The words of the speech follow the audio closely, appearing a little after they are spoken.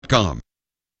Nov.7.com.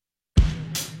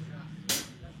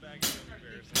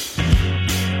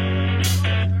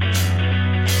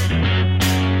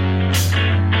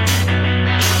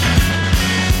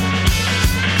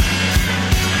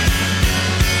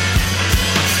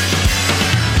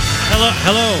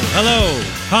 Hello.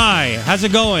 Hi, how's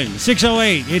it going?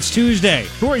 6:08. It's Tuesday.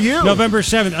 Who are you? November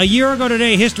 7th. A year ago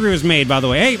today, history was made, by the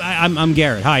way. Hey, I'm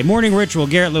Garrett. Hi. Morning Ritual,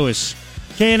 Garrett Lewis.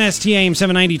 KNST AM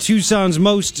 790, Tucson's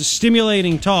most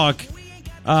stimulating talk.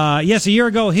 Yes, a year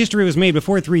ago, history was made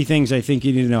before three things I think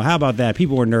you need to know. How about that?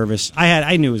 People were nervous.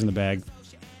 I knew it was in the bag.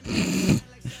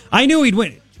 I knew he'd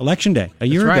win. Election day, a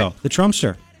year ago. The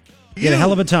Trumpster. He had a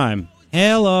hell of a time.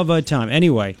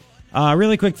 Anyway.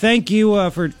 Really quick, thank you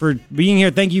for being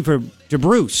here. Thank you to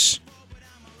Bruce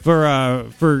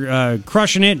for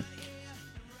crushing it.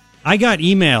 I got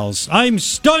emails. I'm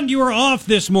stunned you were off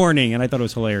this morning, and I thought it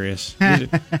was hilarious.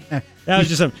 That was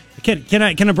just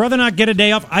can a brother not get a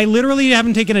day off? I literally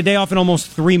haven't taken a day off in almost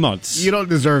 3 months. You don't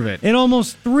deserve it. In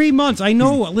almost 3 months. I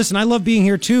know. Listen, I love being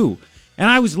here too. And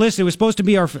it was supposed to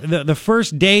be the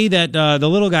first day that the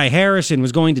little guy Harrison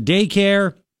was going to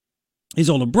daycare. His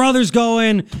older brother's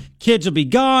going. Kids will be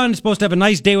gone. Supposed to have a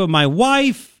nice day with my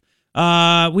wife.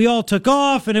 We all took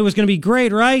off, and it was going to be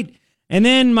great, right? And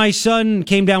then my son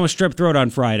came down with strep throat on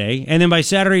Friday. And then by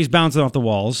Saturday, he's bouncing off the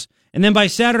walls. And then by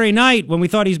Saturday night, when we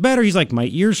thought he's better, he's like, my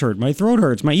ears hurt. My throat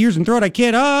hurts. My ears and throat. I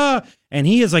can't. And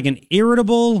he is like an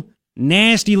irritable,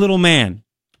 nasty little man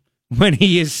when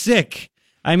he is sick.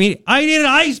 I mean, I need an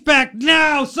ice pack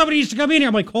now. Somebody needs to come in here.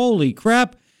 I'm like, holy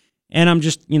crap. And I'm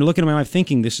just, looking at my wife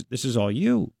thinking, this is all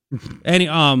you. And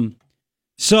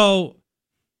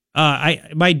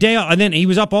my day off, and then he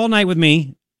was up all night with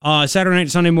me, Saturday night to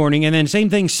Sunday morning, and then same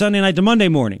thing Sunday night to Monday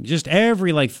morning. Just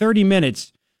every 30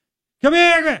 minutes. Come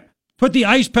here, put the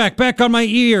ice pack back on my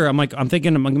ear. I'm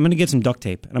thinking I'm going to get some duct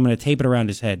tape and I'm going to tape it around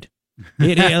his head.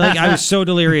 I was so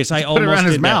delirious. I almost put it around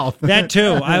his did mouth. That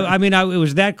too. It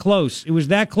was that close. It was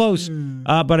that close,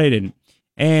 but I didn't.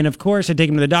 And, of course, I take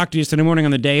him to the doctor yesterday morning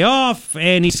on the day off,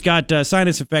 and he's got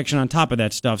sinus infection on top of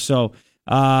that stuff. So,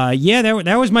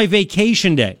 that was my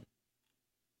vacation day.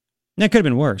 That could have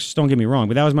been worse, don't get me wrong,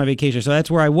 but that was my vacation. So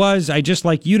that's where I was. I just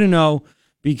like you to know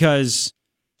because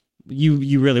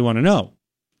you really want to know.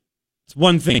 It's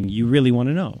one thing you really want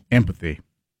to know. Empathy.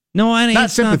 No, not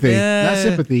sympathy. Not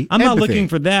sympathy. I'm not looking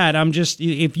for that. I'm just,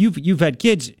 if you've had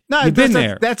kids, you've been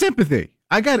there. That's empathy.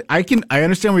 I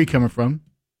understand where you're coming from.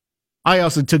 I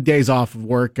also took days off of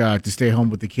work to stay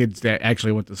home with the kids that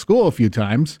actually went to school a few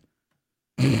times,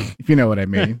 if you know what I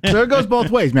mean. So it goes both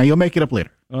ways, man. You'll make it up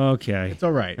later. Okay. It's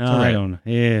all right. I don't know.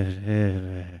 Yeah.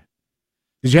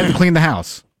 Did you have to clean the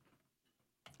house?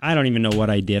 I don't even know what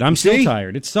I did. I'm still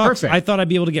tired. It sucks. Perfect. I thought I'd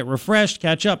be able to get refreshed,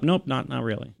 catch up. Nope, not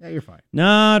really. Yeah, you're fine.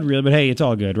 Not really, but hey, it's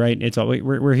all good, right? It's all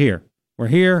we're here. We're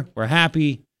here. We're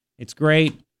happy. It's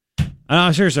great.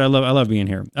 Seriously, I love being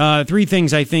here. Three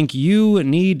things I think you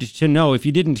need to know if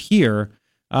you didn't hear.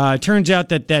 Turns out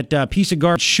that piece of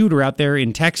garbage shooter out there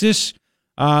in Texas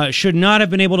should not have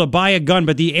been able to buy a gun,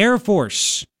 but the Air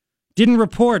Force didn't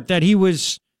report that he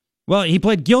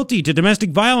pled guilty to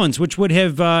domestic violence, which would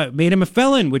have made him a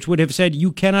felon, which would have said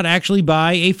you cannot actually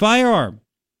buy a firearm.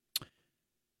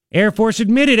 Air Force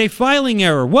admitted a filing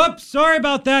error. Whoops, sorry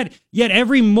about that. Yet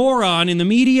every moron in the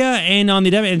media and on the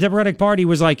Democratic Party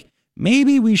was like,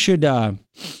 maybe we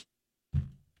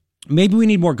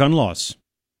need more gun laws.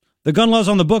 The gun laws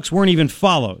on the books weren't even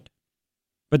followed.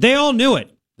 But they all knew it.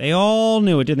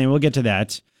 Didn't they? We'll get to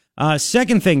that.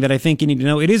 Second thing that I think you need to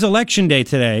know, it is election day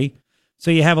today.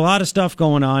 So you have a lot of stuff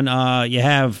going on.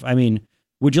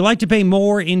 Would you like to pay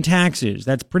more in taxes?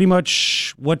 That's pretty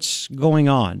much what's going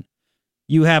on.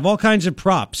 You have all kinds of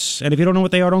props. And if you don't know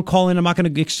what they are, don't call in. I'm not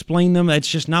going to explain them. That's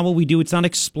just not what we do. It's not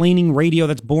explaining radio.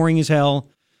 That's boring as hell.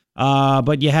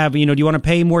 But you have, do you want to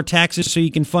pay more taxes so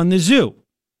you can fund the zoo?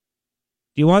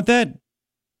 Do you want that?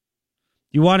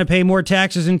 You want to pay more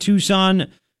taxes in Tucson?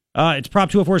 It's Prop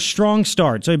 204 Strong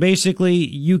Start. So basically,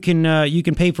 you can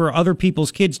pay for other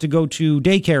people's kids to go to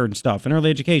daycare and stuff and early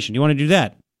education. You want to do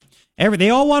that? They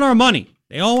all want our money.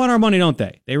 They all want our money, don't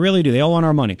they? They really do. They all want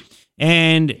our money.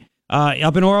 And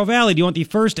up in Oro Valley, do you want the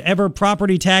first ever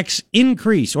property tax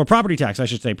increase, or property tax, I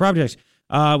should say, property tax,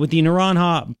 with the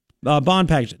Naranja bond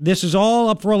package? This is all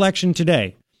up for election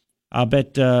today. I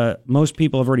bet most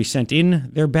people have already sent in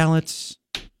their ballots.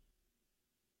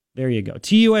 There you go.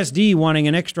 TUSD wanting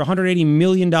an extra $180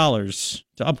 million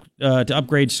to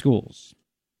upgrade schools.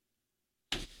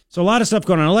 So a lot of stuff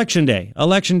going on. Election day.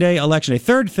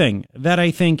 Third thing that I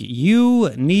think you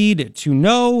need to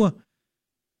know,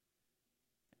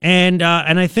 and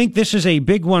I think this is a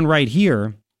big one right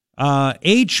here.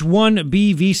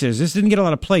 H-1B visas. This didn't get a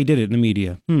lot of play, did it, in the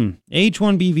media?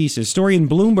 H-1B visas. Story in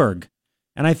Bloomberg.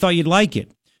 And I thought you'd like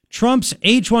it. Trump's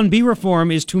H-1B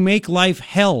reform is to make life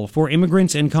hell for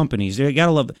immigrants and companies. You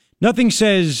gotta love it. Nothing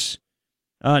says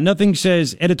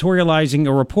editorializing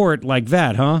a report like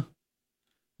that, huh?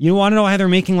 You want to know how they're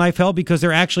making life hell? Because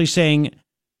they're actually saying,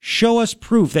 show us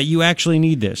proof that you actually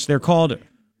need this. They're called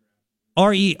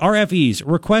RFEs,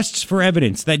 requests for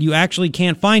evidence that you actually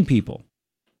can't find people.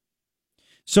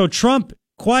 So Trump,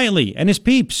 quietly, and his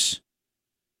peeps,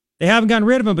 they haven't gotten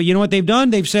rid of him, but you know what they've done?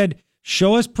 They've said,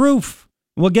 show us proof.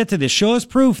 We'll get to this. Show us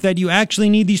proof that you actually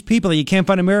need these people, that you can't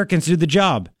find Americans to do the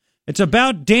job. It's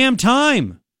about damn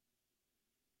time.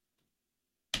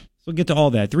 So we'll get to all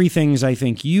that. 3 things I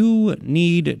think you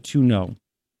need to know.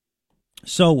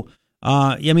 So,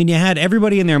 you had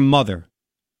everybody and their mother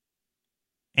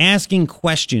asking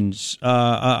questions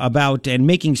about and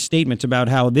making statements about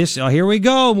how this, here we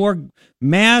go, more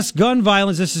mass gun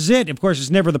violence. This is it. Of course, it's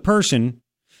never the person.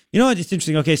 You know what? It's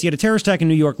interesting. Okay, so you had a terrorist attack in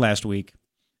New York last week,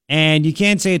 and you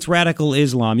can't say it's radical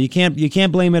Islam. You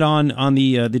can't blame it on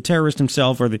the terrorist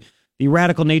himself or the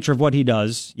radical nature of what he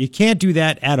does. You can't do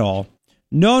that at all.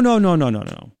 No.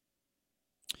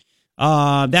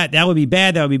 That would be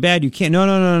bad. That would be bad. You can't.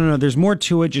 No. There's more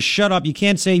to it. Just shut up. You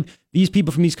can't say these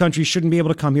people from these countries shouldn't be able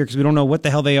to come here because we don't know what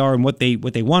the hell they are and what they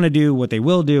want to do, what they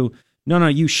will do. No.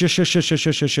 You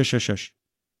shush.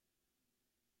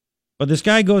 But this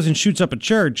guy goes and shoots up a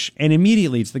church, and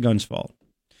immediately it's the gun's fault.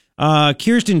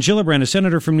 Kirsten Gillibrand, a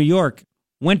senator from New York,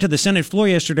 went to the Senate floor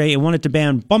yesterday and wanted to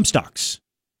ban bump stocks,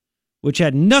 which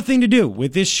had nothing to do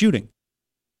with this shooting.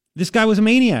 This guy was a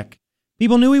maniac.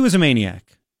 People knew he was a maniac.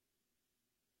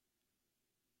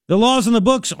 The laws in the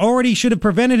books already should have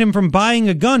prevented him from buying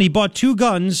a gun. He bought 2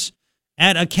 guns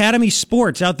at Academy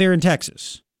Sports out there in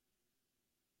Texas.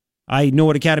 I know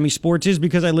what Academy Sports is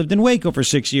because I lived in Waco for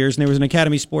 6 years, and there was an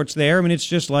Academy Sports there. I mean, it's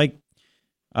just like,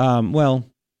 well,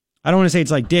 I don't want to say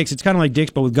it's like Dick's. It's kind of like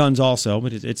Dick's, but with guns also.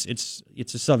 But it's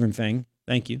a Southern thing.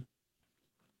 Thank you.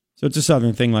 So it's a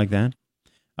Southern thing like that.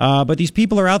 But these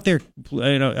people are out there,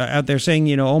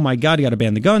 saying, oh my God, you got to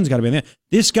ban the guns, got to ban that.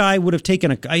 This guy would have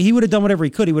he would have done whatever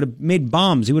he could. He would have made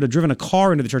bombs. He would have driven a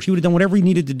car into the church. He would have done whatever he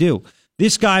needed to do.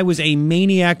 This guy was a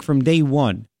maniac from day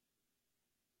one.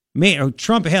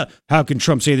 Trump, how can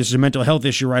Trump say this is a mental health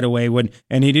issue right away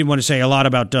and he didn't want to say a lot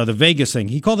about the Vegas thing?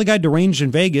 He called the guy deranged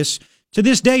in Vegas. To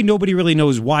this day, nobody really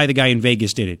knows why the guy in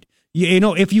Vegas did it.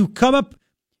 If you come up,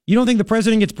 you don't think the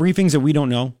president gets briefings that we don't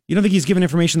know? You don't think he's given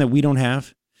information that we don't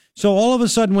have? So all of a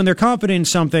sudden, when they're confident in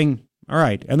something, all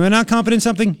right, and they're not confident in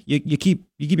something, you keep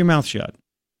your mouth shut.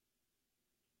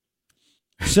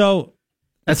 So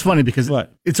that's funny because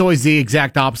it's always the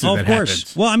exact opposite that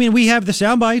happens. Well, we have the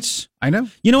sound bites. I know.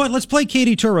 You know what? Let's play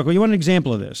Katie Tur real quick. You want an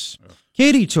example of this?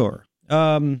 Katie Tur,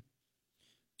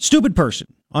 stupid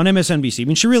person on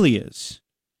MSNBC. She really is.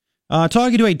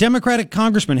 Talking to a Democratic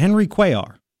congressman, Henry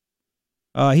Cuellar.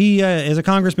 He is a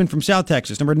congressman from South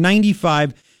Texas, number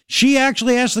 95. She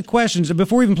actually asked the questions, and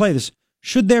before we even play this,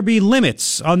 should there be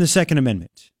limits on the Second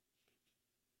Amendment?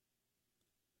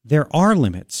 There are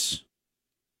limits.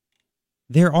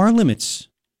 There are limits.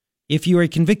 If you're a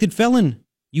convicted felon,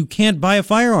 you can't buy a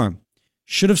firearm.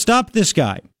 Should have stopped this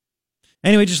guy.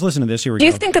 Anyway, just listen to this. Here we go. Do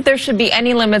you think that there should be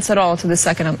any limits at all to the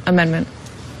Second Amendment?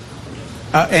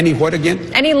 Any what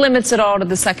again? Any limits at all to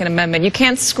the Second Amendment? You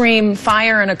can't scream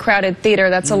fire in a crowded theater.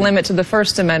 That's a limit to the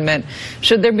First Amendment.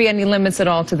 Should there be any limits at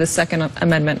all to the Second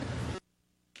Amendment?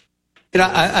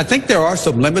 I think there are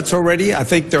some limits already. I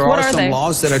think there are some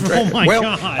laws that are. Oh my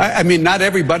God. Not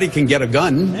everybody can get a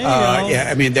gun.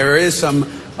 There is some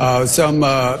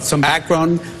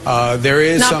background. There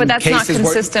is some but that's cases not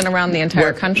consistent around the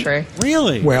entire country.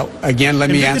 Really? Well, again, let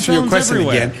me answer your question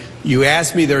again. You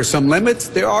asked me there are some limits.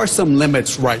 There are some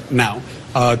limits right now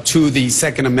to the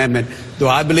Second Amendment. Do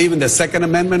I believe in the Second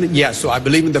Amendment? Yes. Do I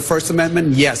believe in the First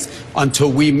Amendment? Yes.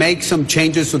 Until we make some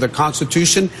changes to the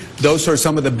Constitution, those are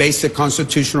some of the basic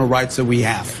constitutional rights that we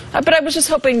have. But I was just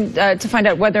hoping to find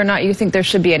out whether or not you think there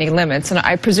should be any limits, and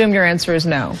I presume your answer is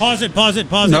no. Pause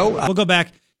it. No. We'll go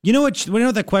back. You know what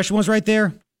that question was right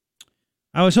there?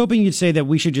 I was hoping you'd say that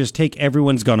we should just take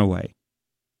everyone's gun away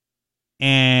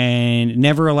and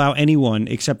never allow anyone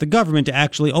except the government to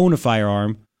actually own a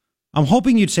firearm. I'm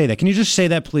hoping you'd say that. Can you just say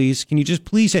that, please? Can you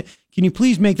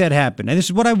please make that happen? And this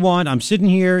is what I want. I'm sitting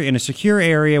here in a secure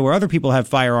area where other people have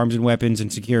firearms and weapons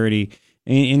and security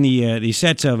in the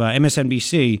sets of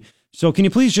MSNBC. So can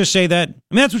you please just say that?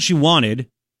 That's what she wanted.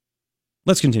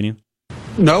 Let's continue.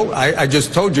 No, I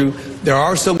just told you there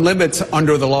are some limits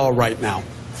under the law right now.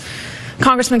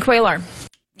 Congressman Cuellar.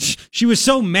 She was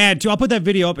so mad, too. I'll put that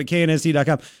video up at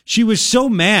knsd.com. She was so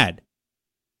mad.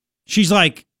 She's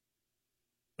like,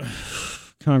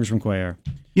 Congressman Cuellar.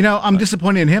 You know, I'm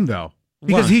disappointed in him, though,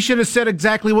 because he should have said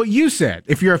exactly what you said.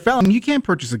 If you're a felon, you can't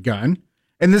purchase a gun.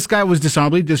 And this guy was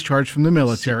dishonorably discharged from the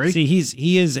military. See,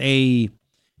 he's a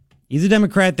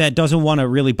Democrat that doesn't want to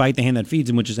really bite the hand that feeds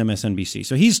him, which is MSNBC.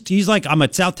 So he's like, I'm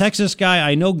a South Texas guy.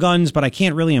 I know guns, but I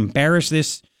can't really embarrass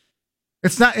this.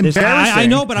 It's not embarrassing. I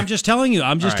know, but I'm just telling you.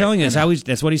 Telling you.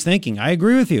 That's what he's thinking. I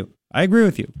agree with you.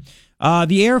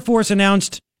 The Air Force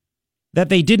announced that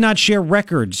they did not share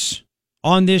records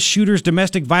on this shooter's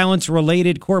domestic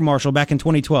violence-related court-martial back in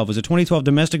 2012. It was a 2012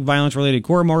 domestic violence-related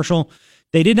court-martial.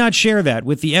 They did not share that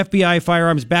with the FBI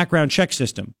firearms background check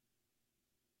system.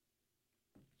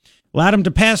 Allowed him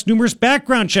to pass numerous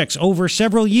background checks over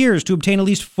several years to obtain at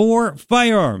least 4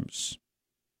 firearms.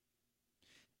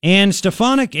 And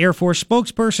Stefanik, Air Force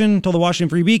spokesperson, told the Washington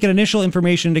Free Beacon initial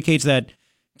information indicates that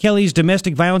Kelly's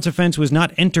domestic violence offense was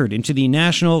not entered into the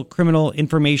National Criminal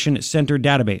Information Center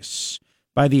database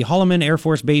by the Holloman Air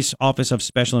Force Base Office of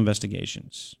Special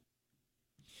Investigations.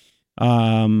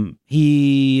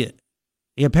 He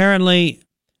apparently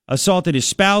assaulted his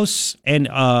spouse and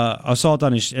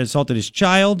assaulted his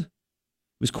child.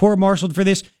 Was court-martialed for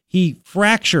this. He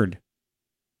fractured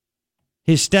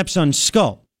his stepson's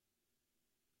skull.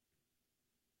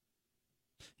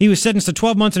 He was sentenced to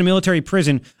 12 months in a military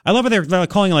prison. I love how they're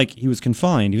calling it like he was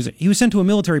confined. He was sent to a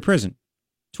military prison.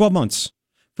 12 months.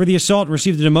 For the assault,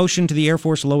 received a demotion to the Air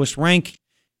Force lowest rank.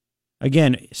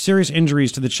 Again, serious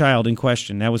injuries to the child in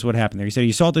question. That was what happened there. He said he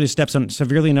assaulted his stepson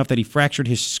severely enough that he fractured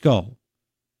his skull.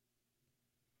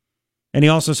 And he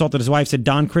also assaulted his wife, said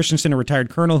Don Christensen, a retired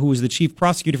colonel who was the chief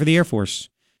prosecutor for the Air Force.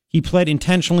 He pled to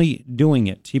intentionally doing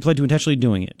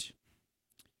it.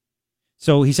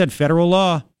 So he said federal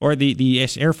law, or the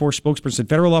Air Force spokesperson said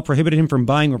federal law prohibited him from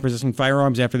buying or possessing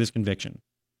firearms after this conviction.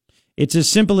 It's as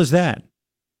simple as that.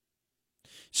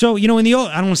 So, in the old,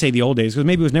 I don't want to say the old days, because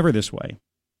maybe it was never this way.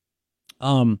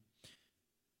 I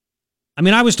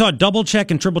was taught double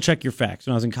check and triple check your facts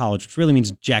when I was in college, which really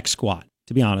means jack squat,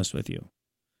 to be honest with you.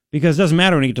 Because it doesn't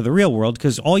matter when you get to the real world,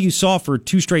 because all you saw for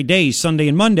 2 straight days, Sunday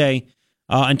and Monday,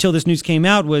 until this news came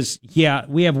out, was,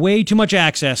 we have way too much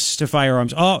access to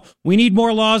firearms. Oh, we need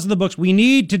more laws in the books. We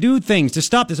need to do things to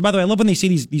stop this. And by the way, I love when they see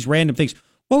these random things.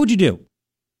 What would you do?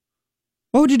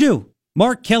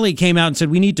 Mark Kelly came out and said,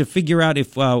 we need to figure out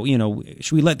if,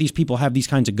 should we let these people have these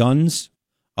kinds of guns?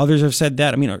 Others have said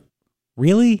that.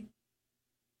 Really?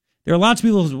 There are lots of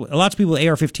people with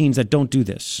AR-15s that don't do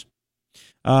this.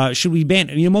 Should we ban,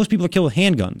 most people are killed with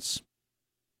handguns.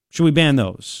 Should we ban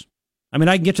those? I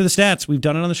can get to the stats. We've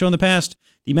done it on the show in the past.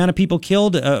 The amount of people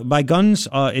killed by guns,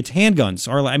 it's handguns.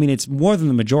 It's more than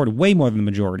the majority, way more than the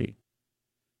majority.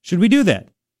 Should we do that?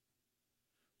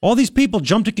 All these people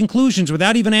jump to conclusions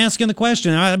without even asking the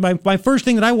question. My first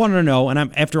thing that I wanted to know, and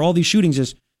after all these shootings,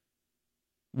 is,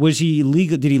 was he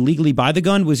legal? Did he legally buy the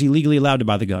gun? Was he legally allowed to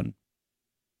buy the gun?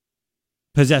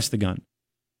 Possess the gun?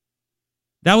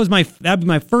 That'd be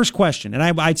my first question. And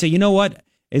I'd say, you know what?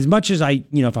 As much as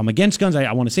if I'm against guns,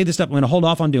 I want to say this stuff, I'm going to hold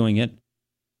off on doing it.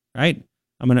 Right?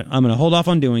 I'm going to hold off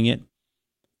on doing it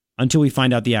until we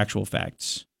find out the actual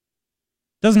facts.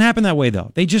 Doesn't happen that way,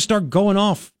 though. They just start going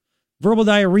off. Verbal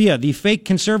diarrhea. The fake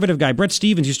conservative guy, Brett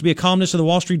Stevens, used to be a columnist of the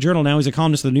Wall Street Journal. Now he's a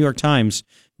columnist of the New York Times.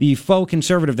 The faux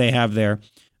conservative they have there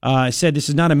said this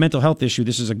is not a mental health issue.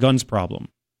 This is a guns problem.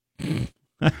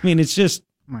 It's just...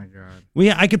 My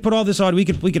God. I could put all this on. We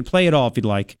could play it all if you'd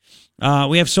like.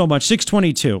 We have so much.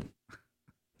 622.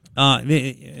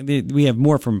 We have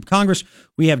more from Congress.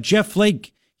 We have Jeff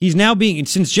Flake. He's now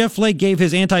since Jeff Flake gave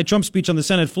his anti-Trump speech on the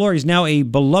Senate floor, he's now a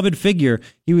beloved figure.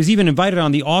 He was even invited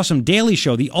on the awesome Daily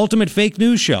Show, the ultimate fake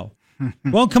news show.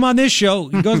 Won't come on this show.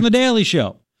 He goes on the Daily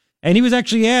Show. And he was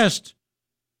actually asked,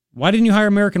 why didn't you hire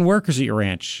American workers at your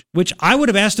ranch? Which I would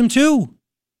have asked him too.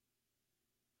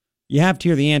 You have to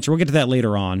hear the answer. We'll get to that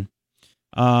later on.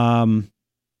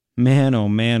 Man, oh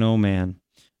man, oh man.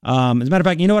 As a matter of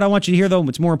fact, you know what I want you to hear, though?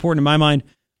 What's more important in my mind?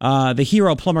 The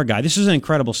hero plumber guy. This is an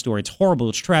incredible story. It's horrible.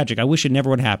 It's tragic. I wish it never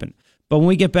would happen. But when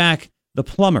we get back, the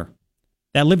plumber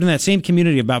that lived in that same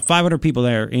community, about 500 people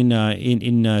there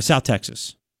in South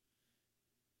Texas,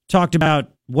 talked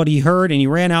about what he heard, and he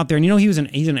ran out there. And he's an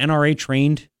NRA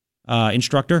trained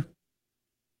instructor.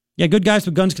 Yeah, good guys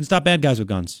with guns can stop bad guys with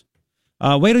guns.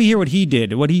 Wait till you hear what he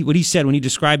did, what he said when he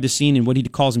described the scene and what he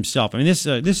calls himself. This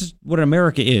is what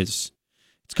America is.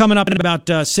 It's coming up in about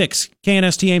 6.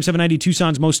 KNST AM 790,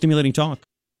 Tucson's most stimulating talk.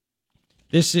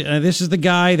 This is the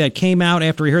guy that came out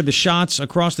after he heard the shots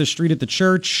across the street at the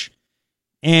church,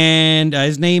 and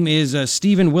his name is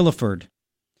Stephen Williford.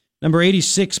 Number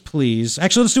 86, please.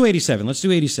 Actually, let's do 87. Let's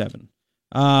do 87.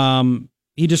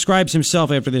 He describes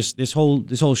himself after this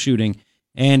whole shooting,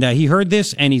 and he heard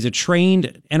this, and he's a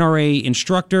trained NRA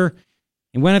instructor,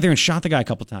 and went out there and shot the guy a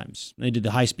couple times. They did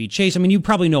the high-speed chase. I mean, you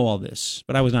probably know all this,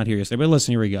 but I was not here yesterday. But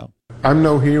listen, here we go. I'm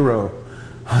no hero.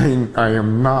 I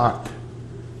am not.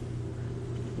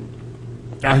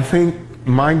 I think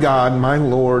my God, my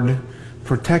Lord,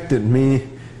 protected me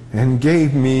and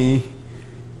gave me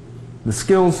the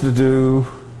skills to do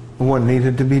what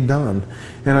needed to be done.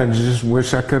 And I just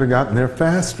wish I could have gotten there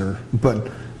faster,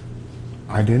 but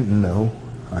I didn't know.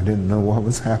 I didn't know what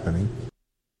was happening.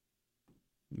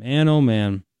 Man, oh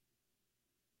man.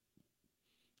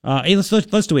 Hey, let's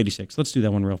do 86. Let's do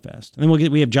that one real fast. And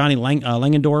then we have Johnny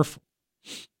Langendorf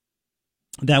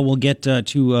that we'll get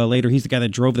to later. He's the guy that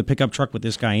drove the pickup truck with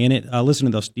this guy in it. Listen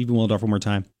to those, Stephen Wildorf, one more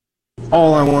time.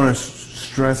 All I want to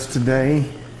stress today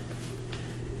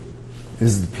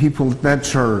is the people at that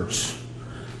church.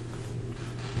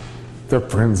 They're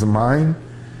friends of mine,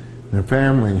 their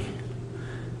family.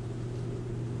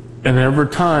 And every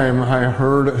time I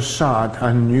heard a shot,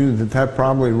 I knew that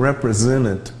probably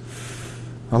represented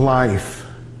a life.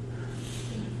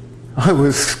 I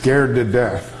was scared to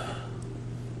death.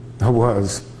 I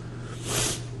was.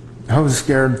 I was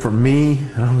scared for me,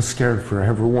 and I was scared for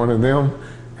every one of them.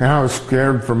 And I was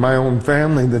scared for my own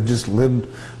family that just lived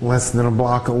less than a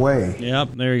block away. Yep,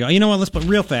 there you go. You know what? Let's put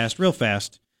real fast.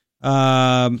 Did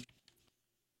I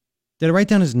write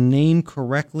down his name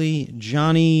correctly?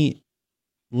 Johnny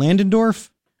Landendorf?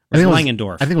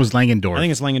 Langendorf? I think it was Langendorf. I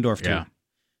think it's Langendorf, too. Yeah.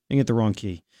 I get the wrong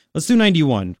key. Let's do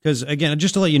 91, because, again,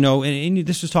 just to let you know, and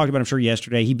this was talked about, I'm sure,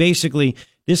 yesterday,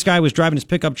 this guy was driving his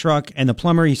pickup truck, and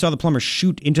he saw the plumber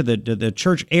shoot into the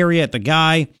church area at the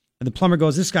guy, and the plumber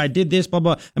goes, this guy did this, blah,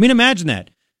 blah. I mean, imagine that.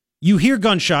 You hear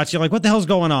gunshots, you're like, what the hell's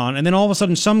going on? And then all of a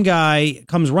sudden, some guy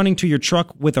comes running to your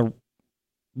truck with a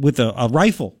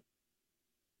rifle.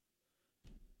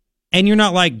 And you're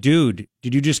not like, dude,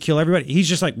 did you just kill everybody? He's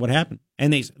just like, what happened?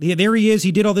 And there he is.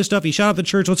 He did all this stuff. He shot up the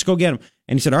church. Let's go get him.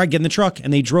 And he said, all right, get in the truck.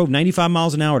 And they drove 95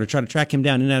 miles an hour to try to track him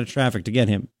down in and out of traffic to get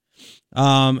him.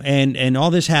 And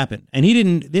all this happened. And he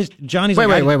didn't. Johnny's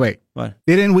wait. What?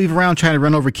 They didn't weave around trying to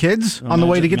run over kids on the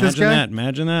way to get this guy?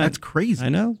 Imagine that. That's crazy. I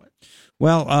know.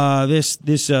 Well, this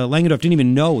Langendorf didn't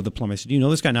even know the plumber. I said, do you know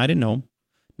this guy? No, I didn't know him.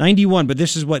 91, but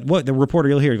this is what the reporter,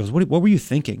 you'll hear. He goes, what were you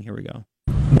thinking? Here we go.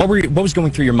 What was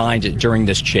going through your mind during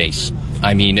this chase?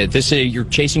 I mean, you're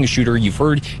chasing a shooter. You've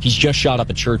heard he's just shot up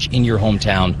a church in your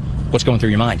hometown. What's going through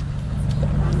your mind?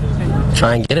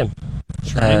 Try and get him.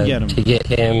 To get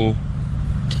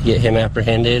him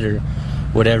apprehended or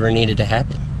whatever needed to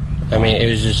happen. I mean,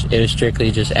 it was strictly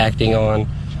just acting on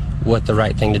what the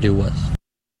right thing to do was.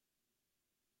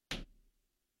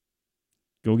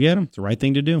 Go get him. It's the right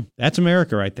thing to do. That's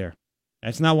America right there.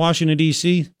 That's not Washington,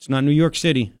 D.C. It's not New York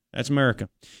City. That's America.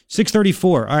 6:34.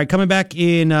 All right, coming back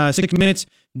in 6 minutes.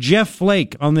 Jeff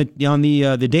Flake on the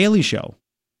Daily Show.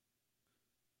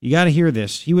 You got to hear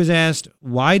this. He was asked,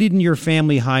 why didn't your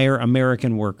family hire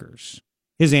American workers?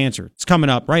 His answer. It's coming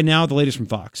up right now. The latest from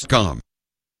Fox.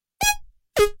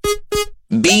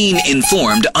 Being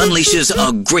informed unleashes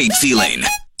a great feeling.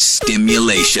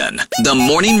 Stimulation. The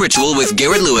Morning Ritual with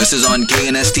Garrett Lewis is on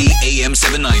KNST AM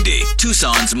 790,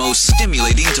 Tucson's most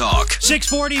stimulating talk.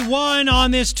 6:41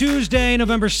 on this Tuesday,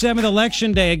 November 7th,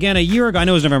 Election Day. Again, a year ago. I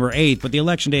know it was November 8th, but the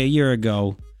Election Day a year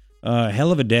ago.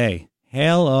 Hell of a day.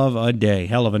 Hell of a day.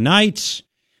 Hell of a night.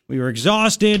 We were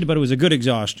exhausted, but it was a good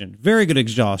exhaustion. Very good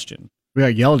exhaustion. We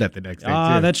got yelled at the next day,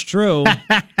 too. That's true.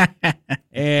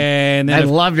 And then I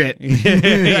loved it.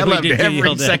 I loved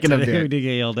every second of it. We did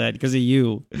get yelled at because of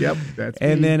you. Yep, that's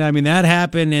And me. then, I mean, that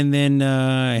happened, and then,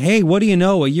 hey, what do you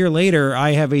know? A year later,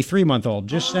 I have a 3-month-old.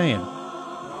 Just saying.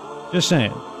 Is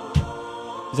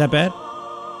that bad?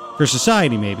 For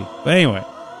society, maybe. But anyway,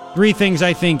 3 things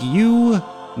I think you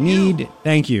need,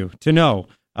 thank you, to know.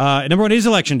 Number 1 is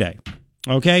Election Day.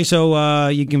 Okay, so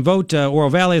you can vote. Oro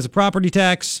Valley has a property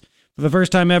tax. For the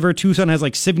first time ever, Tucson has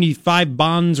like 75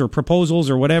 bonds or proposals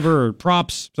or whatever, or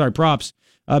props,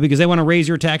 because they want to raise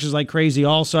your taxes like crazy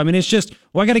also. I mean, it's just,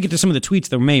 I got to get to some of the tweets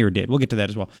the mayor did. We'll get to that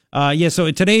as well. So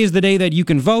today is the day that you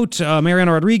can vote.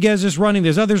 Mariana Rodriguez is running.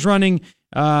 There's others running.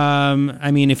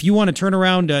 I mean, if you want to turn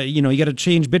around, you got to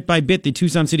change bit by bit the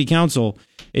Tucson City Council.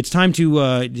 It's time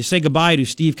to say goodbye to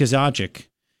Steve Kozachik.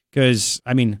 Because,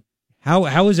 I mean,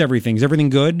 how is everything? Is everything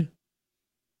good?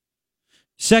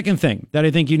 Second thing that I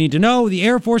think you need to know, the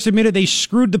Air Force admitted they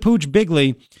screwed the pooch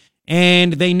bigly,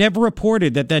 and they never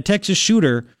reported that Texas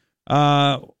shooter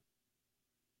was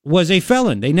a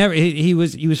felon. He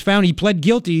was found, he pled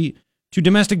guilty to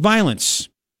domestic violence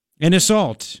and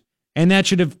assault. and that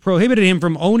should have prohibited him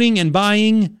from owning and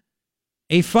buying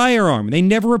a firearm. They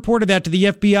never reported that to the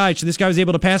FBI, so this guy was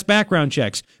able to pass background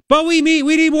checks. But we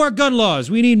need more gun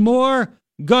laws. We need more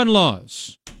gun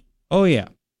laws. Oh, yeah.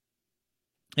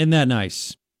 Isn't that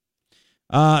nice?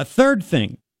 Third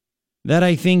thing that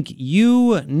I think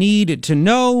you need to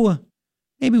know,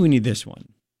 maybe we need this one.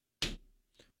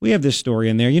 We have this story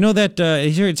in there. You know that,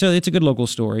 it's a good local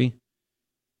story.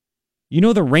 You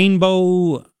know the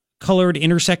rainbow-colored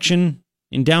intersection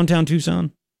in downtown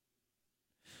Tucson?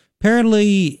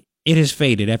 Apparently, it has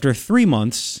faded. After 3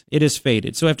 months, it has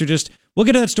faded. So we'll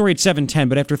get to that story at 7:10,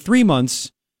 but after 3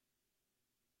 months,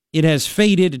 it has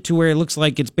faded to where it looks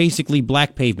like it's basically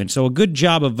black pavement. So a good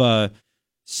job of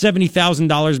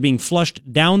 $70,000 being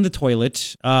flushed down the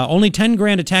toilet. Only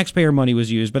 $10,000 of taxpayer money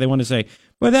was used, but they want to say,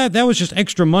 well, that was just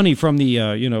extra money from the,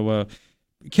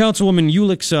 Councilwoman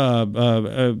Ulick's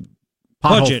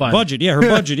budget. Yeah, her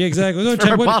budget. Yeah, exactly. What's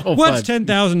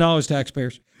 $10,000,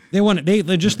 taxpayers?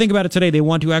 They just think about it today. They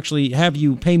want to actually have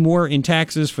you pay more in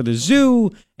taxes for the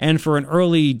zoo and for an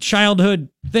early childhood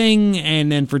thing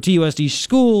and then for TUSD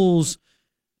schools.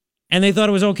 And they thought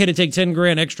it was okay to take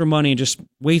 $10,000 extra money and just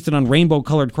waste it on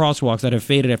rainbow-colored crosswalks that have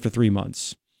faded after 3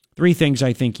 months. 3 things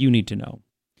I think you need to know.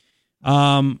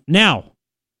 Now,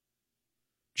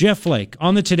 Jeff Flake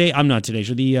on the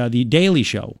the Daily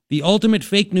Show, the ultimate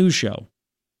fake news show.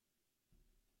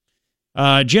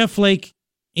 Jeff Flake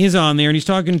is on there, and he's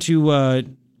talking to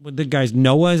the guy's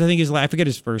Noah, I think I forget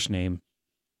his first name.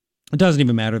 It doesn't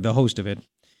even matter, the host of it.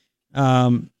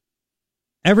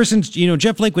 Ever since,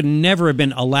 Jeff Flake would never have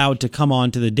been allowed to come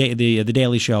on to the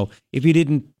Daily Show if he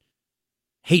didn't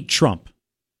hate Trump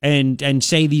and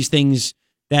say these things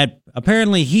that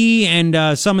apparently he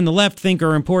and some in the left think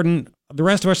are important. The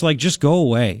rest of us are like, just go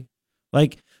away.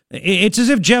 Like, it's as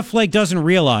if Jeff Flake doesn't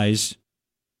realize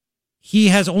he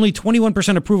has only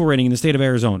 21% approval rating in the state of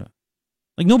Arizona.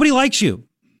 Like, nobody likes you.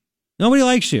 Nobody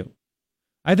likes you.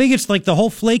 I think it's like the whole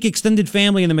Flake extended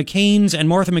family and the McCains and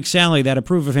Martha McSally that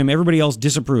approve of him. Everybody else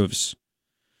disapproves.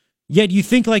 Yet you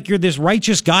think like you're this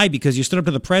righteous guy because you stood up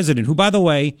to the president, who, by the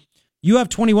way, you have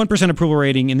 21% approval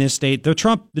rating in this state. The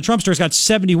Trumpster's got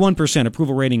 71%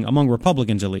 approval rating among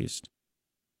Republicans, at least.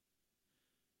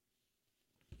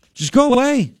 Just go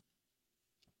away.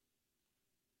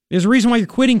 There's a reason why you're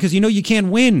quitting, because you know you can't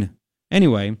win.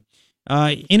 Anyway,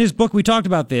 in his book, we talked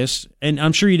about this, and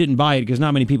I'm sure you didn't buy it because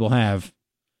not many people have.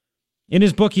 In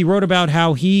his book, he wrote about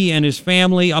how he and his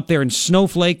family up there in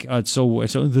Snowflake, so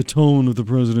the tone of the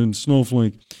president,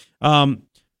 Snowflake. What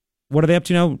are they up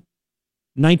to now?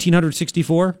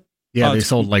 1964? Yeah, they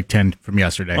sold like 10 from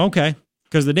yesterday. Okay,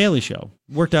 because the Daily Show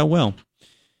worked out well.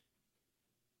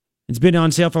 It's been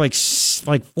on sale for like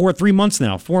 4 months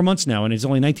now, and it's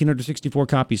only 1,964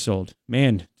 copies sold.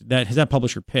 Man, that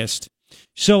publisher pissed.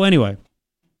 So anyway,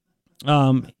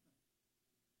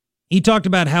 he talked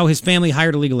about how his family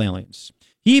hired illegal aliens.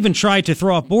 He even tried to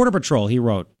throw off Border Patrol, he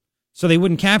wrote, so they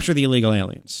wouldn't capture the illegal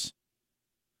aliens.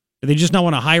 Did they just not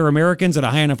want to hire Americans at a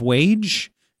high enough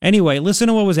wage? Anyway, listen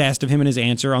to what was asked of him in his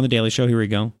answer on The Daily Show. Here we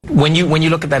go. When you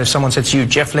look at that, if someone said to you,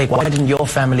 Jeff Flake, why didn't your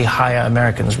family hire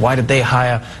Americans? Why did they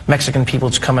hire Mexican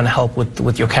people to come and help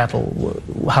with your cattle?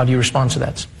 How do you respond to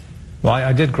that? Well,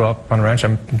 I did grow up on a ranch.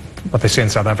 I'm what they say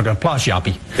in South Africa,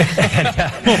 plaasjappie.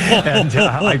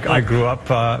 I grew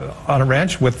up on a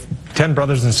ranch with 10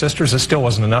 brothers and sisters. It still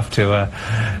wasn't enough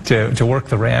to work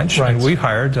the ranch. Right. And we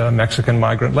hired Mexican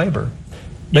migrant labor.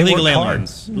 They illegal worked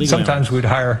aliens. hard. Sometimes we'd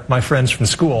hire my friends from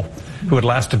school who would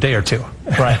last a day or two.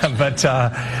 Right. But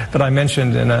I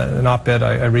mentioned in an op-ed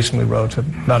I recently wrote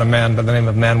about a man by the name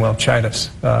of Manuel Chaitis,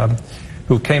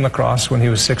 who came across when he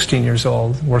was 16 years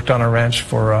old, worked on a ranch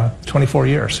for 24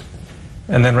 years,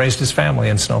 and then raised his family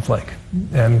in Snowflake,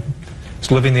 and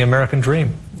is living the American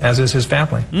dream, as is his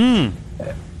family.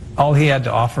 All he had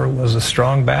to offer was a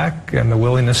strong back and the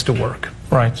willingness to work.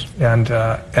 Right. And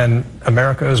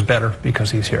America is better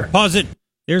because he's here. Pause it.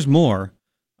 There's more.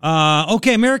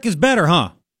 Okay, America's better,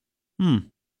 huh?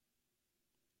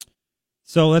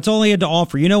 So that's all he had to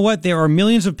offer. You know what? There are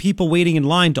millions of people waiting in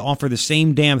line to offer the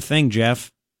same damn thing, Jeff.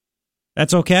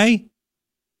 That's okay?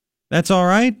 That's all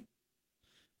right?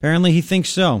 Apparently he thinks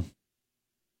so.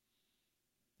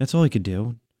 That's all he could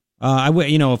do.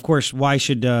 Of course, why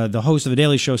should the host of The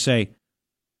Daily Show say,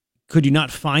 could you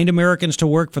not find Americans to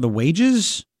work for the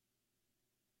wages?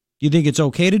 Do you think it's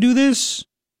okay to do this?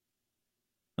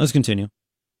 Let's continue.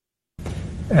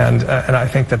 And I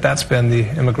think that's been the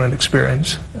immigrant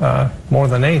experience more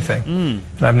than anything.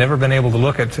 And I've never been able to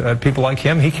look at people like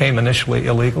him. He came initially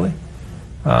illegally,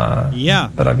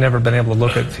 But I've never been able to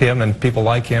look at him and people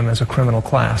like him as a criminal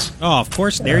class. Oh, of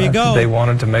course. There you go. They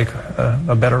wanted to make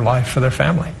a better life for their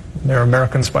family. They're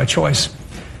Americans by choice.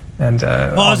 And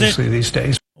obviously these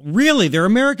days. Really? They're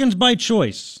Americans by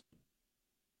choice?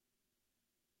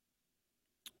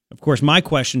 Of course, my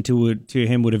question to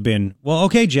him would have been, well,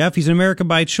 okay, Jeff, he's an American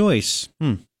by choice.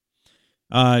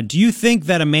 Do you think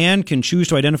that a man can choose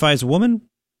to identify as a woman?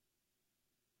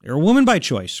 They're a woman by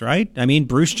choice, right? I mean,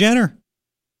 Bruce Jenner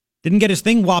didn't get his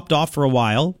thing whopped off for a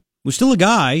while. Was still a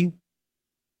guy.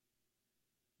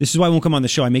 This is why I won't come on the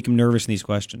show. I make him nervous in these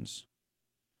questions.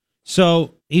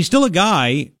 So he's still a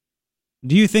guy.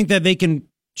 Do you think that they can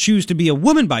choose to be a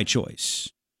woman by choice?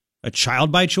 A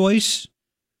child by choice?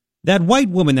 That white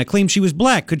woman that claimed she was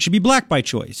black, could she be black by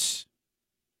choice?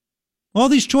 All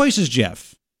these choices,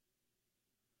 Jeff.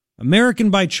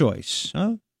 American by choice.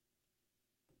 Huh?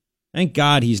 Thank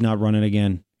God he's not running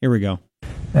again. Here we go.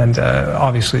 And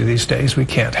obviously these days we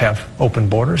can't have open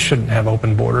borders, shouldn't have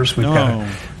open borders. We've got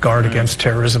to guard against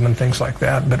terrorism and things like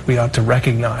that. But we ought to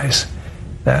recognize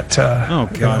that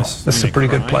this is a pretty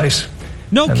good place.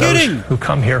 No kidding. Those who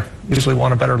come here usually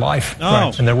want a better life,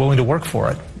 right? And they're willing to work for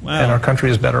it. Wow. And our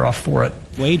country is better off for it.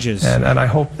 Wages. And I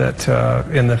hope that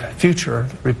in the future,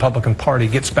 the Republican Party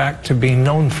gets back to being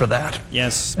known for that.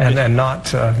 Yes. And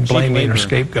not blaming or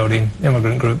scapegoating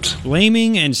immigrant groups.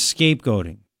 Blaming and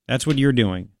scapegoating. That's what you're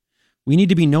doing. We need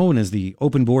to be known as the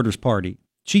Open Borders Party.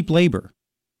 Cheap labor.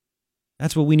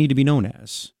 That's what we need to be known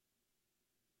as.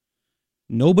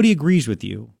 Nobody agrees with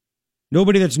you.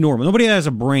 Nobody that's normal. Nobody that has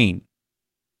a brain.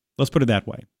 Let's put it that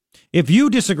way. If you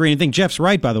disagree and think Jeff's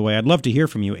right, by the way, I'd love to hear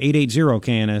from you.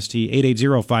 880-KNST,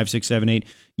 880-5678.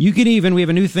 You can even, we have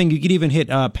a new thing, you can even hit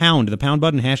pound, the pound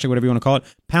button, hashtag, whatever you want to call it,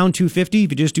 pound 250.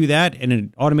 If you just do that, and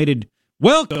an automated,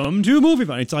 welcome to Movie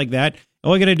Fun. It's like that.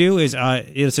 All you got to do is,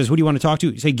 it says, who do you want to talk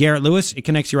to? You say Garrett Lewis, it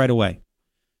connects you right away.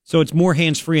 So it's more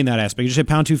hands-free in that aspect. You just hit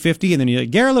pound 250, and then you're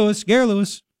like, Garrett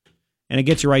Lewis, and it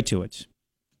gets you right to it.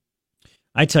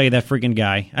 I tell you, that freaking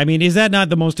guy. I mean, is that not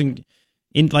the most...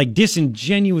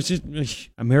 disingenuous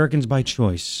Americans by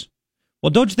choice? Well,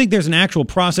 don't you think there's an actual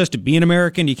process to be an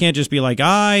American? You can't just be like,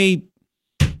 I'm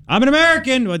an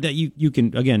American. That you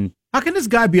can, again. How can this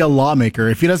guy be a lawmaker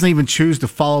if he doesn't even choose to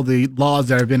follow the laws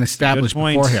that have been established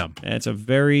before him? That's a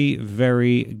very,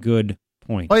 very good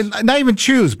point. Well, not even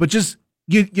choose, but just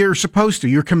you're supposed to.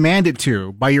 You're commanded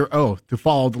to, by your oath, to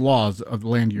follow the laws of the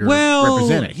land you're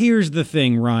representing. Well, here's the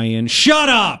thing, Ryan. Shut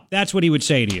up! That's what he would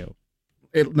say to you.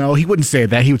 No, he wouldn't say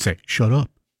that. He would say, shut up.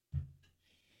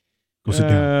 Go sit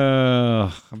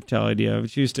down. I'm telling you.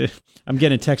 I'm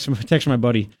getting a text from my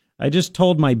buddy. I just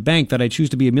told my bank that I choose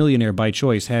to be a millionaire by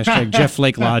choice. Hashtag Jeff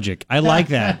Flake Logic. I like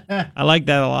that. I like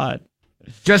that a lot.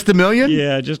 Just $1 million?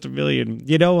 Yeah, just $1 million.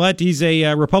 You know what? He's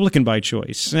a Republican by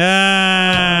choice.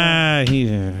 About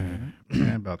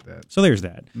that. So there's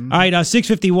that. Mm-hmm. All right,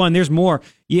 651. There's more.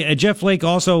 Yeah, Jeff Flake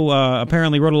also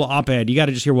apparently wrote a little op-ed. You got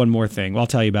to just hear one more thing. Well, I'll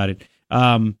tell you about it.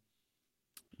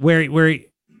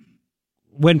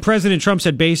 When President Trump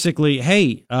said basically,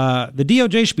 hey, the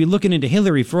DOJ should be looking into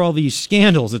Hillary for all these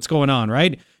scandals that's going on,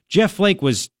 right? Jeff Flake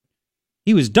was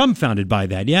dumbfounded by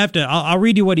that. You have to. I'll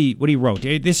read you what he wrote.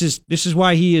 This is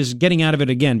why he is getting out of it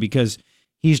again, because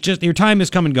he's just, your time has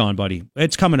come and gone, buddy.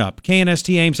 It's coming up.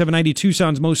 KNST AM 790,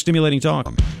 Tucson's most stimulating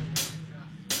talk.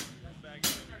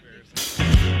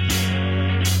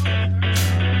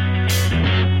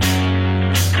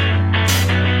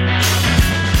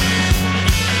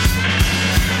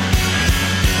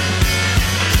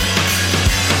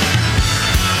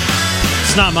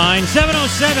 It's not mine.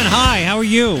 707, hi, how are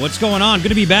you? What's going on? Good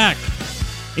to be back.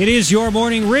 It is your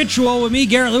morning ritual with me,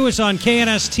 Garrett Lewis, on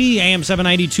KNST, AM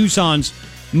 790, Tucson's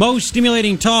most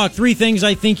stimulating talk. 3 things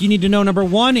I think you need to know. Number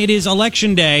 1, it is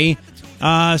Election Day,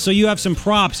 so you have some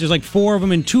props. There's like 4 of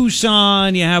them in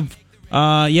Tucson. You have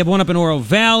one up in Oro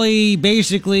Valley.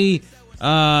 Basically,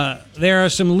 there are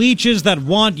some leeches that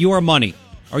want your money.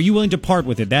 Are you willing to part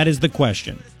with it? That is the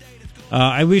question.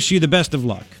 I wish you the best of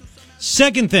luck.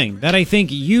 Second thing that I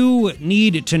think you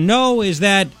need to know is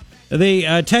that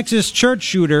the Texas church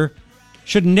shooter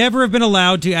should never have been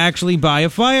allowed to actually buy a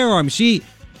firearm.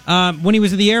 When he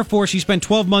was in the Air Force, he spent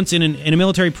 12 months in a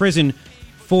military prison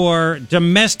for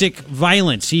domestic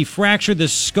violence. He fractured the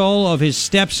skull of his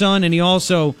stepson, and he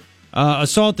also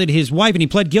assaulted his wife, and he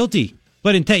pled guilty. He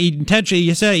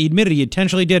admitted he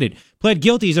intentionally did it. Pled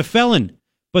guilty. He's a felon.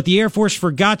 But the Air Force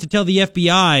forgot to tell the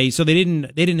FBI, so they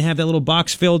didn't have that little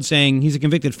box filled saying he's a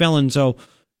convicted felon. So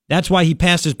that's why he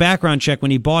passed his background check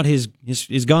when he bought his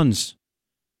guns.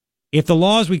 If the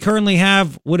laws we currently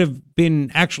have would have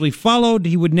been actually followed,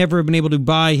 he would never have been able to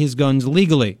buy his guns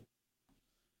legally.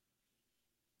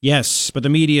 Yes, but the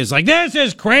media is like, this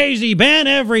is crazy, ban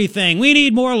everything, we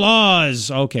need more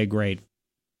laws. Okay, great.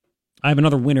 I have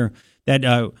another winner that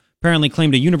apparently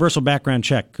claimed a universal background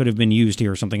check could have been used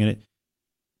here or something, and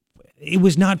it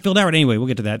was not filled out. Anyway, we'll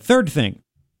get to that. Third thing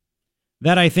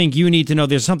that I think you need to know,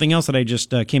 there's something else that I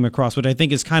just came across, which I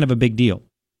think is kind of a big deal.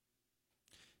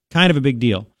 Kind of a big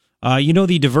deal. You know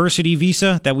the diversity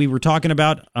visa that we were talking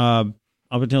about up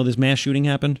until this mass shooting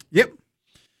happened? Yep.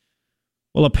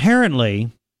 Well,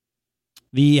 apparently,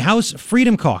 the House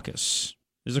Freedom Caucus,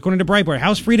 this is according to Breitbart,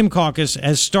 House Freedom Caucus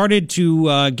has started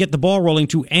to get the ball rolling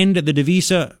to end the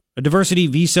diversity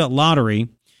visa lottery.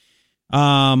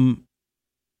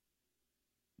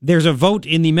 There's a vote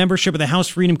in the membership of the House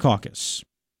Freedom Caucus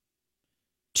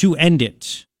to end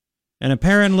it. And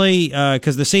apparently,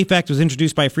 because the SAFE Act was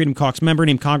introduced by a Freedom Caucus member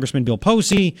named Congressman Bill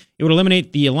Posey, it would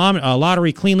eliminate the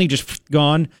lottery cleanly, just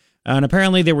gone. And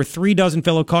apparently there were 36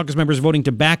 fellow caucus members voting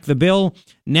to back the bill.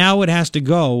 Now it has to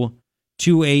go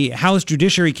to a House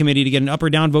Judiciary Committee to get an up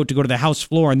or down vote to go to the House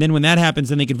floor. And then when that happens,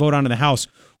 then they can vote on to the House.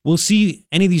 We'll see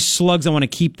any of these slugs that want to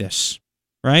keep this,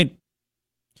 right?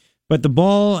 But the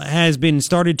ball has been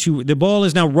the ball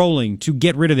is now rolling to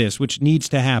get rid of this, which needs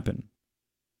to happen.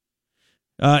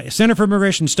 Center for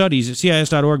Immigration Studies,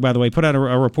 CIS.org, by the way, put out a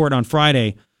report on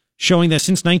Friday showing that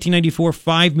since 1994,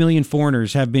 5 million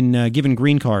foreigners have been given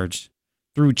green cards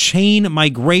through chain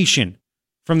migration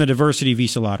from the diversity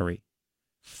visa lottery.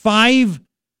 5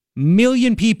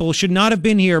 million people should not have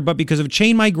been here, but because of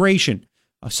chain migration,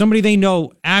 somebody they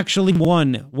know actually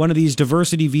won one of these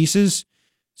diversity visas.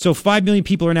 So 5 million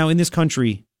people are now in this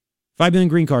country, 5 million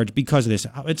green cards because of this.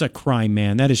 It's a crime,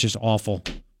 man. That is just awful.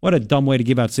 What a dumb way to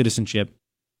give out citizenship.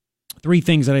 3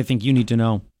 things that I think you need to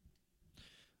know.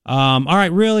 All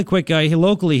right, really quick,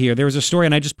 locally here, there was a story,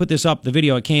 and I just put this up, the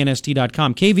video at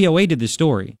knst.com. KVOA did this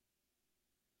story.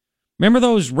 Remember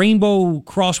those rainbow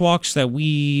crosswalks that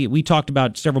we talked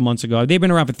about several months ago? They've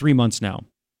been around for 3 months now.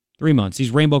 3 months.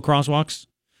 These rainbow crosswalks,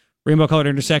 rainbow-colored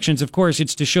intersections. Of course,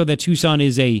 it's to show that Tucson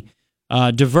is a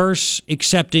diverse,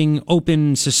 accepting,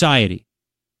 open society.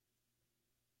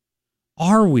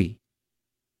 Are we?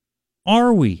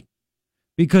 Are we?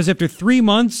 Because after 3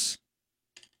 months,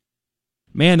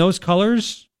 man, those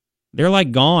colors, they're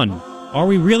like gone. Are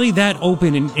we really that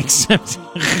open and accepting?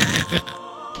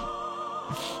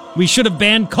 We should have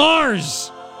banned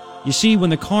cars. You see, when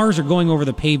the cars are going over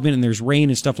the pavement and there's rain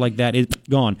and stuff like that, it's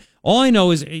gone. All I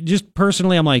know is, just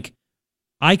personally, I'm like,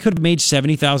 I could have made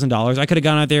 $70,000. I could have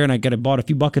gone out there and I could have bought a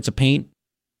few buckets of paint.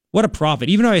 What a profit.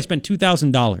 Even though I spent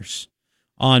 $2,000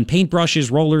 on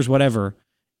paintbrushes, rollers, whatever,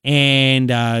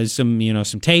 and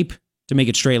some tape to make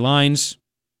it straight lines.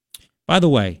 By the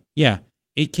way, yeah,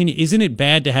 isn't it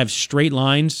bad to have straight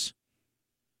lines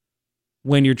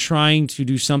when you're trying to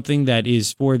do something that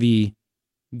is for the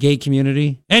gay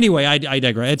community? Anyway, I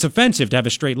digress. It's offensive to have a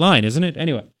straight line, isn't it?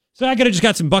 Anyway, so I could have just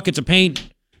got some buckets of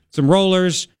paint, some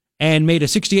rollers, and made a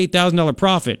 $68,000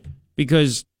 profit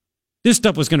because this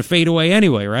stuff was going to fade away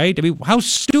anyway, right? I mean, how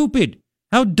stupid,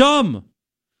 how dumb.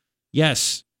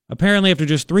 Yes, apparently after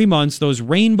just 3 months, those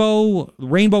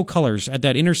rainbow colors at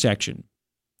that intersection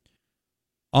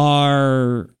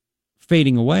are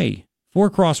fading away. 4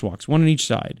 crosswalks, 1 on each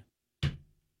side.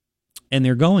 And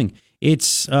they're going.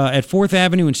 It's at 4th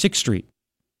Avenue and 6th Street.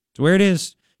 It's where it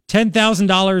is.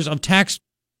 $10,000 of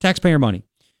taxpayer money.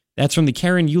 That's from the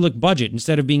Karen Ulick budget.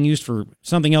 Instead of being used for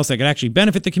something else that could actually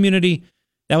benefit the community,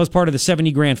 that was part of the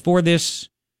 $70,000 for this.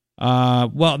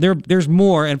 Well, there's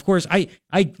more. And of course,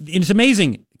 it's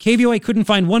amazing. KVOA couldn't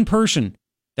find one person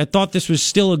that thought this was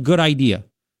still a good idea.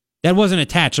 That wasn't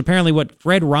attached. Apparently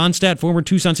Fred Ronstadt, former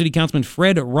Tucson City Councilman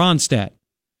Fred Ronstadt,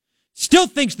 still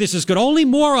thinks this is good. Only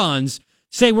morons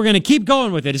say we're going to keep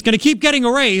going with it. It's going to keep getting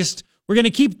erased. We're going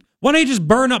to keep... Why don't you just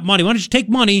burn up money? Why don't you take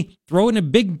money, throw it in a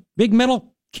big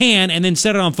metal can, and then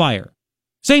set it on fire?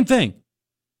 Same thing.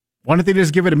 Why don't they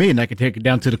just give it to me and I can take it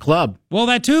down to the club? Well,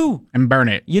 that too. And burn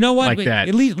it. You know what? Like that.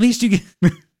 At least you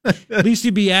at least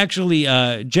you'd be actually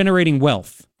generating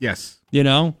wealth. Yes. You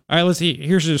know? All right, let's see.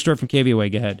 Here's a story from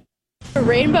KVOA. Go ahead. A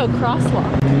rainbow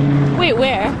crosswalk. Wait,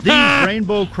 where? These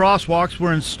rainbow crosswalks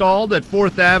were installed at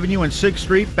 4th Avenue and 6th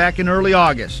Street back in early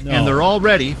August, and they're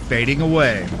already fading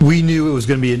away. We knew it was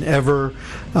going to be an ever,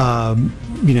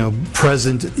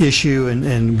 present issue,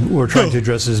 and we're trying to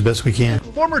address it as best we can.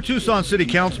 Former Tucson City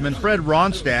Councilman Fred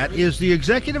Ronstadt is the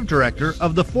executive director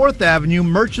of the 4th Avenue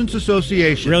Merchants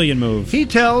Association. Brilliant move. He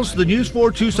tells the News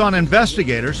 4 Tucson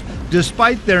investigators,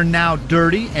 despite their now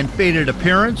dirty and faded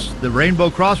appearance, the rainbow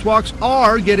crosswalks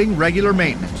are getting regular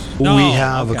maintenance. We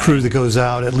have a crew that goes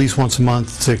out at least once a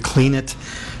month to clean it.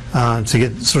 to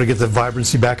get the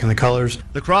vibrancy back in the colors.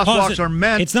 The crosswalks are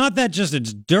meant. It's not that just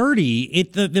it's dirty.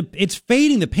 It's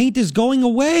fading. The paint is going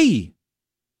away.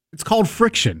 It's called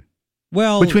friction.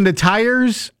 Well, between the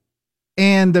tires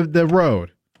and the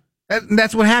road. And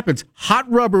that's what happens. Hot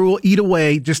rubber will eat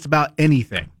away just about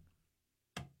anything.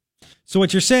 So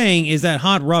what you're saying is that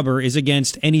hot rubber is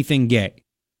against anything gay.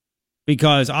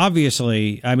 Because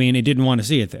obviously, I mean, it didn't want to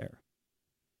see it there.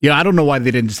 Yeah, I don't know why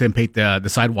they didn't just paint the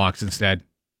sidewalks instead.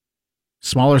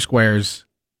 Smaller squares,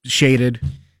 shaded,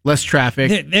 less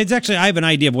traffic. It's actually, I have an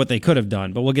idea of what they could have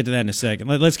done, but we'll get to that in a second.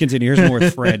 Let's continue. Here's more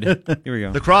with Fred. Here we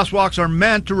go. The crosswalks are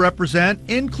meant to represent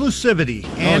inclusivity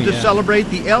and to celebrate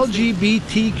the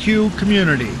LGBTQ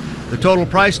community. The total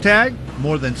price tag,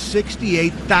 more than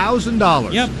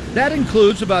 $68,000. Yep. That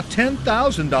includes about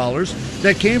 $10,000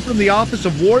 that came from the office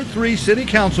of Ward 3 City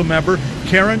Council member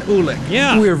Karen Ulick.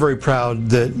 Yeah. We are very proud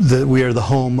that we are the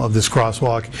home of this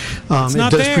crosswalk.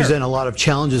 It does present a lot of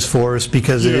challenges for us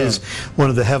because it is one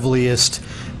of the heaviest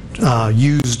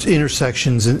used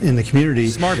intersections in the community.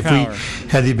 Smart power. If we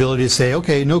had the ability to say,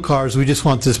 okay, no cars, we just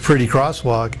want this pretty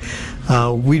crosswalk,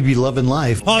 we'd be loving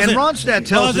life. And Ronstadt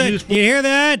tells the news. You hear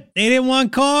that? They didn't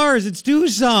want cars. It's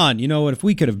Tucson. You know what? If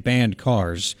we could have banned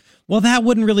cars, well, that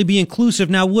wouldn't really be inclusive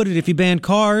now, would it, if you banned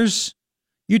cars?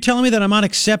 You're telling me that I'm not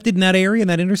accepted in that area, in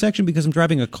that intersection, because I'm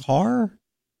driving a car?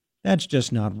 That's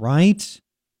just not right.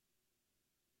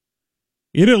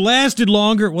 It had lasted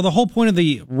longer. Well, the whole point of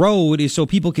the road is so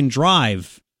people can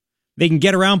drive. They can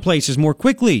get around places more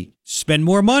quickly, spend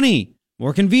more money,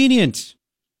 more convenient.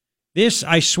 This,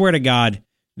 I swear to God,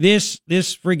 this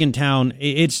friggin' town,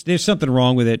 there's something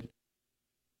wrong with it.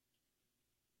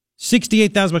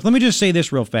 $68,000. Let me just say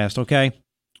this real fast, okay?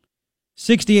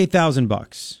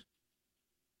 $68,000.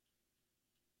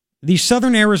 The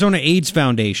Southern Arizona AIDS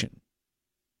Foundation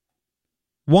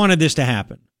wanted this to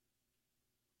happen,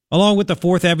 along with the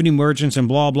 4th Avenue merchants and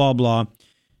blah, blah, blah.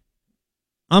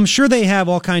 I'm sure they have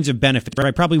all kinds of benefits,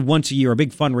 right? Probably once a year, a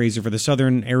big fundraiser for the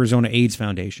Southern Arizona AIDS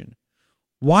Foundation.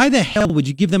 Why the hell would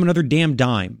you give them another damn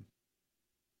dime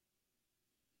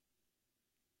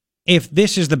if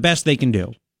this is the best they can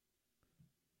do?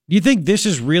 Do you think this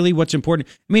is really what's important?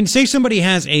 I mean, say somebody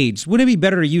has AIDS. Wouldn't it be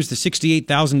better to use the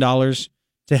 $68,000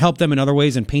 to help them in other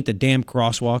ways and paint the damn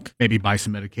crosswalk? Maybe buy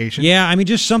some medication. Yeah, I mean,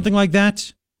 just something like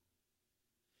that.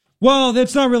 Well,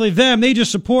 that's not really them. They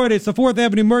just support it. It's the 4th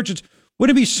Avenue merchants.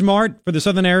 Wouldn't it be smart for the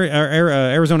Southern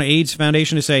Arizona AIDS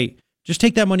Foundation to say, just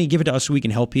take that money and give it to us so we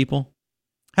can help people?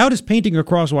 How does painting a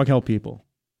crosswalk help people?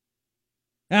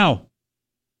 How?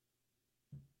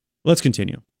 Let's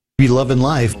continue. Be loving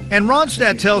life. And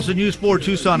Ronstadt tells the News 4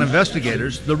 Tucson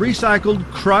investigators the recycled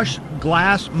crushed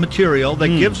glass material that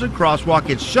gives the crosswalk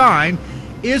its shine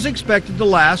is expected to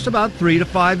last about 3 to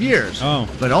 5 years. Oh.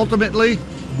 But ultimately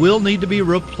will need to be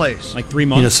replaced. Like 3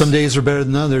 months? You know, some days are better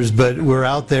than others, but we're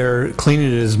out there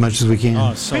cleaning it as much as we can.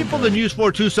 Oh, so People the News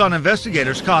 4 Tucson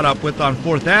investigators caught up with on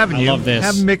 4th Avenue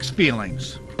have mixed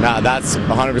feelings. Nah, that's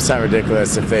 100%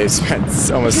 ridiculous if they spent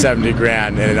almost $70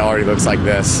 grand and it already looks like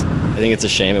this. I think it's a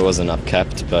shame it wasn't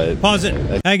upkept, but... Pause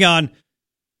it. Hang on.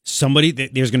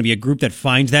 There's going to be a group that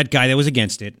finds that guy that was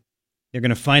against it. They're going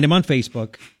to find him on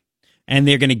Facebook, and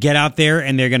they're going to get out there,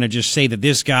 and they're going to just say that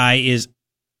this guy is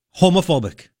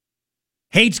homophobic,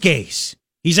 hates gays,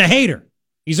 he's a hater,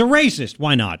 he's a racist.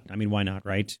 Why not? I mean, why not,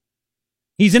 right?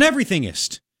 He's an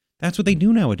everythingist. That's what they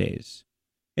do nowadays.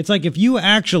 It's like if you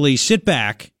actually sit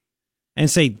back and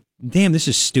say, damn, this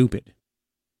is stupid.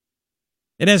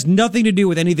 It has nothing to do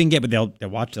with anything gay, but they'll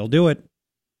do it.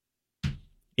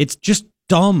 It's just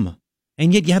dumb.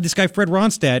 And yet you have this guy, Fred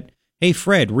Ronstadt. Hey,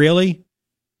 Fred, really?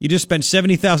 You just spent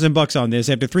 $70,000 on this.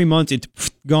 After 3 months, it's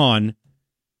gone.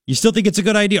 You still think it's a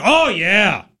good idea? Oh,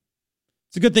 yeah.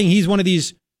 It's a good thing he's one of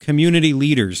these community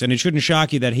leaders, and it shouldn't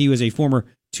shock you that he was a former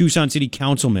Tucson City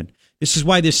councilman. This is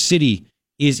why this city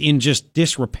is in just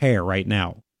disrepair right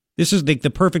now. This is the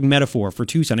perfect metaphor for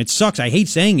Tucson. It sucks. I hate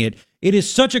saying it. It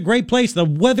is such a great place. The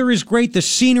weather is great. The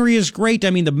scenery is great. I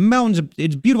mean, the mountains,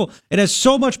 it's beautiful. It has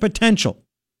so much potential.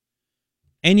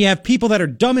 And you have people that are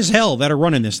dumb as hell that are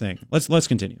running this thing. Let's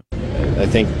continue. I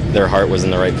think their heart was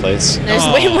in the right place. There's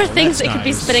way more things they could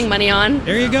be spending money on.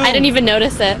 There you go. I didn't even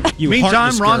notice it.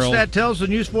 Meantime, Ronstadt tells the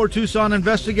News 4 Tucson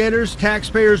investigators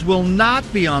taxpayers will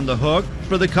not be on the hook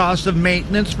for the cost of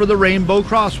maintenance for the Rainbow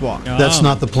Crosswalk. That's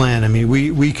not the plan. I mean,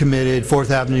 we committed, 4th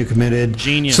Avenue committed,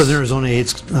 Genius. Southern Arizona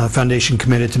AIDS Foundation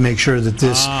committed to make sure that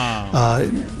this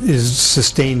is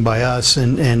sustained by us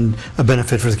and a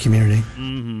benefit for the community.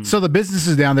 So the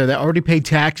businesses down there that already pay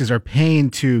taxes are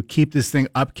paying to keep this thing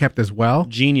upkept as well?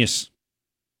 Genius.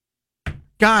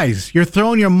 Guys, you're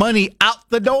throwing your money out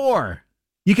the door.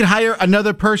 You can hire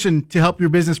another person to help your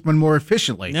business run more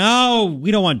efficiently. No,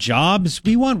 we don't want jobs.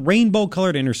 We want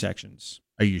rainbow-colored intersections.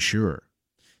 Are you sure?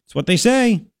 It's what they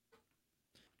say.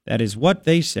 That is what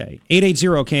they say.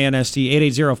 880-KNST,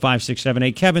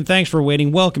 880-5678. Kevin, thanks for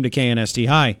waiting. Welcome to KNST.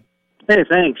 Hi. Hey,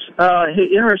 thanks. Hey,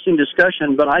 interesting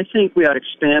discussion, but I think we ought to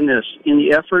expand this. In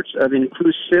the efforts of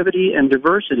inclusivity and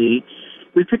diversity,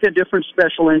 we pick a different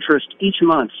special interest each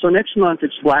month. So next month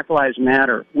it's Black Lives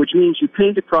Matter, which means you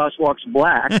paint the crosswalks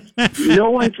black.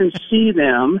 No one can see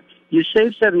them. You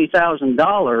save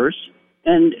 $70,000,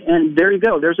 and there you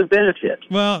go. There's a benefit.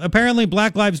 Well, apparently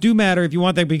Black Lives do matter if you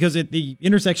want that because the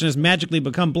intersection has magically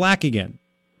become black again.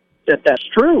 That's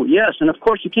true, yes. And, of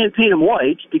course, you can't paint them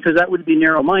white because that would be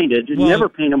narrow-minded. You'd never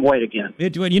paint them white again.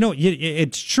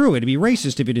 It's true. It'd be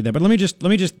racist if you did that. But let me just,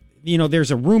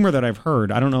 there's a rumor that I've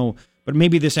heard. I don't know, but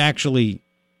maybe this actually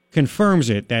confirms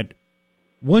it, that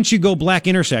once you go black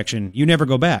intersection, you never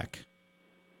go back.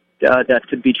 That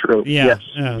could be true, yes.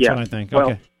 Yeah, that's what I think. Well,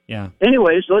 okay, yeah.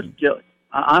 Anyways,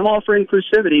 I'm all for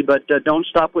inclusivity, but don't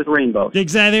stop with rainbows.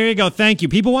 Exactly. There you go. Thank you.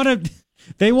 People want to...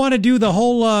 They want to do the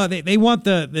whole, they want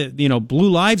the Blue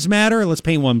Lives Matter. Let's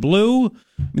paint one blue. I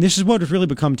mean, this is what it's really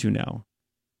become to now.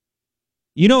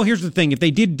 Here's the thing. If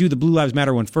they did do the Blue Lives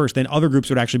Matter one first, then other groups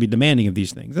would actually be demanding of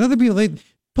these things. And other people,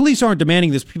 police aren't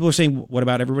demanding this. People are saying, what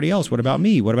about everybody else? What about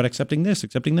me? What about accepting this,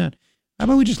 accepting that? How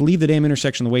about we just leave the damn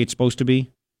intersection the way it's supposed to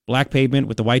be? Black pavement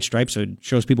with the white stripes so it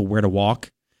shows people where to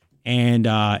walk. And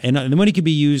the money could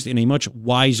be used in a much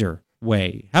wiser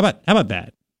way. How about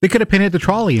that? They could have painted the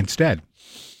trolley instead.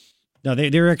 No,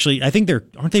 they're actually, I think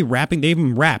aren't they wrapping? They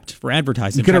even wrapped for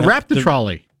advertising. You could have wrapped the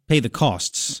trolley. Pay the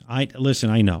costs. I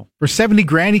know. For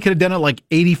 $70,000, he could have done it like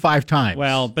 85 times.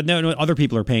 Well, but no, other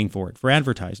people are paying for it for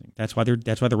advertising. That's why they're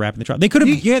wrapping the trolley. They could have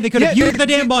used the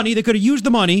damn money. They could have used the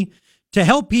money to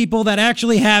help people that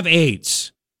actually have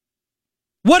AIDS.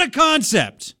 What a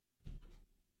concept.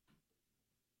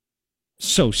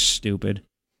 So stupid.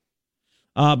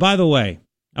 By the way,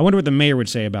 I wonder what the mayor would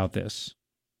say about this.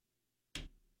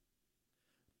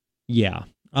 Yeah.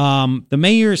 The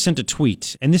mayor sent a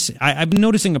tweet, and I've been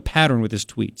noticing a pattern with his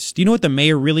tweets. Do you know what the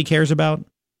mayor really cares about?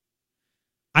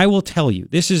 I will tell you.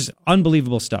 This is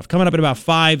unbelievable stuff. Coming up at about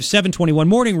 7:21,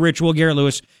 Morning Ritual, Garrett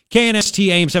Lewis, KNST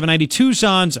AM 790,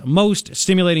 Tucson's most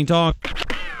stimulating talk.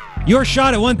 Your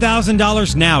shot at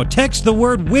 $1,000 now. Text the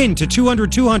word WIN to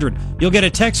 200-200. You'll get a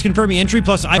text confirming entry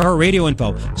plus iHeartRadio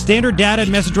info. Standard data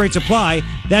and message rates apply.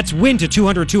 That's WIN to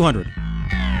 200-200.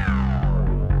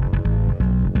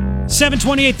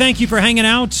 7:28, thank you for hanging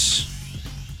out.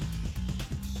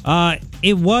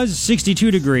 It was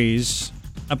 62 degrees.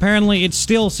 Apparently, it's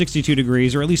still 62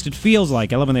 degrees, or at least it feels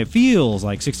like. I love when it feels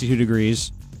like 62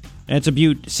 degrees. And it's a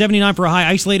beaut. 79 for a high.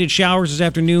 Isolated showers this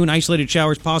afternoon. Isolated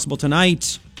showers possible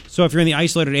tonight. So if you're in the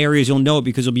isolated areas, you'll know it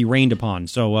because you'll be rained upon.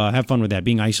 So have fun with that,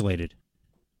 being isolated.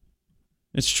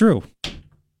 It's true.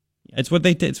 It's what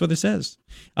it says.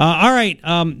 All right.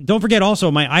 Don't forget also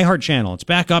my iHeart channel. It's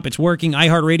back up. It's working.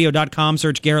 iHeartRadio.com.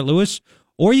 Search Garrett Lewis.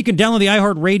 Or you can download the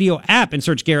iHeartRadio app and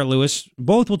search Garrett Lewis.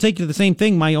 Both will take you to the same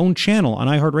thing, my own channel on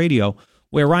iHeartRadio,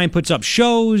 where Ryan puts up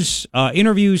shows,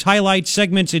 interviews, highlights,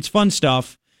 segments. It's fun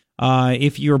stuff.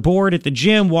 If you're bored at the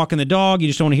gym, walking the dog, you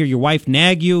just don't want to hear your wife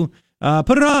nag you,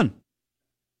 put it on.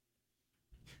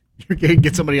 You can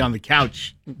get somebody on the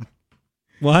couch.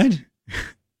 What?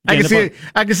 I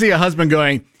can see a husband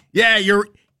going, "Yeah,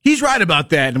 he's right about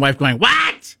that," and the wife going,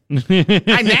 "What?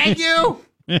 I nag you?"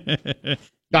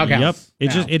 Doghouse.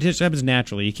 Yep. It just happens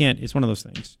naturally. You can't. It's one of those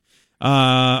things.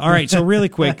 All right. So really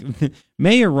quick,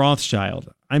 Mayor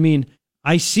Rothschild. I mean,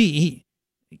 I see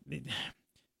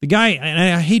the guy,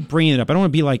 and I hate bringing it up. I don't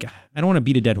want to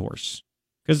beat a dead horse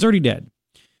because it's already dead.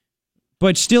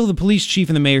 But still, the police chief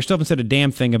and the mayor still haven't said a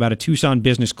damn thing about a Tucson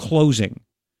business closing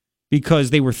because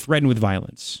they were threatened with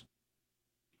violence.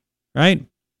 Right?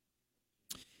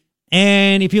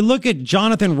 And if you look at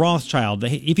Jonathan Rothschild,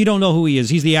 if you don't know who he is,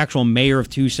 he's the actual mayor of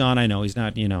Tucson. I know he's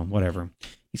not, whatever.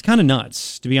 He's kind of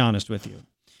nuts, to be honest with you.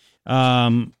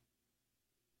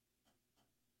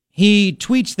 He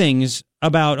tweets things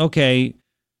about, he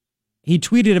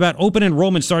tweeted about open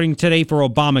enrollment starting today for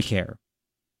Obamacare.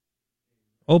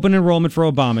 Open enrollment for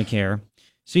Obamacare.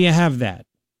 So you have that.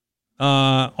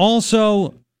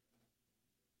 Also,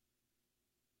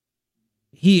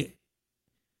 he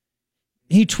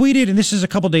tweeted, and this is a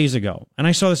couple days ago, and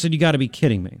I saw this and said, you got to be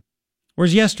kidding me.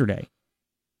 Whereas yesterday,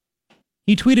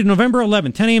 he tweeted November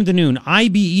 11th, 10 a.m. to noon,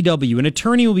 IBEW, an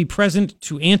attorney will be present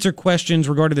to answer questions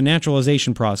regarding the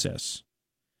naturalization process.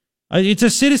 It's a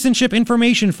citizenship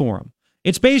information forum.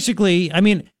 It's basically,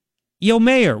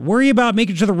 mayor, worry about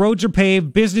making sure the roads are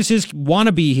paved, businesses want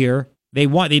to be here,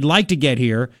 They'd like to get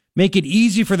here, make it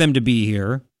easy for them to be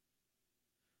here.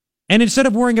 And instead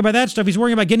of worrying about that stuff, he's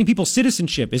worrying about getting people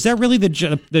citizenship. Is that really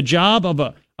the job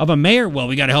of a mayor? Well,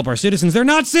 we got to help our citizens. They're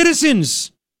not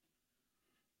citizens.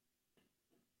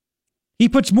 He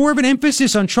puts more of an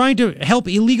emphasis on trying to help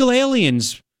illegal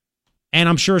aliens. And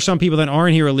I'm sure some people that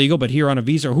aren't here illegal, but here on a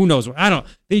visa, or who knows?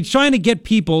 They're trying to get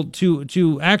people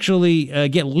to actually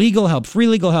get legal help, free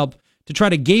legal help, to try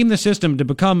to game the system to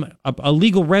become a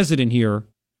legal resident here.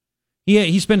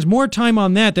 He spends more time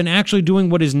on that than actually doing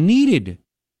what is needed.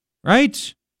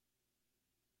 Right?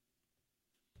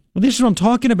 Well, this is what I'm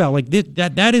talking about. Like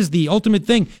that is the ultimate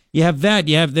thing. You have that.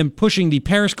 You have them pushing the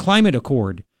Paris Climate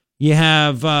Accord. You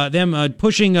have them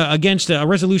pushing against a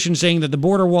resolution saying that the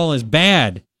border wall is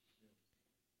bad.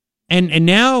 And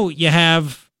now you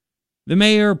have the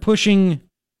mayor pushing,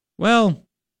 well,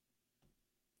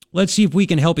 let's see if we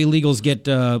can help illegals get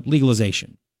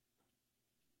legalization.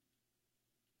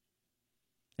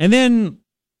 And then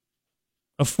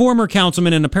a former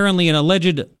councilman and apparently an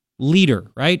alleged leader,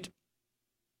 right?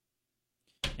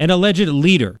 An alleged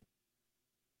leader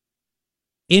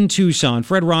in Tucson,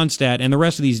 Fred Ronstadt, and the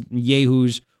rest of these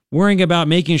yahoos worrying about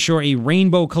making sure a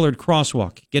rainbow-colored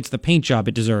crosswalk gets the paint job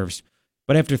it deserves.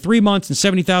 But after 3 months and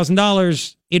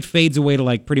 $70,000, it fades away to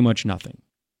like pretty much nothing.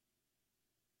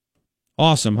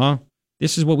 Awesome, huh?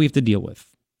 This is what we have to deal with.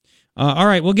 All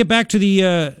right, we'll get back to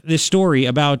this story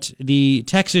about the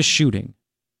Texas shooting.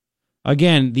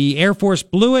 Again, the Air Force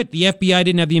blew it. The FBI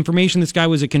didn't have the information. This guy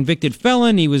was a convicted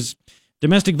felon. He was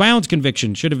domestic violence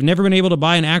conviction. Should have never been able to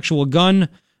buy an actual gun.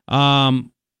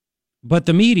 But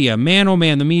the media, man, oh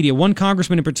man, the media, one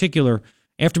congressman in particular,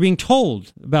 after being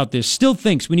told about this, still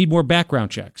thinks we need more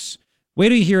background checks. Wait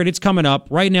till you hear it. It's coming up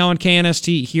right now on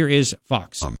KNST. Here is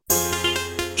Fox.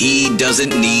 He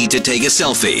doesn't need to take a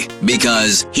selfie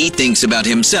because he thinks about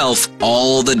himself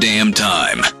all the damn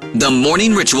time. The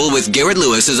Morning Ritual with Garrett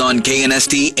Lewis is on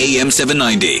KNST AM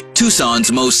 790,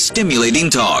 Tucson's most stimulating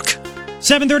talk.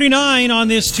 7:39 on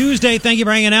this Tuesday. Thank you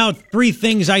for hanging out. 3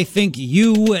 things I think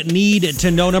you need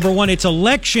to know. Number 1, it's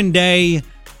election day.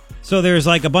 So there's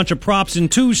like a bunch of props in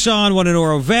Tucson, one in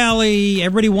Oro Valley.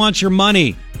 Everybody wants your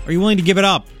money. Are you willing to give it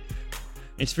up?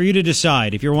 It's for you to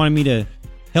decide. If you're wanting me to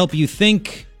help you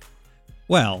think,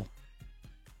 well,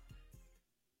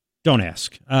 don't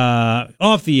ask.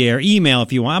 Off the air, email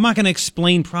if you want. I'm not going to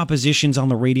explain propositions on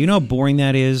the radio. You know how boring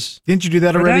that is? Didn't you do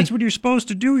that already? That's what you're supposed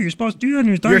to do. You're supposed to do that.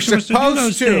 You're supposed to do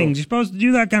those things. You're supposed to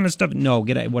do that kind of stuff. No,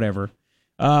 get it, whatever.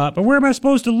 But where am I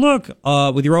supposed to look?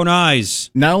 With your own eyes.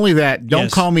 Not only that,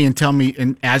 don't call me and tell me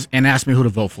and ask me who to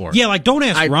vote for. Yeah, like don't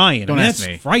ask Ryan. Don't ask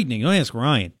me. That's frightening. Don't ask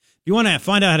Ryan. If you want to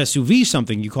find out how to sous vide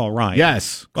something, you call Ryan.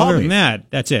 Yes, Other than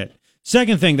that, that's it.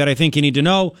 Second thing that I think you need to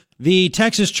know, the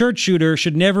Texas church shooter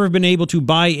should never have been able to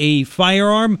buy a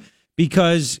firearm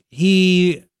because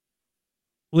he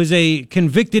was a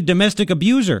convicted domestic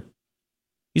abuser.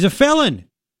 He's a felon.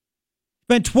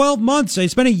 Spent 12 months, he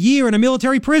spent a year in a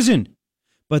military prison.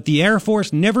 But the Air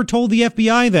Force never told the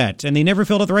FBI that, and they never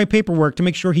filled out the right paperwork to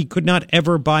make sure he could not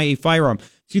ever buy a firearm.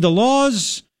 See, the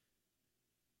laws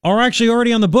are actually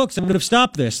already on the books that would have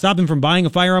stopped him from buying a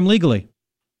firearm legally.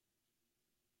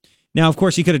 Now, of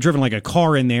course, he could have driven like a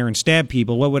car in there and stabbed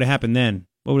people. What would have happened then?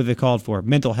 What would have they called for?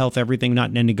 Mental health, everything,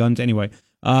 not any guns anyway.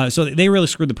 So they really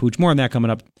screwed the pooch. More on that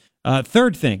coming up.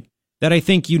 Third thing that I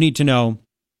think you need to know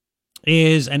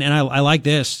is, and I like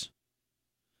this,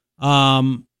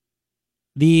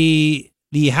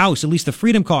 the House, at least the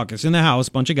Freedom Caucus in the House,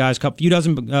 a bunch of guys, a few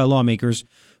dozen lawmakers,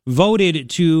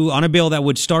 voted on a bill that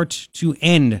would start to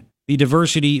end the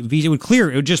diversity visa.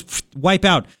 It would just wipe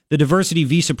out the diversity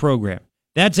visa program.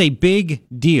 That's a big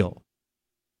deal.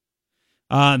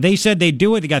 They said they'd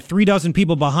do it. They got 3 dozen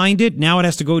people behind it. Now it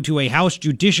has to go to a House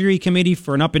Judiciary Committee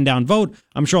for an up and down vote.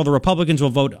 I'm sure all the Republicans will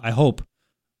vote, I hope,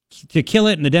 to kill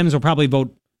it, and the Dems will probably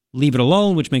vote leave it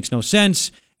alone, which makes no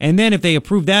sense. And then if they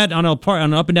approve that on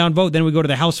an up and down vote, then we go to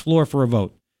the House floor for a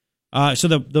vote. So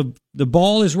the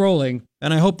ball is rolling,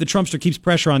 and I hope the Trumpster keeps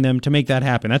pressure on them to make that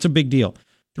happen. That's a big deal.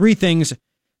 3 things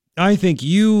I think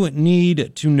you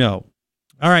need to know.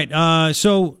 All right,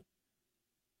 so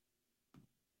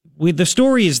the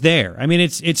story is there. I mean,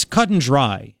 it's cut and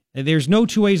dry. There's no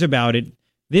 2 ways about it.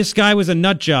 This guy was a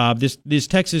nut job, this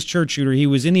Texas church shooter. He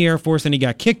was in the Air Force, and he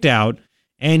got kicked out,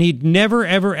 and he never,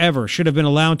 ever, ever should have been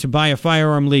allowed to buy a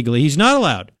firearm legally. He's not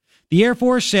allowed. The Air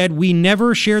Force said, we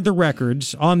never shared the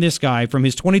records on this guy from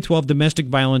his 2012 domestic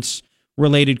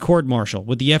violence-related court-martial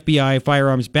with the FBI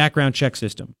firearms background check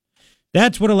system.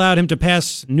 That's what allowed him to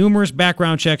pass numerous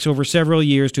background checks over several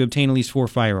years to obtain at least 4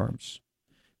 firearms.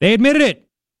 They admitted it.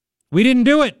 We didn't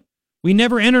do it. We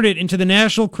never entered it into the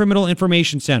National Criminal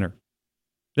Information Center.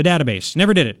 the database.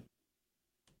 Never did it.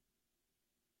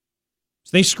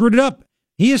 So they screwed it up.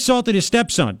 He assaulted his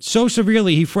stepson so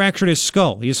severely he fractured his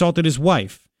skull. He assaulted his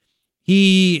wife.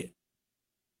 He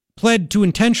pled to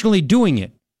intentionally doing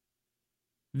it.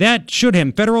 That should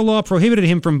him. Federal law prohibited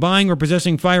him from buying or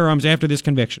possessing firearms after this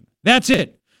conviction. That's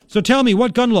it. So tell me,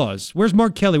 what gun laws? Where's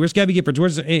Mark Kelly? Where's Gabby Giffords?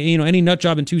 Where's any nut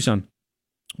job in Tucson?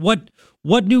 What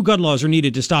new gun laws are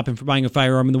needed to stop him from buying a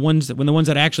firearm? And the ones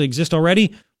that actually exist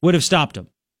already would have stopped him.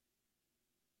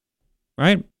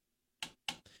 Right?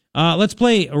 Let's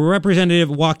play Representative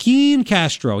Joaquin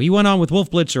Castro. He went on with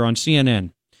Wolf Blitzer on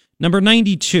CNN. Number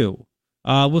 92.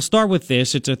 We'll start with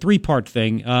this. It's a three-part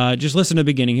thing. Just listen to the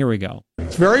beginning. Here we go.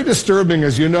 It's very disturbing.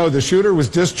 As you know, the shooter was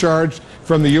discharged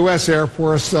from the U.S. Air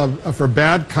Force for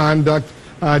bad conduct,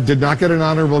 did not get an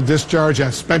honorable discharge,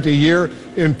 has spent a year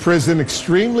in prison,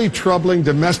 extremely troubling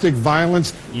domestic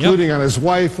violence, including on his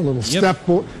wife,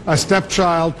 a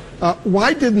stepchild.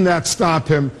 Why didn't that stop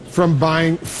him from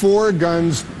buying 4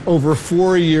 guns over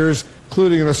 4 years,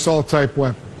 including an assault-type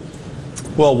weapon?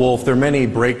 Well, Wolf, there are many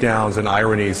breakdowns and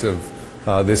ironies of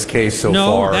this case so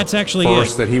far. That's actually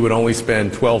First, that he would only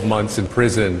spend 12 months in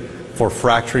prison for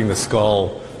fracturing the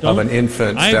skull of an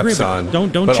infant stepson.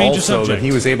 Don't but change the also subject. that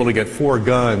he was able to get 4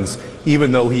 guns,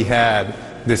 even though he had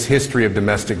this history of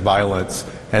domestic violence.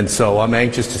 And so I'm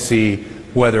anxious to see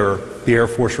whether the Air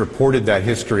Force reported that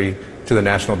history to the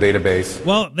national database.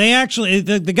 Well, they actually,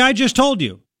 the guy just told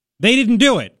you. They didn't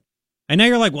do it. And now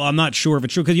you're like, well, I'm not sure if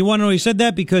it's true. Because you want to know he said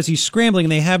that? Because he's scrambling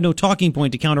and they have no talking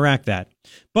point to counteract that.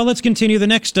 But let's continue. The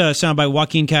next sound by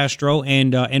Joaquin Castro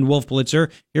and Wolf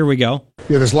Blitzer. Here we go.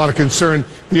 Yeah, there's a lot of concern.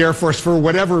 The Air Force, for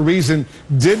whatever reason,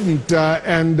 didn't.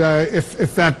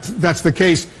 If that's the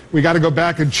case, we got to go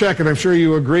back and check. And I'm sure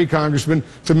you agree, Congressman,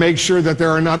 to make sure that there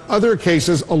are not other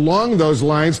cases along those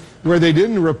lines where they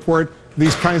didn't report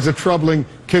these kinds of troubling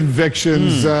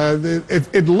convictions.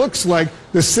 It looks like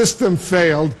the system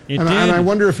failed, and I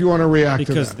wonder if you want to react to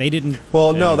that. Because they didn't.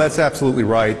 Well, no, that's absolutely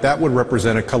right. That would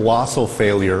represent a colossal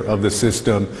failure of the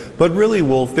system. But really,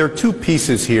 Wolf, there are 2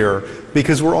 pieces here,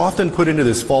 because we're often put into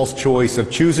this false choice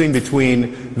of choosing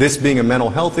between this being a mental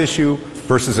health issue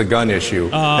versus a gun issue.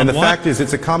 And the fact is,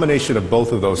 it's a combination of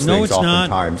both of those things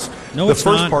oftentimes. The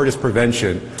first part is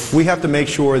prevention. We have to make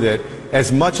sure that as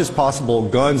much as possible,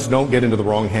 guns don't get into the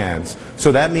wrong hands.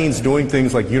 So that means doing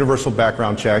things like universal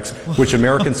background checks, which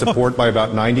Americans support by about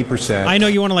 90%. I know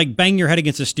you want to bang your head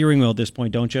against the steering wheel at this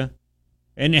point, don't you?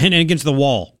 And against the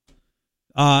wall.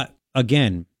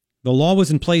 Again, the law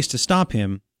was in place to stop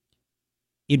him.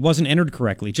 It wasn't entered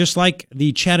correctly. Just like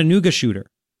the Chattanooga shooter,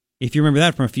 if you remember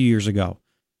that from a few years ago.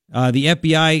 The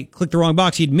FBI clicked the wrong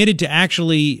box. He admitted to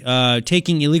actually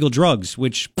taking illegal drugs,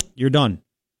 which you're done.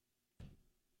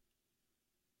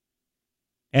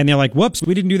 And they're like, whoops,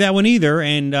 we didn't do that one either.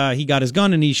 And he got his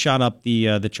gun and he shot up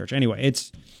the church. Anyway,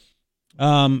 it's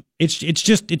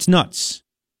nuts.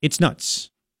 It's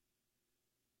nuts.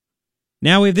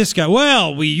 Now we have this guy.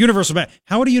 Well,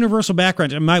 how would a universal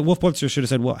background? Wolf Blitzer should have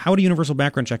said, well, how would a universal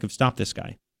background check have stopped this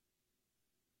guy?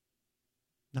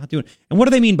 Not doing it. And what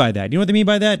do they mean by that? You know what they mean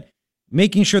by that?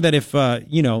 Making sure that if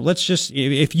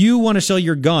if you want to sell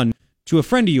your gun to a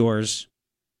friend of yours,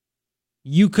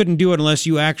 you couldn't do it unless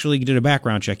you actually did a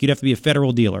background check. You'd have to be a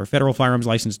federal dealer, a federal firearms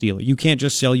license dealer. You can't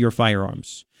just sell your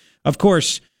firearms. Of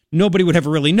course, nobody would ever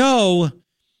really know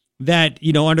that,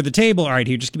 under the table, all right,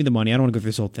 here, just give me the money. I don't want to go through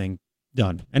this whole thing.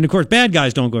 Done. And of course, bad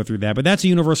guys don't go through that, but that's a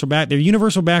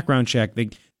universal background check.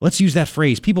 Let's use that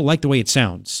phrase. People like the way it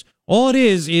sounds. All it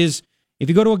is if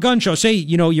you go to a gun show, say,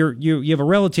 you have a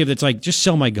relative that's like, just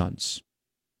sell my guns.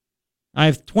 I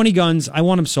have 20 guns. I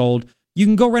want them sold. You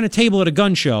can go rent a table at a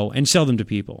gun show and sell them to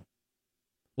people.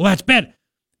 Well, that's bad.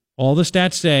 All the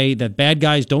stats say that bad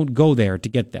guys don't go there to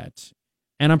get that.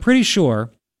 And I'm pretty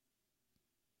sure,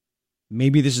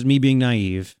 maybe this is me being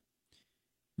naive,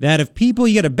 that if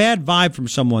you get a bad vibe from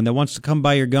someone that wants to come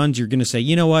buy your guns, you're going to say,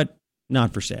 you know what?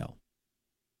 Not for sale.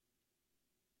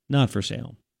 Not for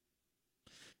sale.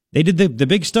 They did the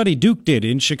big study Duke did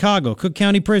in Chicago, Cook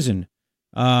County Prison.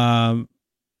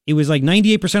 It was like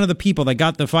 98% of the people that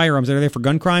got the firearms that are there for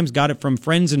gun crimes got it from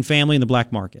friends and family in the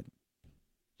black market.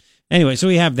 Anyway, so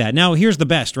we have that. Now, here's the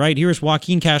best, right? Here's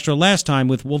Joaquin Castro last time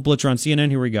with Wolf Blitzer on CNN.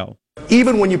 Here we go.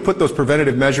 Even when you put those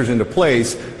preventative measures into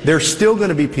place, there's still going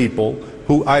to be people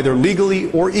who either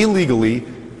legally or illegally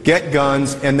get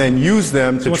guns and then use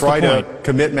them to try to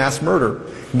commit mass murder.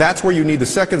 That's where you need the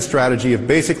second strategy of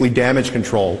basically damage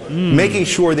control, making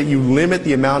sure that you limit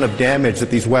the amount of damage that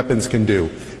these weapons can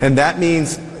do. And that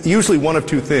means usually one of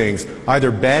two things: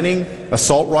 either banning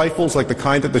assault rifles like the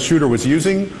kind that the shooter was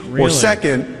using, or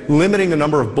second, limiting the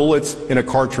number of bullets in a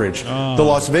cartridge. The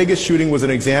Las Vegas shooting was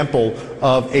an example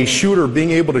of a shooter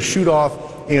being able to shoot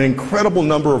off an incredible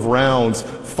number of rounds,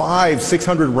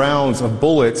 500-600 rounds of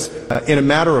bullets in a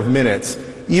matter of minutes.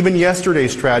 Even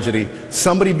yesterday's tragedy,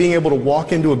 somebody being able to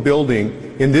walk into a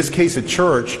building, in this case a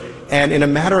church, and in a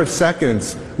matter of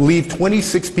seconds leave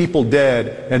 26 people dead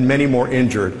and many more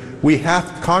injured.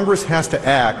 Congress has to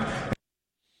act.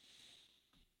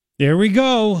 There we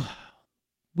go.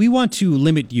 We want to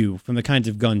limit you from the kinds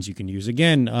of guns you can use.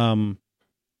 Again,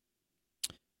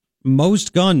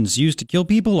 most guns used to kill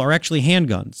people are actually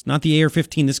handguns, not the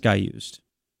AR-15 this guy used.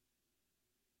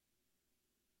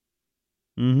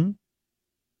 You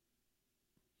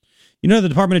know, the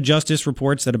Department of Justice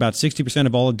reports that about 60%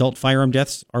 of all adult firearm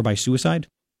deaths are by suicide.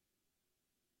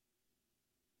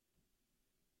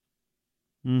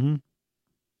 61%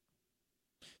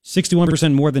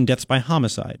 more than deaths by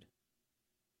homicide.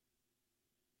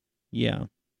 Yeah.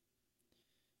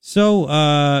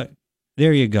 So,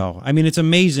 there you go. I mean, it's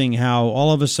amazing how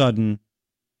all of a sudden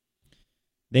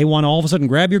they want to all of a sudden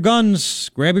grab your guns,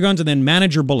 and then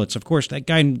manage your bullets. Of course, that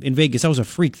guy in Vegas, that was a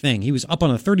freak thing. He was up on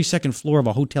the 32nd floor of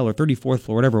a hotel, or 34th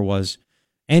floor, whatever it was,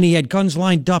 and he had guns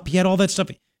lined up. He had all that stuff.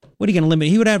 What are you going to limit?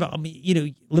 He would have,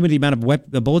 limited amount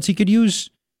of bullets he could use.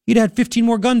 He'd had 15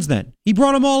 more guns then. He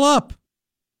brought them all up.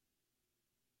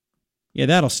 Yeah,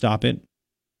 that'll stop it.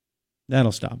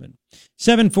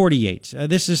 748.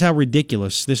 This is how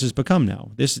ridiculous this has become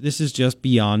now. This is just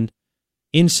beyond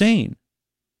insane.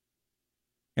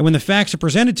 And when the facts are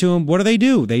presented to them, what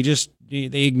do? They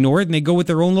ignore it and they go with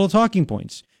their own little talking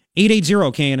points.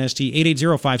 880-KNST,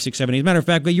 880-5678. As a matter of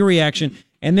fact, get your reaction,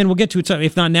 and then we'll get to it.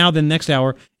 If not now, then next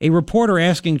hour. A reporter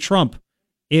asking Trump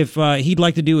if he'd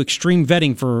like to do extreme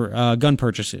vetting for gun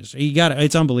purchases.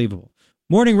 It's unbelievable.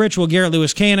 Morning Ritual, Garrett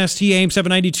Lewis, KNST, AM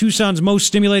 790, Tucson's most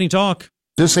stimulating talk.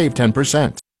 To save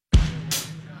 10%.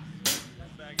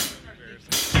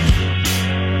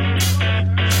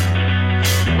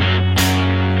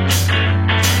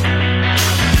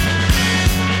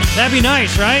 That'd be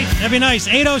nice, right? That'd be nice.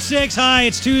 8:06, hi,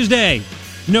 it's Tuesday,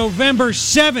 November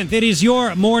 7th. It is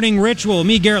your Morning Ritual.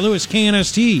 Me, Garrett Lewis,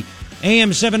 KNST,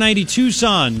 AM 790,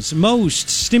 Tucson's most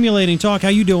stimulating talk. How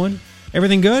you doing?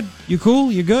 Everything good? You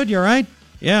cool? You good? You all right?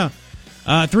 Yeah.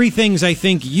 Three things I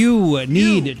think you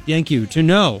need, thank you, to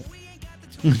know.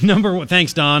 Number one,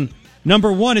 thanks, Don.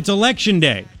 Number one, it's Election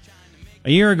Day.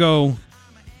 A year ago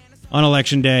on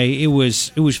Election Day, it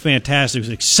was fantastic. It was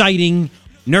exciting,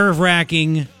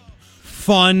 nerve-wracking,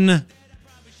 fun,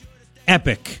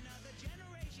 epic.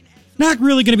 Not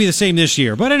really going to be the same this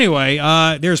year. But anyway,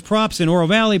 there's props in Oro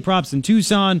Valley, props in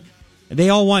Tucson. They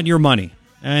all want your money.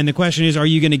 And the question is, are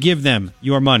you going to give them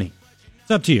your money? It's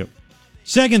up to you.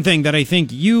 Second thing that I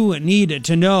think you need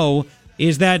to know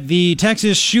is that the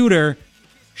Texas shooter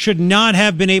should not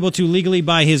have been able to legally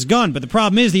buy his gun. But the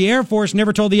problem is the Air Force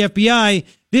never told the FBI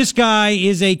this guy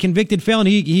is a convicted felon.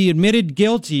 He admitted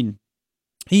guilt.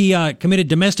 He committed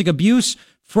domestic abuse,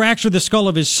 fractured the skull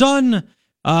of his son,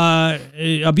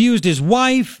 abused his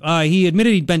wife. He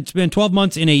admitted he'd spent 12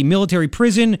 months in a military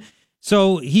prison.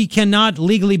 So he cannot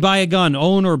legally buy a gun,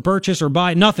 own or purchase or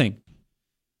buy, nothing.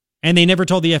 And they never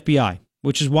told the FBI,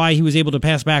 which is why he was able to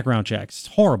pass background checks.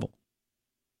 It's horrible.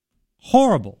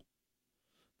 Horrible.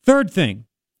 Third thing,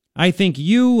 I think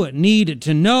you need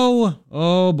to know,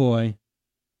 oh boy.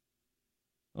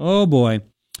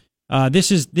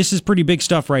 This is pretty big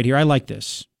stuff right here. I like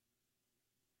this.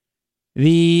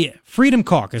 The Freedom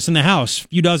Caucus in the House,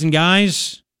 few dozen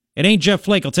guys. It ain't Jeff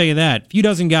Flake, I'll tell you that. Few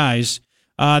dozen guys.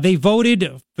 They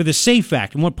voted for the SAFE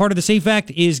Act. And what part of the SAFE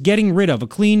Act is getting rid of, a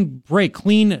clean break,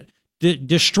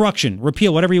 destruction,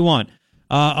 repeal, whatever you want,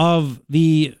 of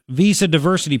the visa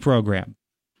diversity program.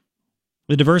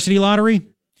 The diversity lottery,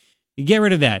 you get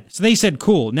rid of that. So they said,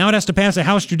 cool. Now it has to pass a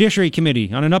House Judiciary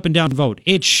Committee on an up and down vote.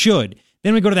 It should.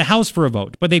 Then we go to the House for a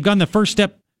vote. But they've gone the first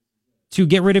step to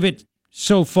get rid of it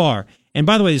so far. And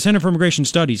by the way, the Center for Immigration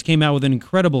Studies came out with an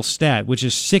incredible stat, which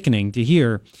is sickening to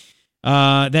hear,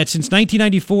 that since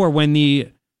 1994, when the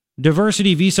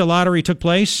diversity visa lottery took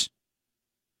place,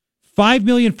 5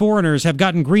 million foreigners have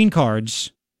gotten green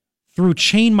cards through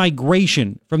chain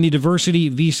migration from the diversity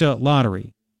visa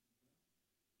lottery.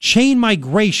 Chain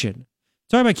migration.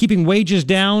 Talking about keeping wages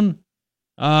down,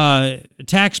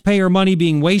 taxpayer money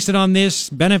being wasted on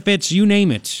this, benefits, you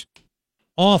name it.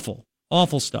 Awful,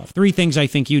 awful stuff. Three things I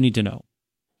think you need to know.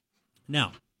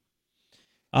 Now,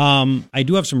 I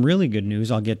do have some really good news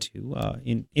I'll get to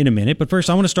in a minute. But first,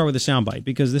 I want to start with a soundbite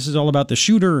because this is all about the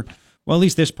shooter. Well, at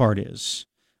least this part is.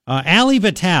 Ali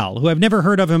Vitale, who I've never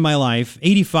heard of in my life,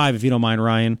 85 if you don't mind,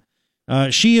 Ryan.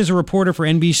 She is a reporter for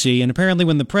NBC, and apparently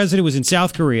when the president was in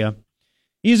South Korea,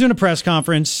 he's doing a press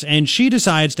conference, and she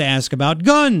decides to ask about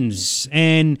guns.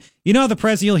 And you know the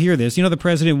president, you'll hear this, the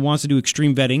president wants to do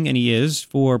extreme vetting, and he is,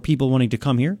 for people wanting to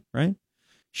come here, right?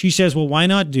 She says, well, why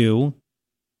not do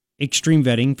extreme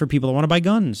vetting for people that want to buy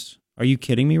guns? Are you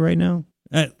kidding me right now?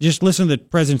 Just listen to the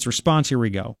president's response. Here we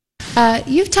go.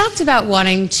 You've talked about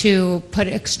wanting to put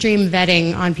extreme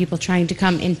vetting on people trying to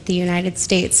come into the United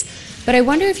States, but I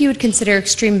wonder if you would consider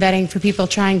extreme vetting for people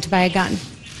trying to buy a gun.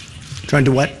 Trying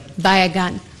to what? Buy a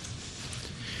gun.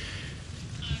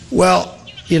 Well,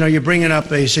 you're bringing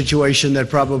up a situation that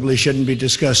probably shouldn't be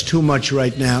discussed too much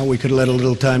right now. We could let a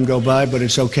little time go by, but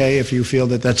it's okay if you feel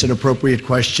that that's an appropriate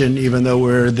question, even though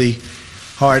we're the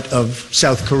heart of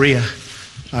South Korea.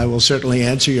 I will certainly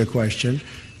answer your question.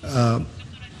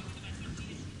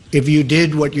 If you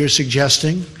did what you're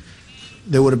suggesting,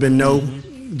 there would have been no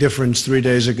difference 3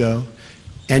 days ago,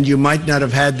 and you might not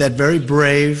have had that very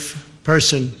brave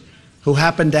person who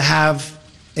happened to have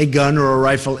a gun or a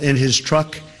rifle in his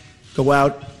truck go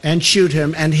out and shoot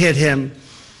him and hit him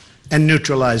and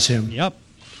neutralize him. Yep.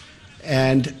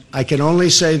 And I can only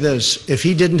say this, if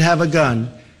he didn't have a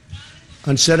gun,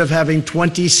 instead of having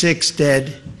 26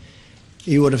 dead,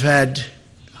 he would have had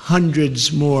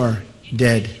hundreds more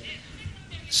dead.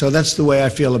 So that's the way I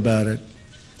feel about it.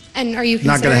 And are you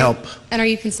not going to help? And are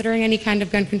you considering any kind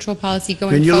of gun control policy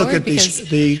going forward? When you look at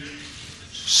the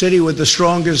city with the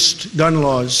strongest gun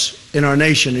laws in our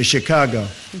nation is Chicago.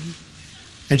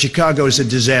 And Chicago is a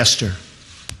disaster.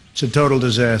 It's a total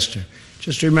disaster.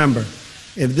 Just remember,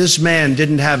 if this man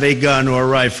didn't have a gun or a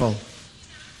rifle,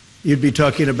 you'd be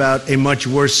talking about a much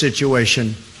worse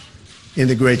situation in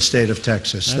the great state of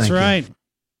Texas. That's right.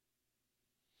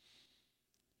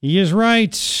 He is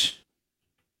right.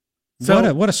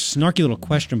 So, what a snarky little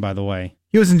question, by the way.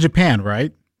 He was in Japan,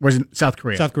 right? Or was it South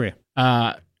Korea? South Korea.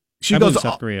 She goes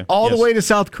South Korea. all the way to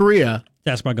South Korea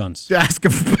to ask about guns. To ask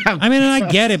about I mean, and I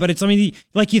get it, but it's,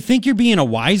 like, you think you're being a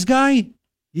wise guy?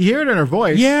 You hear it in her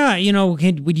voice. Yeah,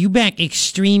 would you back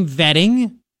extreme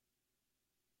vetting?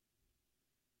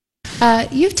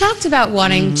 You've talked about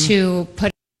wanting to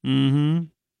put...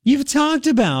 You've talked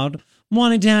about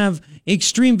wanting to have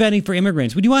extreme vetting for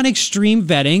immigrants. Would you want extreme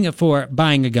vetting for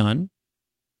buying a gun?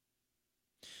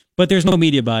 But there's no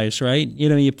media bias, right?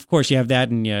 Of course you have that,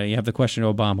 and you have the question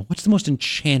of Obama. What's the most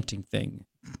enchanting thing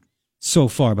so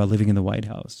far about living in the White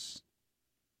House?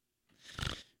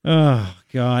 Oh,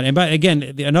 God. And again,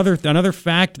 another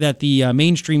fact that the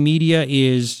mainstream media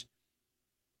is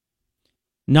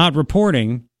not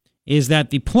reporting is that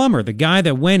the plumber, the guy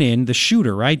that went in, the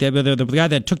shooter, right? The guy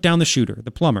that took down the shooter,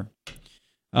 the plumber,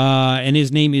 and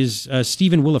his name is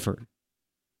Stephen Williford.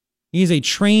 He's a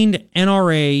trained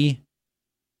NRA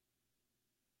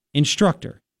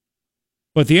instructor.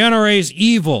 But the NRA is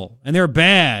evil, and they're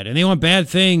bad, and they want bad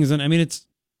things, and it's...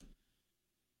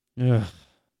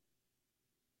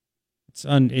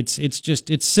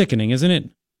 It's sickening, isn't it?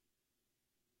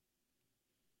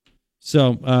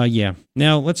 So, yeah.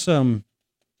 Now, let's...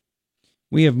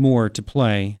 We have more to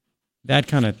play. That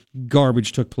kind of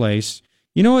garbage took place.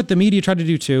 You know what the media tried to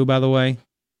do too, by the way?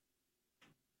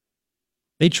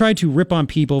 They tried to rip on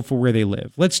people for where they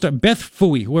live. Let's start. Beth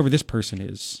Fooey, whoever this person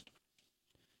is.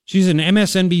 She's an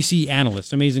MSNBC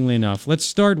analyst, amazingly enough. Let's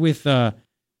start with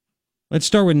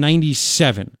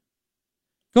 97.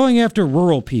 Going after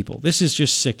rural people. This is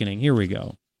just sickening. Here we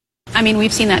go. I mean,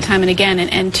 we've seen that time and again.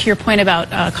 And to your point about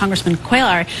Congressman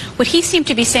Cuellar, what he seemed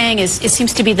to be saying is, it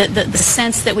seems to be the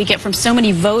sense that we get from so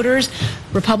many voters,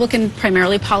 Republican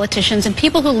primarily politicians, and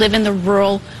people who live in the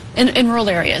rural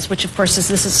areas, which of course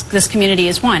this community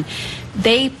is one.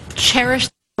 They cherish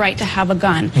the right to have a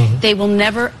gun. They will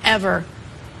never ever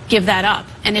give that up.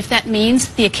 And if that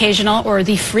means the occasional or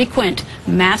the frequent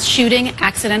mass shooting,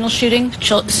 accidental shooting,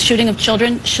 shooting of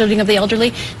children, shooting of the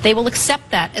elderly, they will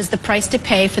accept that as the price to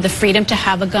pay for the freedom to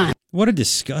have a gun. What a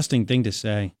disgusting thing to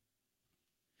say.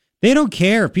 They don't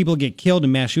care if people get killed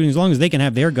in mass shootings. As long as they can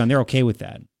have their gun, they're okay with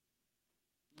that.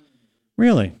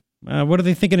 Really? What are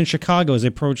they thinking in Chicago as they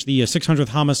approach the 600th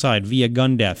homicide via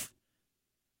gun death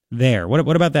there? What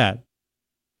about that?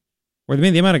 Or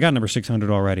they might have got number 600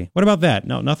 already. What about that?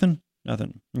 No, nothing?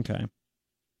 Nothing. Okay.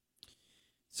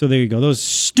 So there you go. Those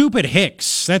stupid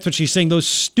hicks. That's what she's saying. Those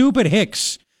stupid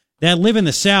hicks that live in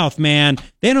the South, man,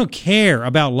 they don't care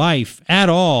about life at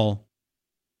all.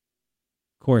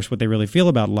 Of course, what they really feel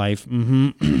about life.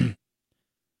 And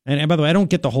by the way, I don't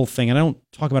get the whole thing, and I don't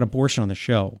talk about abortion on the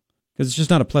show because it's just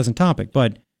not a pleasant topic.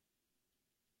 But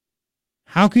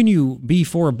how can you be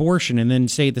for abortion and then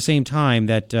say at the same time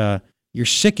that You're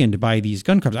sickened by these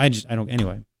gun clubs. I don't.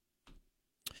 Anyway.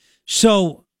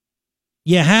 So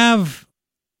you have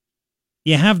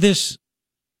this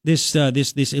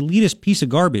elitist piece of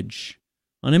garbage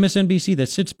on MSNBC that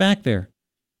sits back there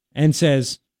and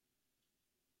says,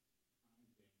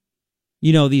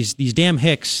 these damn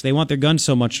hicks, they want their guns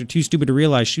so much, they're too stupid to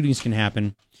realize shootings can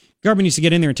happen. Government needs to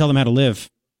get in there and tell them how to live.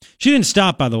 She didn't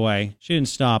stop, by the way. She didn't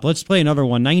stop. Let's play another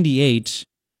one. 98.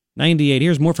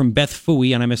 Here's more from Beth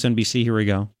Fooey on MSNBC. Here we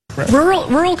go.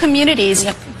 Rural communities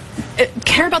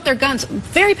care about their guns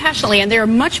very passionately, and they're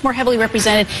much more heavily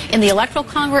represented in the Electoral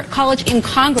College in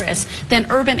Congress than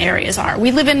urban areas are.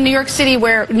 We live in New York City,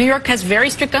 where New York has very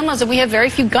strict gun laws, and we have very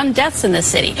few gun deaths in this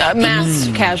city. Mass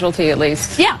casualty, at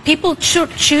least. Yeah, people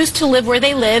choose to live where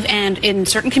they live, and in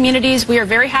certain communities, we are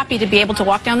very happy to be able to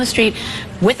walk down the street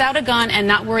without a gun and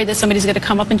not worry that somebody's going to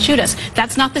come up and shoot us.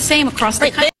 That's not the same across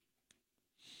the country.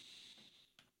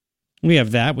 We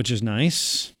have that, which is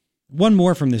nice. One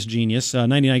more from this genius,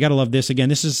 99. I gotta love this again.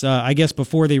 This is, I guess,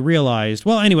 before they realized.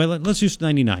 Well, anyway, let's use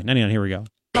 99. 99. Here we go.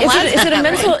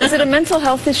 Is it a mental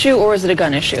health issue or is it a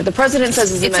gun issue? The president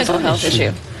says it's a mental health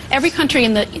issue. Every country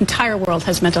in the entire world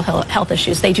has mental health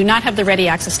issues. They do not have the ready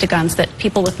access to guns that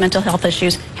people with mental health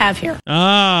issues have here.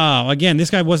 Oh, again, this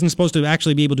guy wasn't supposed to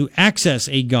actually be able to access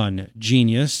a gun.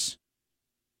 Genius.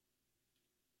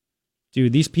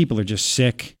 Dude, these people are just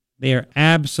sick. They are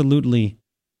absolutely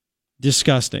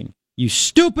disgusting. You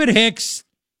stupid hicks.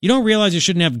 You don't realize you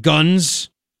shouldn't have guns.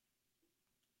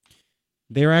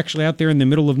 They're actually out there in the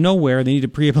middle of nowhere. They need to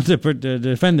be able to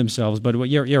defend themselves. But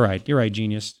you're right. You're right,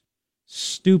 genius.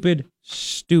 Stupid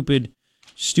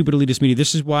elitist media.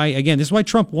 This is why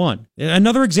Trump won.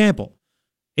 Another example.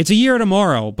 It's a year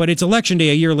tomorrow, but it's election day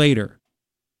a year later.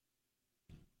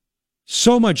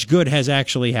 So much good has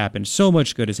actually happened.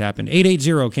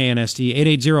 880-KNST,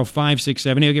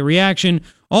 880-567. You'll get reaction.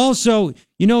 Also,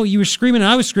 you were screaming, and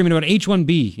I was screaming about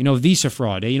H-1B, visa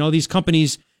fraud. These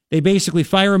companies, they basically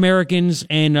fire Americans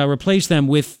and replace them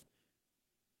with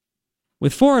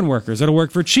foreign workers that'll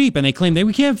work for cheap. And they claim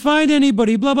we can't find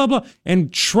anybody, blah, blah, blah.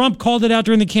 And Trump called it out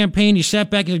during the campaign. He sat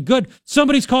back and said, good,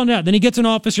 somebody's calling it out. Then he gets in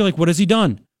office. You're like, what has he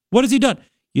done? What has he done?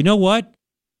 You know what?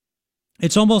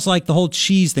 It's almost like the whole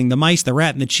cheese thing. The mice, the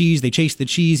rat, and the cheese. They chase the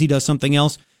cheese. He does something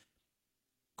else.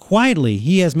 Quietly,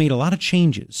 he has made a lot of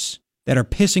changes that are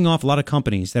pissing off a lot of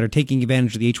companies that are taking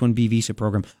advantage of the H-1B visa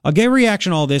program. I'll get a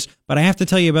reaction to all this, but I have to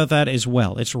tell you about that as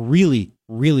well. It's really,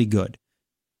 really good.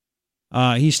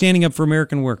 He's standing up for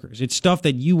American workers. It's stuff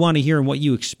that you want to hear and what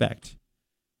you expect.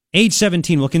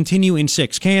 8:17 will continue in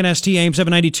 6. KNST AM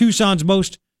 790, Tucson's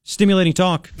most stimulating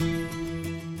talk.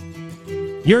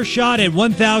 Your shot at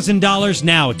 $1,000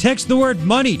 now. Text the word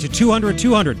money to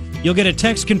 200-200. You'll get a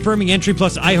text confirming entry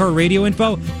plus iHeartRadio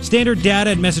info. Standard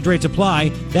data and message rates apply.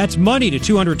 That's money to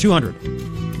 200-200.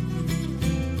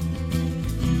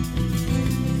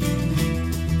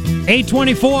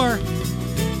 8:24.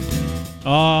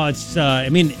 Oh, it's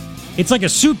like a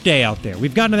soup day out there.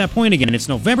 We've gotten to that point again. It's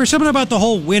November. Something about the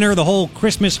whole winter, the whole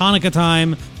Christmas, Hanukkah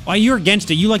time. Why, you're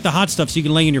against it. You like the hot stuff so you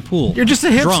can lay in your pool. You're just a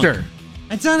hipster. Drunk.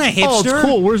 It's not a hipster. Oh, it's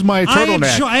cool. Where's my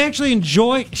turtleneck? I actually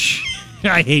enjoy...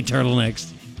 I hate turtlenecks.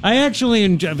 I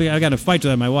got to fight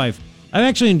with my wife. I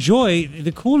actually enjoy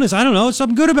the coolness. I don't know. There's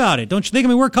something good about it. Don't you think?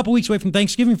 We're a couple weeks away from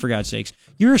Thanksgiving, for God's sakes.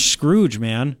 You're a Scrooge,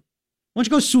 man. Why don't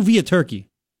you go sous vide turkey?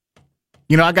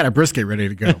 I got a brisket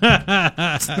ready to go.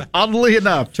 Oddly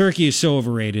enough. Turkey is so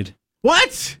overrated.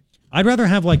 What? I'd rather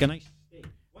have like a nice steak.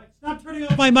 Stop turning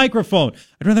off my microphone.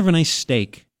 I'd rather have a nice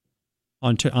steak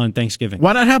on Thanksgiving.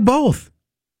 Why not have both?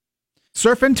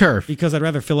 Surf and turf. Because I'd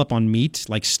rather fill up on meat,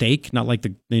 like steak, not like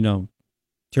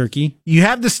turkey. You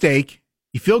have the steak,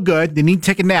 you feel good, then you need to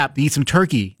take a nap, you eat some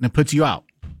turkey, and it puts you out.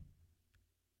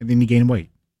 And then you gain weight.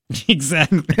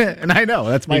 Exactly. And I know,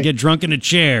 that's my... You get drunk in a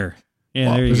chair.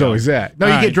 Yeah, there you there's go. always that. No,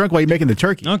 you get drunk while you're making the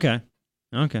turkey. Okay.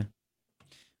 A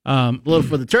little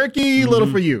for the turkey, a little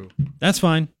for you. That's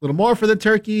fine. A little more for the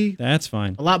turkey. That's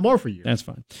fine. A lot more for you. That's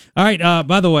fine. All right,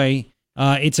 by the way...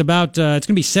 it's going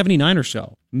to be 79 or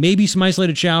so. Maybe some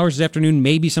isolated showers this afternoon,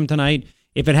 maybe some tonight.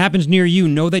 If it happens near you,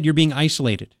 know that you're being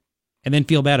isolated and then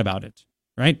feel bad about it,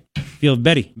 right? Feel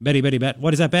Betty.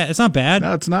 What is that bad? It's not bad.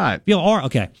 No, it's not.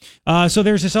 Okay. So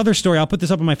there's this other story. I'll put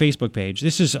this up on my Facebook page.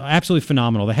 This is absolutely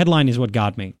phenomenal. The headline is what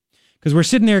got me, because we're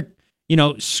sitting there,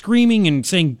 screaming and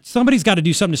saying somebody's got to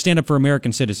do something to stand up for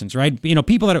American citizens, right?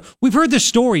 People we've heard the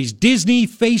stories, Disney,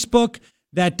 Facebook,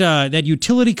 that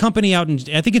utility company out in,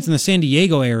 I think it's in the San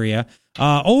Diego area,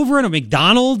 over at a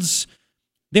McDonald's,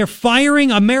 they're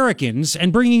firing Americans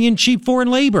and bringing in cheap foreign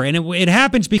labor. And it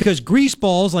happens because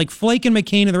greaseballs like Flake and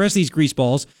McCain and the rest of these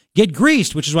greaseballs get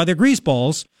greased, which is why they're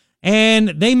greaseballs. And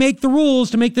they make the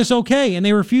rules to make this okay, and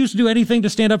they refuse to do anything to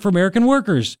stand up for American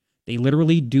workers. They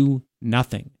literally do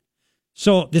nothing.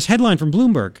 So this headline from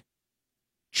Bloomberg,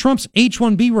 Trump's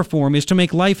H-1B reform is to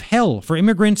make life hell for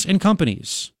immigrants and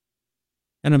companies.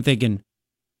 And I'm thinking,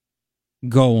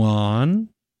 go on.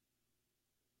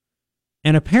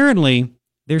 And apparently,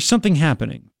 there's something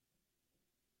happening.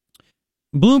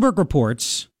 Bloomberg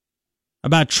reports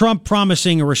about Trump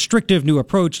promising a restrictive new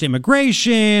approach to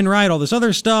immigration, right, all this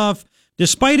other stuff.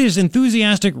 Despite his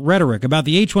enthusiastic rhetoric about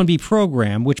the H-1B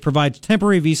program, which provides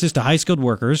temporary visas to high-skilled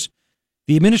workers,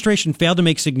 the administration failed to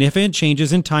make significant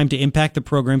changes in time to impact the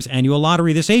program's annual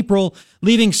lottery this April,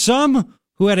 leaving some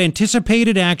who had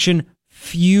anticipated action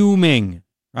fuming,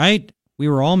 right? We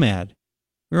were all mad.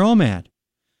 We were all mad.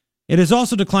 It has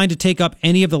also declined to take up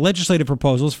any of the legislative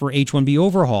proposals for H-1B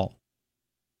overhaul.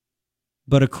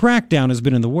 But a crackdown has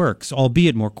been in the works,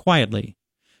 albeit more quietly.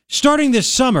 Starting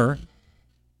this summer,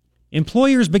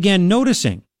 employers began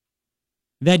noticing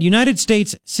that United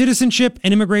States Citizenship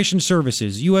and Immigration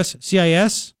Services,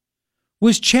 USCIS,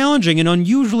 was challenging an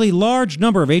unusually large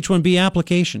number of H-1B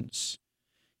applications.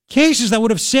 Cases that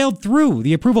would have sailed through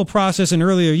the approval process in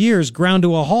earlier years ground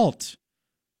to a halt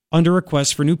under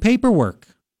requests for new paperwork.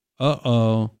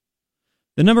 Uh-oh.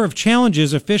 The number of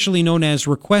challenges, officially known as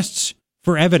requests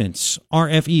for evidence,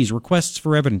 RFEs, requests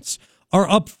for evidence, are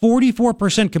up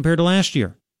 44% compared to last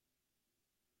year.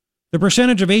 The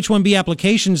percentage of H-1B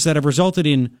applications that have resulted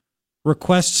in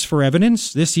requests for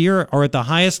evidence this year are at the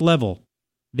highest level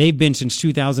they've been since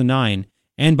 2009,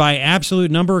 and by absolute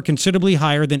number are considerably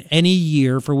higher than any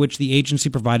year for which the agency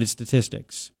provided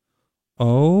statistics.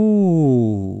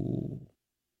 Oh.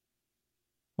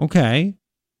 Okay.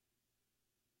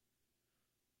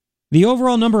 The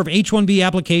overall number of H-1B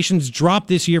applications dropped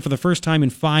this year for the first time in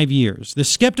 5 years. The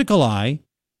skeptical eye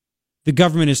the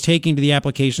government is taking to the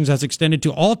applications has extended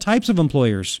to all types of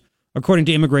employers, according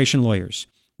to immigration lawyers.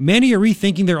 Many are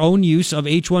rethinking their own use of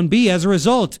H-1B as a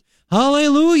result.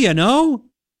 Hallelujah, no?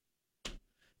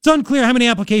 It's unclear how many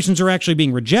applications are actually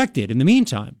being rejected in the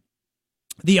meantime.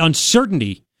 The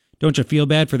uncertainty, don't you feel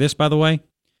bad for this, by the way?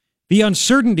 The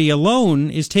uncertainty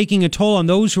alone is taking a toll on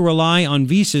those who rely on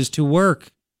visas to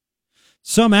work.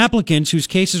 Some applicants whose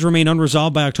cases remain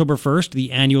unresolved by October 1st,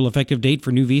 the annual effective date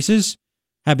for new visas,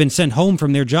 have been sent home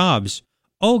from their jobs.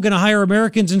 Oh, going to hire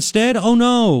Americans instead? Oh,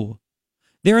 no.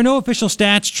 There are no official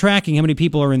stats tracking how many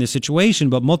people are in this situation,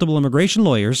 but multiple immigration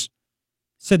lawyers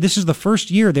said this is the first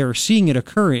year they're seeing it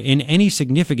occur in any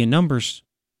significant numbers.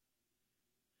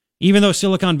 Even though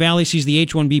Silicon Valley sees the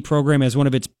H-1B program as one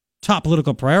of its top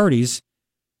political priorities,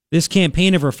 this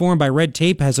campaign of reform by red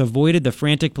tape has avoided the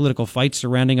frantic political fights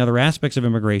surrounding other aspects of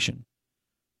immigration,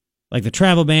 like the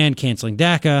travel ban, canceling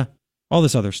DACA, all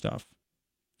this other stuff.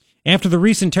 After the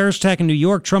recent terrorist attack in New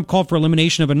York, Trump called for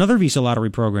elimination of another visa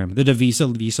lottery program, the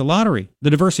diversity visa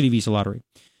lottery,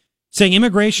 saying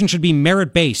immigration should be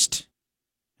merit-based.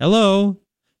 Hello.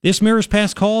 This mirrors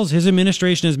past calls his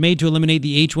administration has made to eliminate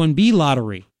the H-1B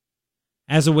lottery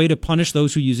as a way to punish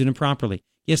those who use it improperly.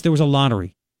 Yes, there was a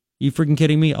lottery. You freaking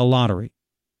kidding me? A lottery.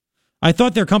 I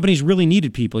thought their companies really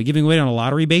needed people. Giving away on a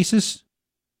lottery basis?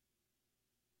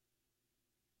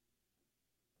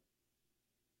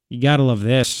 You gotta love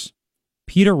this.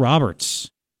 Peter Roberts,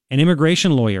 an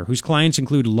immigration lawyer whose clients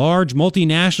include large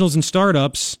multinationals and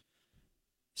startups,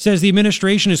 says the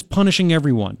administration is punishing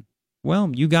everyone.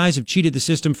 Well, you guys have cheated the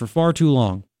system for far too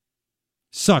long.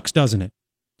 Sucks, doesn't it?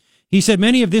 He said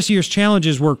many of this year's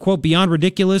challenges were, quote, beyond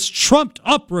ridiculous,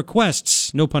 trumped-up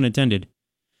requests, no pun intended,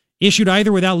 issued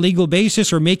either without legal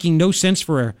basis or making no sense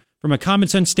from a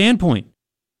common-sense standpoint,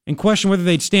 and questioned whether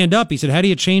they'd stand up. He said, how do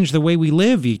you change the way we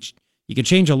live? You could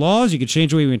change the laws, you could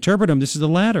change the way we interpret them. This is the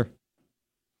latter.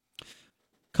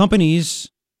 Companies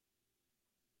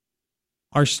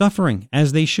are suffering,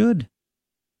 as they should.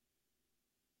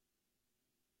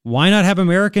 Why not have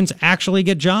Americans actually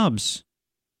get jobs?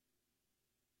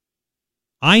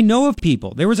 I know of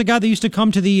people. There was a guy that used to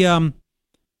come to the, and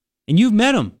you've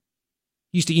met him.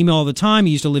 He used to email all the time.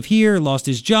 He used to live here, lost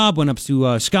his job, went up to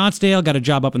Scottsdale, got a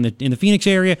job up in the Phoenix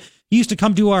area. He used to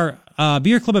come to our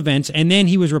beer club events, and then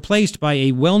he was replaced by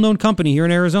a well-known company here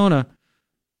in Arizona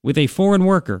with a foreign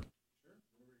worker.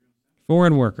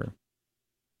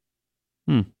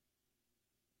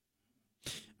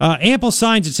 Ample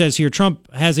signs, it says here,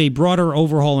 Trump has a broader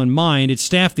overhaul in mind. It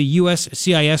staffed the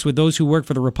USCIS with those who work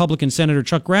for the Republican Senator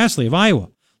Chuck Grassley of Iowa.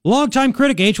 Longtime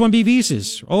critic, H-1B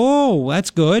visas. Oh,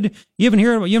 that's good. You haven't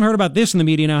heard about this in the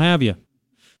media now, have you?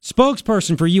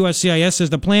 Spokesperson for USCIS says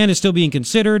the plan is still being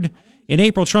considered. In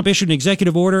April, Trump issued an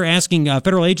executive order asking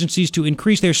federal agencies to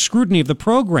increase their scrutiny of the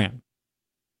program.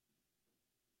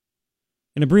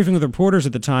 In a briefing with reporters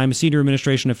at the time, a senior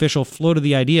administration official floated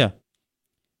the idea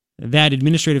that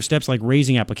administrative steps like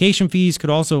raising application fees could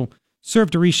also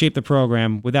serve to reshape the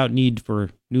program without need for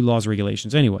new laws or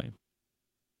regulations anyway.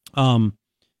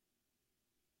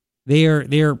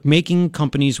 They're making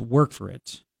companies work for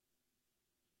it.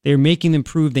 They're making them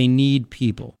prove they need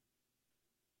people.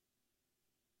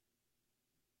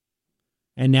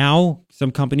 And now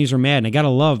some companies are mad. And you gotta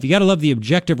love the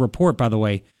objective report, by the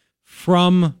way,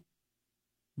 from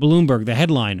Bloomberg, the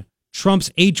headline,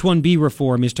 Trump's H-1B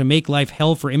reform is to make life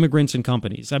hell for immigrants and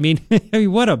companies. I mean,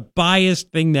 what a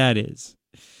biased thing that is.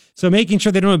 So making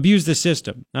sure they don't abuse the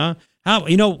system. Huh? How,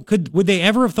 would they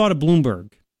ever have thought of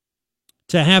Bloomberg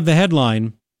to have the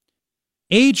headline,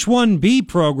 H-1B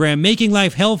program making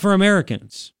life hell for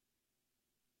Americans?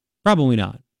 Probably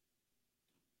not.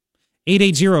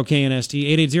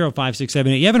 880-KNST,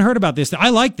 880-5678. You haven't heard about this. I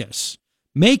like this.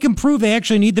 Make them prove they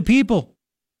actually need the people.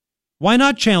 Why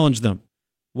not challenge them?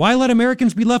 Why let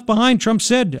Americans be left behind? Trump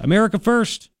said, America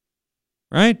first.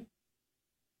 Right?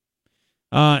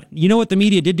 You know what the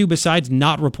media did do besides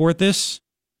not report this?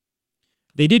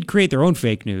 They did create their own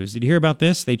fake news. Did you hear about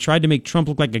this? They tried to make Trump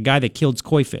look like a guy that killed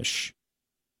koi fish.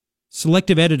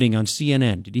 Selective editing on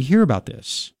CNN. Did you hear about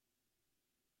this?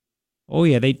 Oh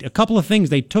yeah, a couple of things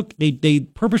they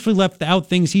purposely left out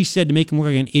things he said to make him look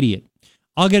like an idiot.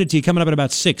 I'll get it to you coming up at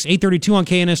about 6. 8:32 on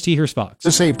KNST. Here's Fox.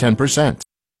 To save 10%.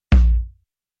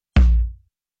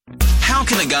 How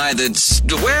can a guy that's,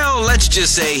 well, let's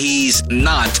just say he's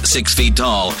not 6 feet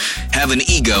tall, have an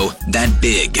ego that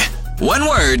big? One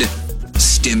word,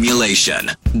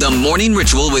 stimulation. The Morning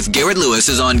Ritual with Garrett Lewis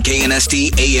is on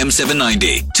KNST AM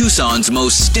 790, Tucson's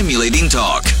most stimulating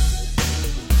talk.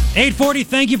 8:40,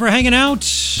 thank you for hanging out.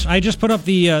 I just put up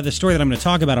the story that I'm going to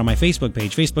talk about on my Facebook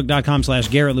page,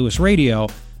 facebook.com/Garrett Lewis Radio,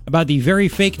 about the very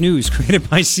fake news created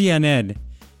by CNN.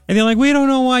 And they're like, we don't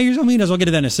know why you're so mean. I'll get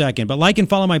to that in a second. But like and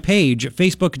follow my page,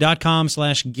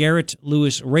 facebook.com/Garrett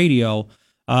Lewis Radio.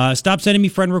 Stop sending me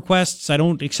friend requests. I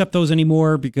don't accept those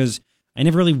anymore because I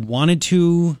never really wanted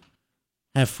to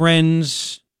have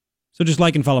friends. So just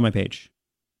like and follow my page.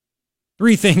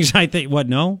 3 things I think, what,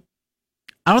 no?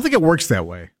 I don't think it works that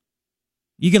way.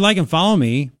 You can like and follow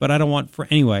me, but I don't want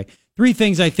anyway. 3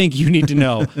 things I think you need to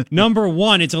know. Number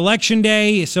 1, it's election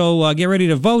day, so get ready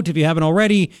to vote if you haven't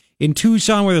already. In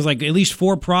Tucson, where there's like at least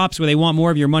 4 props where they want more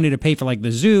of your money to pay for like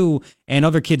the zoo and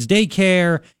other kids'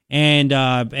 daycare and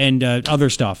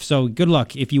other stuff. So good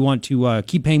luck if you want to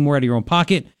keep paying more out of your own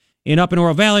pocket. Up in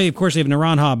Oro Valley, of course, they have an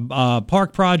Naranja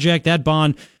Park project, that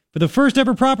bond for the first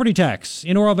ever property tax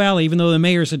in Oro Valley, even though the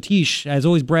mayor Satish has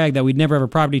always bragged that we'd never have a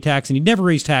property tax and he'd never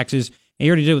raise taxes. And he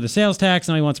already did it with the sales tax.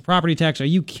 Now he wants a property tax. Are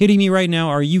you kidding me right now?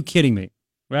 Are you kidding me?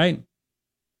 Right?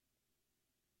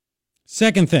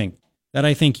 Second thing that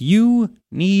I think you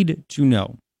need to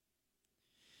know.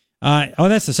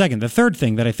 That's the second. The third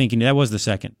thing that I think that was the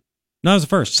second. No, that was the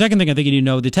first. Second thing I think you need to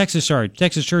know, the Texas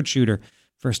church shooter.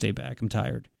 First day back. I'm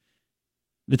tired.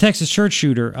 The Texas church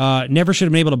shooter never should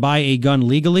have been able to buy a gun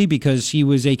legally because he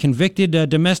was a convicted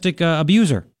domestic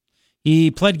abuser.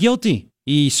 He pled guilty.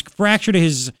 He fractured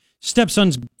his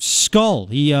stepson's skull.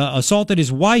 He assaulted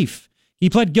his wife. He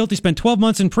pled guilty, spent 12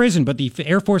 months in prison, but the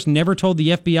Air Force never told the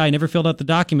FBI, never filled out the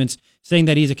documents saying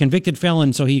that he's a convicted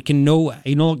felon, so he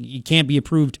can't be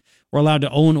approved or allowed to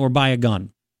own or buy a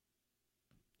gun.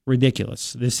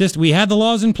 Ridiculous. We had the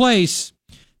laws in place.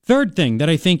 Third thing that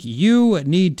I think you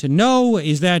need to know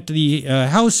is that the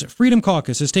House Freedom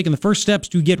Caucus has taken the first steps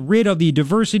to get rid of the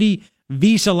diversity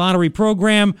visa lottery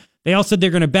program. They all said they're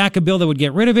going to back a bill that would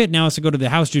get rid of it. Now it's to go to the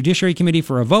House Judiciary Committee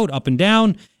for a vote up and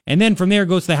down. And then from there it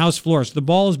goes to the House floor. So the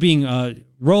ball is being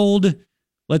rolled.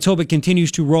 Let's hope it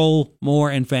continues to roll more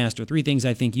and faster. 3 things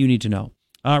I think you need to know.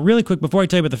 Really quick, before I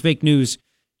tell you about the fake news,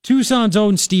 Tucson's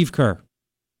own Steve Kerr.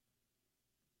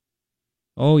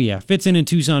 Oh, yeah. Fits in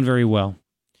Tucson very well.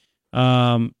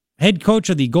 Head coach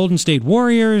of the Golden State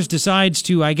Warriors decides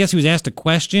to, I guess he was asked a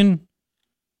question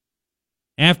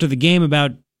after the game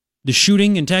about the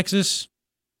shooting in Texas.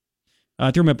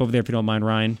 Throw him up over there if you don't mind,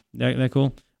 Ryan. That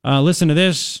cool? Listen to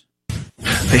this.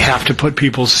 They have to put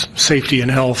people's safety and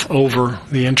health over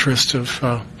the interests of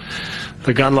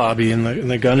the gun lobby and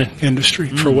the gun industry.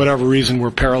 For whatever reason,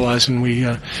 we're paralyzed and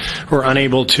we're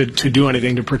unable to do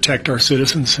anything to protect our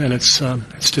citizens. And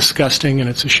it's disgusting and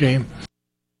it's a shame.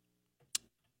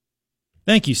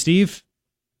 Thank you, Steve.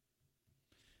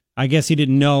 I guess he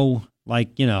didn't know,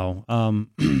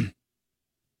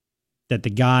 that the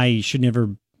guy should never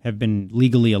have been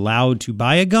legally allowed to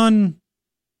buy a gun,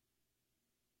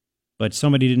 but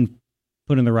somebody didn't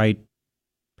put in the right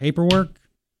paperwork.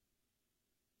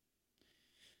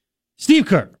 Steve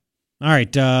Kerr. All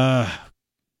right.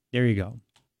 There you go.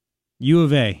 U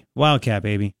of A. Wildcat,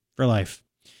 baby. For life.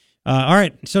 All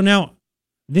right. So now,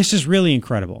 this is really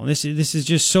incredible. This is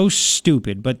just so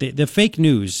stupid. But the fake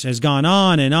news has gone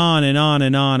on and on and on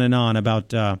and on and on about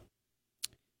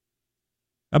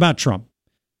Trump.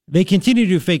 They continue to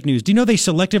do fake news. Do you know they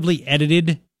selectively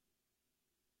edited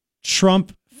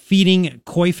Trump feeding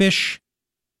koi fish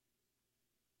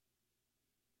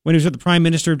when he was with the Prime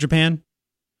Minister of Japan?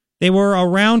 They were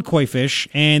around koi fish,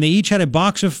 and they each had a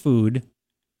box of food.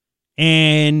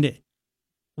 And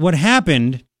what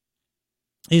happened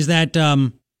is that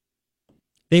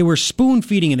they were spoon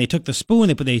feeding, and they took the spoon.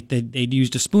 They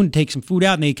used a spoon to take some food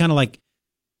out, and they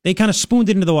kind of spooned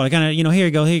it into the water. Kind of, here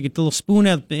you go, here, get the little spoon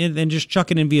out, and then just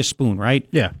chuck it in via spoon, right?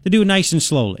 Yeah. To do it nice and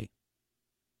slowly.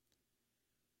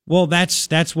 Well,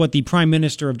 that's what the Prime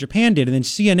Minister of Japan did, and then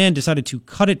CNN decided to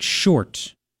cut it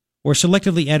short or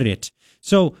selectively edit it.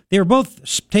 So they were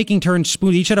both taking turns,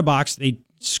 spoon, each had a box. They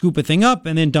scoop a thing up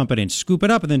and then dump it in, scoop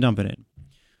it up and then dump it in.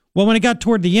 Well, when it got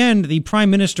toward the end, the Prime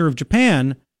Minister of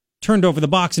Japan turned over the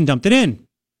box and dumped it in.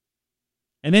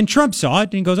 And then Trump saw it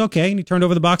and he goes, okay, and he turned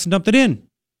over the box and dumped it in.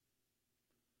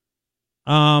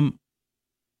 But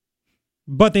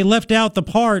they left out the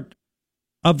part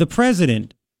of the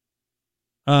president,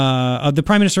 of the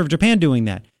Prime Minister of Japan doing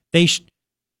that.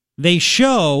 They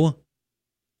show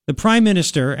the Prime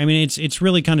Minister, I mean, it's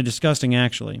really kind of disgusting,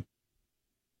 actually.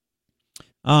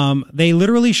 They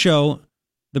literally show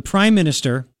the Prime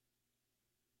Minister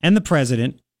and the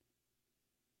President,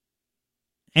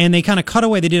 and they kind of cut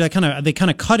away. They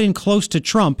kind of cut in close to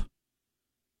Trump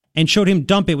and showed him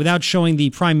dump it without showing the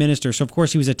Prime Minister. So, of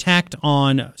course, he was attacked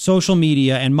on social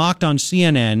media and mocked on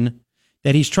CNN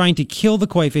that he's trying to kill the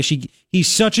koi fish. He's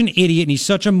such an idiot and he's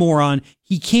such a moron.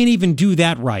 He can't even do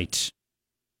that right.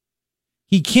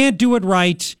 He can't do it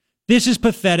right. This is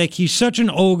pathetic. He's such an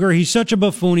ogre. He's such a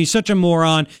buffoon. He's such a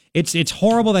moron. It's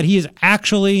horrible that he is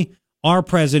actually our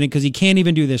president because he can't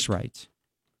even do this right.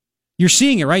 You're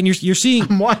seeing it, right? And you're seeing.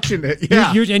 I'm watching it.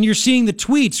 Yeah. You're seeing the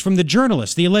tweets from the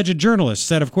journalists, the alleged journalists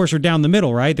that, of course, are down the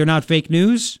middle, right? They're not fake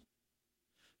news.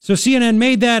 So CNN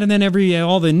made that, and then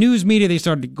all the news media, they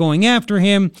started going after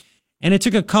him, and it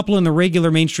took a couple in the regular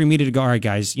mainstream media to go, all right,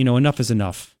 guys, enough is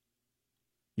enough.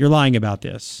 You're lying about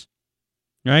this,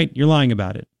 right? You're lying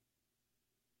about it.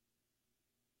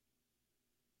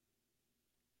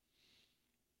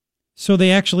 So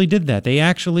they actually did that. They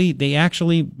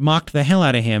actually mocked the hell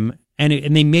out of him,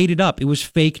 and they made it up. It was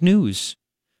fake news.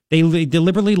 They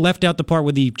deliberately left out the part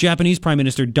where the Japanese Prime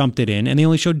Minister dumped it in, and they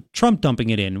only showed Trump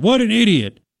dumping it in. What an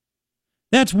idiot.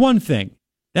 That's one thing.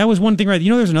 That was one thing, right?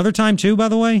 There's another time, too, by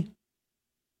the way.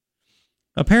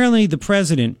 Apparently, the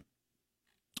president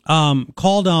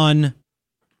called on,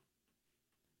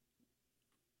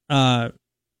 I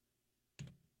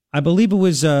believe it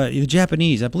was the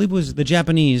Japanese. I believe it was the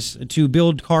Japanese to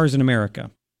build cars in America.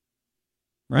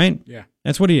 Right? Yeah.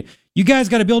 That's what you guys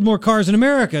got to build more cars in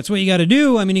America. That's what you got to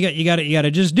do. I mean, you got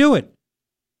to just do it.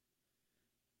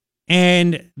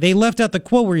 And they left out the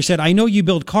quote where he said, "I know you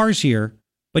build cars here,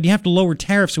 but you have to lower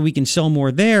tariffs so we can sell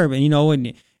more there." And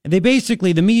and they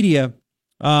basically the media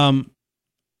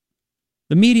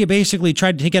basically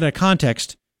tried to take it out of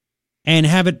context and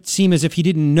have it seem as if he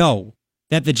didn't know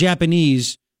that the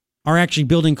Japanese are actually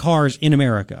building cars in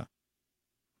America.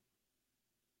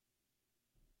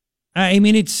 I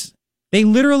mean, they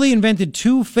literally invented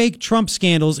 2 fake Trump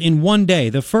scandals in one day,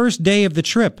 the first day of the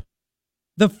trip.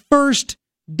 The first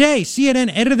day.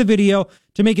 CNN edited the video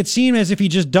to make it seem as if he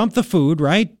just dumped the food,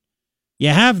 right? You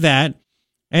have that.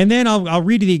 And then I'll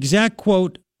read you the exact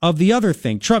quote of the other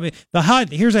thing. Trump,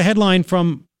 here's a headline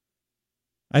from,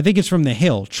 I think it's from The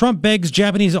Hill. Trump begs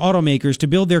Japanese automakers to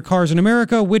build their cars in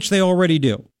America, which they already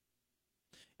do.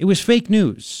 It was fake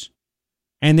news.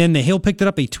 And then The Hill picked it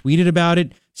up. They tweeted about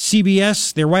it.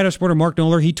 CBS, their White House reporter Mark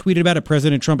Knoller, he tweeted about it.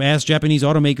 President Trump asked Japanese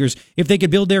automakers if they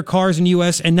could build their cars in the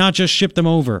U.S. and not just ship them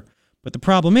over. But the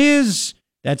problem is,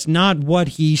 that's not what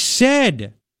he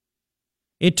said.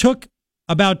 It took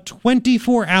about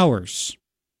 24 hours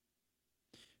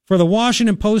for the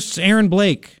Washington Post's Aaron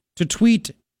Blake to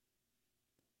tweet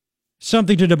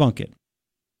something to debunk it.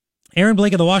 Aaron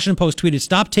Blake of the Washington Post tweeted,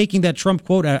 "Stop taking that Trump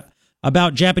quote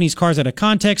about Japanese cars out of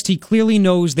context. He clearly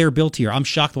knows they're built here." I'm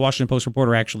shocked the Washington Post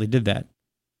reporter actually did that.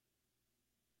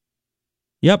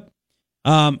 Yep.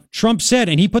 Trump said,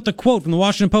 and he put the quote from the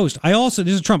Washington Post, this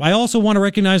is Trump, "I also want to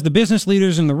recognize the business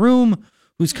leaders in the room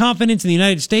whose confidence in the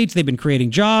United States, they've been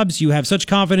creating jobs. You have such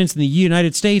confidence in the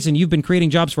United States, and you've been creating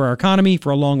jobs for our economy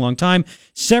for a long, long time.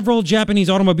 Several Japanese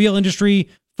automobile industry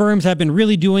firms have been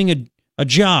really doing a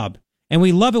job, and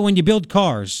we love it when you build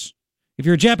cars. If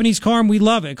you're a Japanese car, we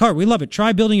love it. We love it.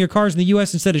 Try building your cars in the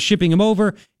U.S. instead of shipping them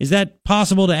over. Is that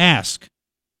possible to ask?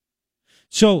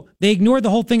 So they ignored the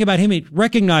whole thing about him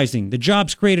recognizing the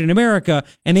jobs created in America,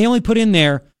 and they only put in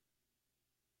there,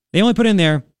 and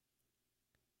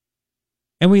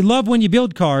we love when you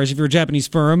build cars if you're a Japanese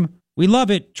firm. We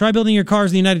love it. Try building your cars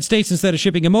in the United States instead of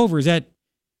shipping them over. Is that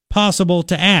possible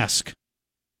to ask?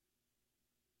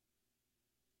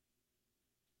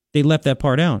 They left that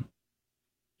part out.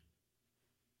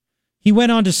 He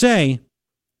went on to say,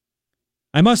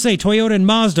 I must say, Toyota and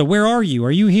Mazda, where are you?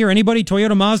 Are you here? Anybody?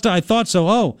 Toyota, Mazda? I thought so.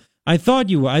 Oh, I thought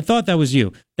that was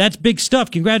you. That's big stuff.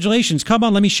 Congratulations. Come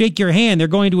on, let me shake your hand. They're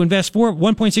going to invest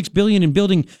 $1.6 billion in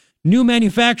building new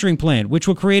manufacturing plant, which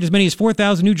will create as many as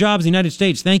 4,000 new jobs in the United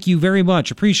States. Thank you very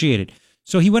much. Appreciate it.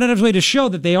 So he went out of his way to show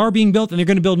that they are being built and they're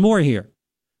going to build more here.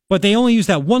 But they only use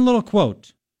that one little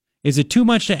quote. Is it too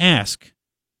much to ask?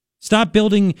 Try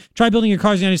building your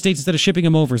cars in the United States instead of shipping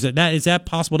them over. Is that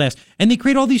possible to ask? And they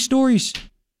create all these stories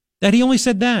that he only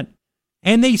said that.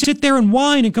 And they sit there and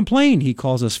whine and complain. He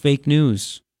calls us fake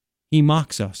news. He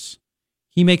mocks us.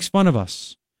 He makes fun of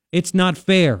us. It's not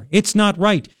fair. It's not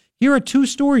right. Here are two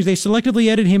stories. They selectively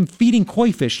edit him feeding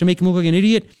koi fish to make him look like an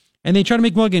idiot. And they try to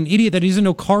make him look like an idiot that he doesn't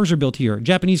know cars are built here.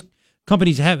 Japanese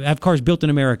companies have cars built in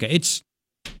America. It's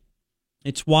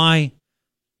why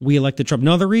we elected Trump.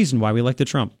 No other reason why we elected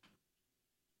Trump.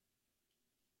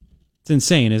 It's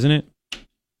insane, isn't it?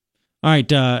 All right,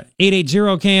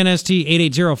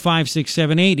 880-KNST,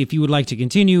 880-5678. If you would like to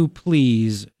continue,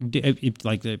 please, if you'd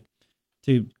like to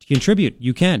contribute,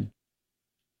 you can.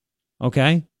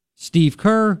 Okay? Steve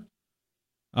Kerr,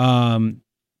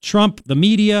 Trump, the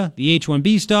media, the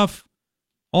H-1B stuff,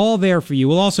 all there for you.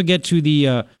 We'll also get to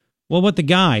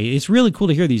it's really cool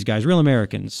to hear these guys, real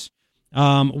Americans.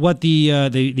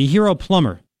 The hero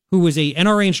plumber, who was a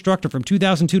NRA instructor from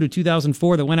 2002 to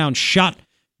 2004 that went out and shot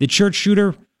the church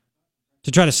shooter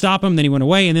to try to stop him. Then he went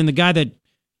away. And then the guy that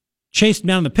chased him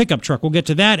down in the pickup truck. We'll get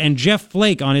to that. And Jeff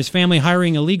Flake on his family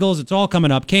hiring illegals. It's all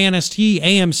coming up. KNST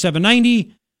AM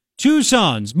 790,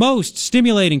 Tucson's most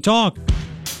stimulating talk.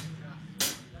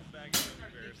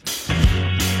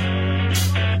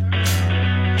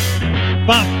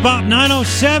 Bop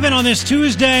 907 on this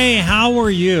Tuesday. How are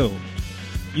you?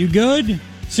 You good?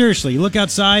 Seriously, look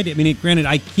outside. I mean, granted,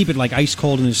 I keep it like ice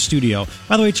cold in the studio.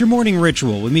 By the way, it's your morning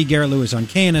ritual with me, Garrett Lewis, on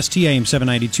KNST AM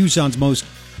 790, Tucson's most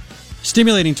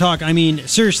stimulating talk. I mean,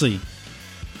 seriously,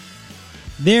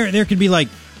 there could be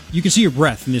you can see your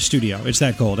breath in this studio. It's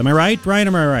that cold. Am I right, Brian?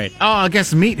 Am I right? Oh, I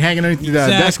guess meat hanging underneath the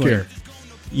desk here.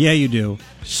 Yeah, you do.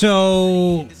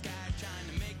 So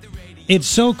it's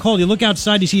so cold. You look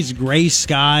outside, you see it's gray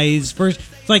skies. First,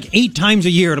 it's like 8 times a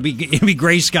year it'll be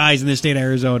gray skies in the state of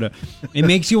Arizona. It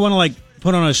makes you want to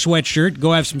put on a sweatshirt,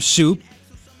 go have some soup,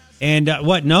 and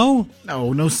what? No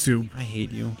soup. I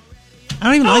hate you. I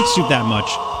don't even like soup that much.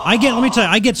 Let me tell you,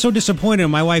 I get so disappointed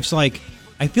when my wife's like,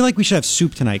 I feel like we should have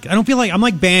soup tonight. I don't feel like, I'm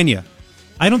like Banya.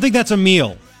 I don't think that's a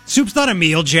meal. Soup's not a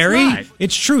meal, Jerry. Right.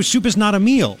 It's true. Soup is not a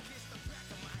meal.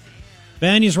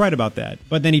 Banya's right about that.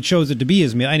 But then he chose it to be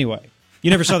his meal. Anyway, you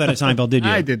never saw that at Seinfeld, did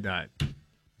you? I did not.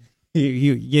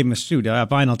 You gave him a soup.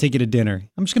 Fine, I'll take you to dinner.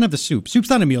 I'm just going to have the soup. Soup's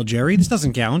not a meal, Jerry. This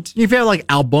doesn't count. You've had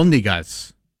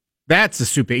albondigas. That's the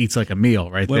soup that eats like a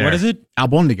meal right there. What is it?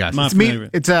 Albondigas.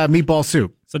 It's meatball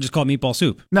soup. So just call it meatball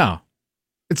soup? No.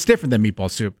 It's different than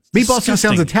meatball soup. Meatball soup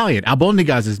sounds Italian.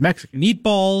 Albondigas is Mexican.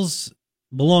 Meatballs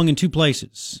belong in 2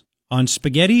 places. On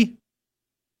spaghetti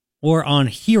or on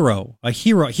hero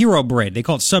bread. They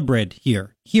call it sub bread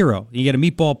here. Hero. You get a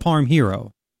meatball parm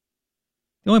hero.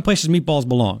 The only places meatballs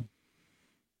belong.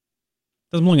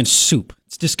 Doesn't belong in soup.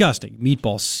 It's disgusting.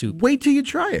 Meatball soup. Wait till you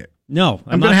try it. No,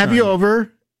 I'm going to have you over,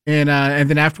 and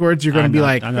then afterwards you're going to be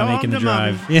like, I'm not making the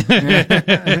drive.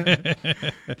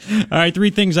 All right,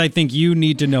 3 things I think you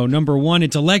need to know. Number 1,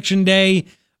 it's election day.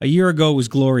 A year ago, it was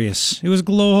glorious. It was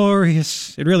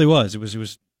glorious. It really was. It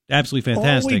was absolutely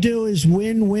fantastic. All we do is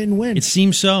win, win, win. It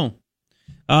seems so.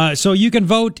 So you can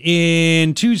vote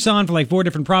in Tucson for 4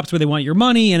 different props where they want your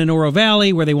money, and in Oro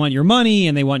Valley where they want your money,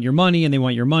 and they want your money, and they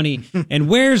want your money. And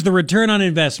where's the return on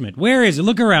investment? Where is it?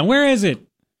 Look around. Where is it?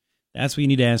 That's what you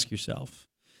need to ask yourself.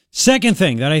 Second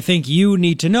thing that I think you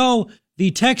need to know,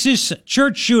 the Texas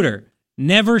church shooter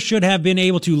never should have been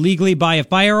able to legally buy a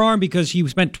firearm because he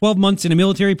spent 12 months in a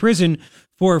military prison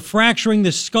for fracturing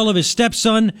the skull of his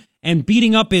stepson and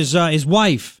beating up his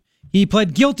wife. He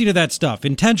pled guilty to that stuff,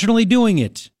 intentionally doing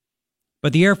it.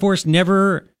 But the Air Force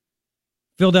never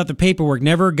filled out the paperwork,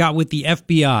 never got with the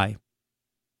FBI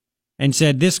and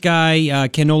said, this guy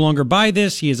can no longer buy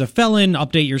this. He is a felon.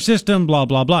 Update your system, blah,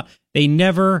 blah, blah. They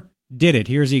never did it.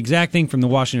 Here's the exact thing from the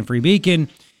Washington Free Beacon.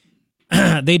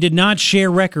 They did not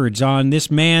share records on this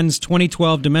man's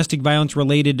 2012 domestic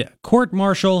violence-related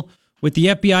court-martial with the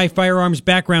FBI firearms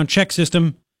background check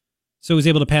system, so he was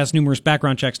able to pass numerous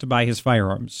background checks to buy his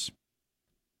firearms.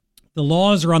 The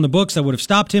laws are on the books that would have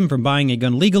stopped him from buying a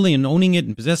gun legally and owning it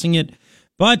and possessing it,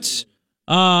 but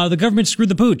the government screwed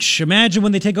the pooch. Imagine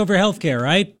when they take over healthcare,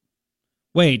 right?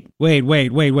 Wait.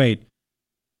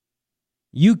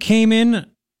 You came in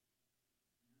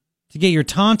to get your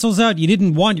tonsils out? You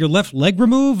didn't want your left leg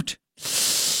removed?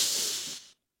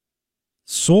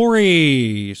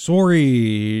 Sorry.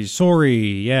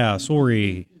 Yeah,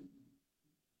 sorry.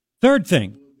 Third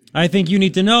thing I think you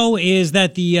need to know is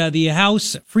that the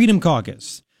House Freedom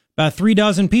Caucus, about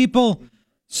 36 people,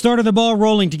 started the ball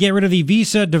rolling to get rid of the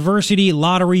Visa Diversity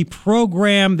Lottery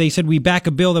program. They said we back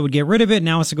a bill that would get rid of it.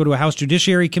 Now it's to go to a House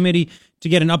Judiciary Committee to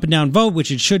get an up and down vote,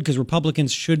 which it should, because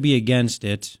Republicans should be against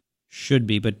it. Should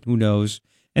be, but who knows.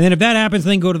 And then if that happens,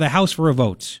 then go to the House for a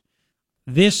vote.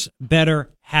 This better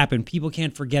happen. People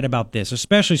can't forget about this,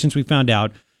 especially since we found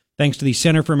out, thanks to the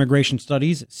Center for Immigration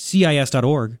Studies,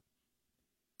 CIS.org,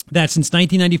 that since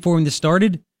 1994 when this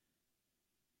started,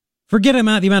 forget the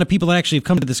amount of people that actually have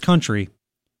come to this country,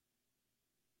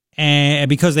 and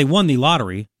because they won the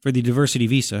lottery for the diversity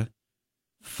visa,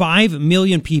 5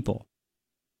 million people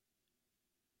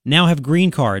now have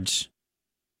green cards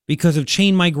because of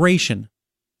chain migration,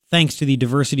 thanks to the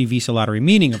diversity visa lottery.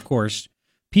 Meaning, of course,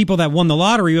 people that won the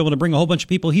lottery were able to bring a whole bunch of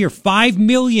people here. 5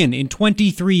 million in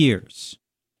 23 years.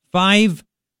 5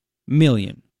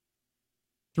 million.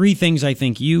 3 things I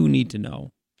think you need to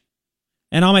know.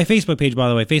 And on my Facebook page, by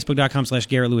the way,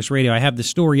 facebook.com/Garrett Lewis Radio, I have the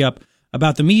story up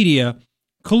about the media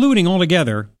colluding all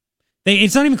together.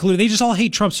 It's not even colluding. They just all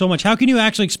hate Trump so much. How can you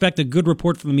actually expect a good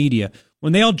report from the media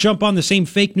when they all jump on the same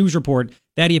fake news report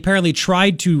that he apparently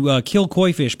tried to kill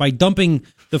koi fish by dumping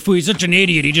the food? He's such an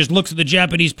idiot. He just looks at the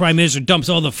Japanese prime minister, dumps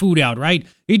all the food out, right?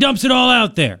 He dumps it all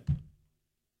out there.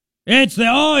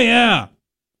 Oh, yeah.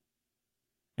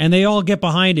 And they all get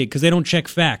behind it because they don't check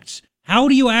facts. How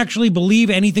do you actually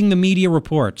believe anything the media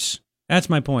reports?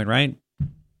 That's my point, right?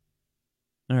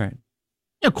 All right.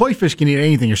 Yeah, koi fish can eat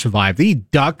anything or survive. They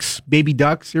eat ducks, baby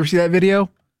ducks. You ever see that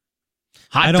video?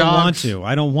 I don't want to.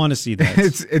 I don't want to see that.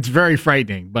 It's very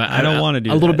frightening, but I don't want to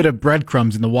do a little bit of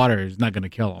breadcrumbs in the water is not going to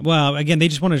kill them. Well, again, they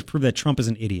just want to prove that Trump is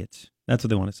an idiot. That's what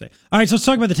they want to say. All right, so let's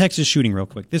talk about the Texas shooting real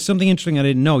quick. This is something interesting I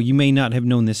didn't know. You may not have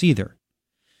known this either.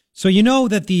 So you know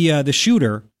that the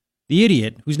shooter, the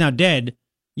idiot, who's now dead,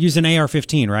 used an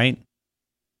AR-15, right?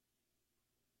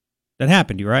 That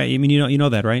happened to you, right? I mean, you know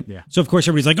that, right? Yeah. So, of course,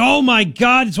 everybody's like, oh, my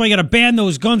God, that's why you got to ban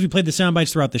those guns. We played the sound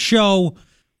bites throughout the show.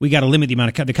 We got to limit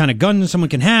the kind of guns someone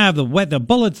can have, the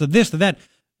bullets, the this, the that.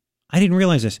 I didn't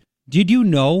realize this. Did you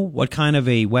know what kind of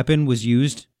a weapon was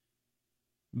used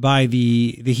by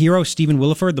the hero, Stephen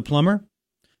Williford, the plumber?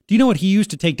 Do you know what he used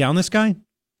to take down this guy?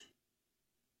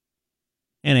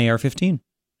 An AR-15.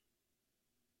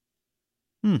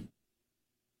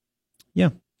 Yeah.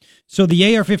 So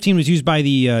the AR-15 was used by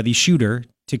the shooter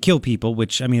to kill people,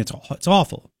 which, I mean, it's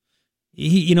awful.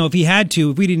 If he had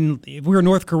to, if we were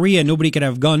North Korea, nobody could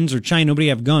have guns, or China, nobody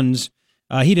have guns,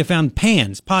 he'd have found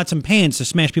pots and pans to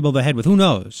smash people over the head with. Who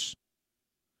knows?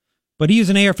 But he used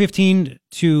an AR-15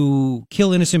 to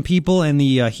kill innocent people, and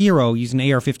the hero used an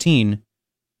AR-15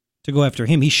 to go after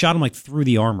him. He shot him like through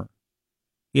the armor.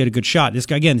 He had a good shot. This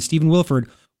guy, again, Stephen Williford,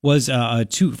 was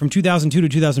from 2002 to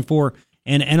 2004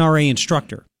 an NRA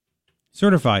instructor.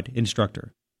 Certified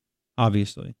instructor,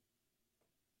 obviously.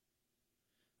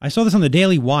 I saw this on the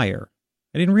Daily Wire.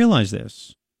 I didn't realize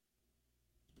this.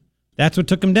 That's what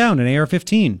took him down, an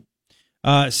AR-15.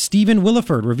 Stephen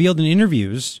Williford revealed in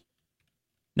interviews,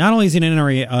 not only is he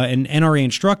an NRA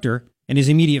instructor and his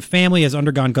immediate family has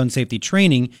undergone gun safety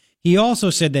training, he also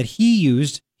said that he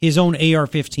used his own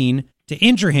AR-15 to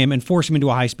injure him and force him into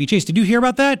a high-speed chase. Did you hear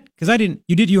about that? Because I didn't.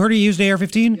 You did? You heard he used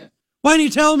AR-15? Yes. Why didn't you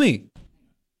tell me?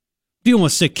 Dealing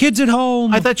with sick kids at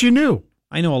home. I thought you knew.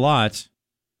 I know a lot.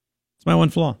 It's my one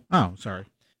flaw. Oh, sorry.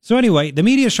 So anyway, the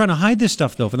media is trying to hide this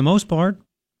stuff, though, for the most part.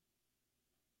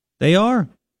 They are.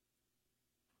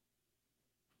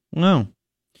 Wow.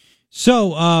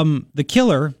 So, the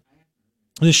killer,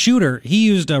 the shooter, he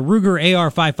used a Ruger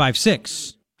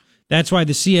AR-556. That's why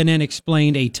the CNN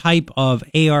explained a type of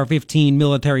AR-15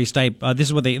 military type.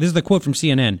 This is the quote from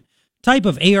CNN. Type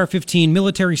of AR-15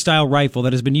 military-style rifle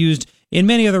that has been used in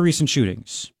many other recent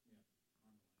shootings.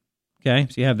 Okay,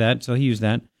 so you have that. So he used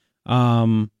that.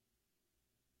 And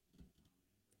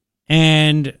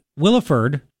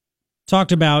Williford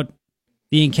talked about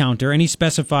the encounter, and he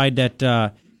specified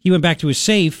that he went back to his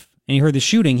safe, and he heard the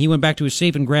shooting. He went back to his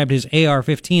safe and grabbed his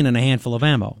AR-15 and a handful of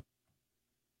ammo.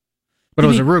 But it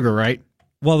was a Ruger, right?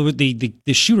 Well,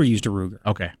 the shooter used a Ruger.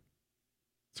 Okay.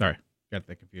 Sorry. Got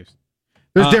that confused.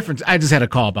 There's a difference. I just had a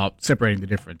call about separating the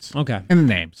difference. Okay. In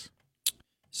the names.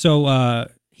 So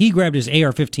he grabbed his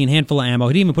AR-15, handful of ammo.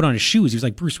 He didn't even put on his shoes. He was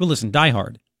like Bruce Willis in Die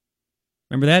Hard.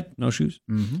 Remember that? No shoes?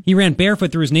 Mm-hmm. He ran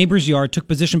barefoot through his neighbor's yard, took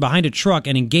position behind a truck,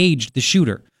 and engaged the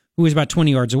shooter, who was about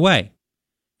 20 yards away.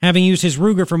 Having used his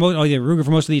Ruger for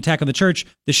most of the attack on the church,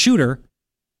 the shooter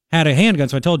had a handgun,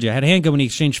 so I told you, had a handgun when he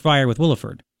exchanged fire with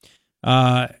Williford.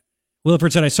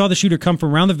 Williford said, I saw the shooter come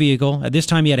from around the vehicle. At this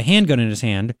time, he had a handgun in his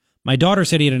hand. My daughter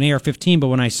said he had an AR-15, but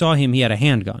when I saw him, he had a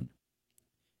handgun.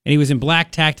 And he was in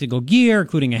black tactical gear,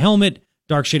 including a helmet,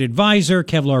 dark-shaded visor,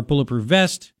 Kevlar bulletproof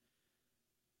vest.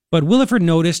 But Williford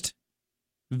noticed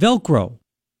Velcro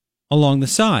along the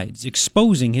sides,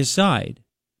 exposing his side.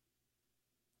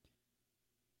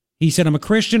 He said, I'm a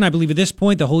Christian. I believe at this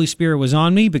point the Holy Spirit was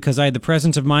on me because I had the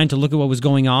presence of mind to look at what was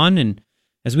going on. And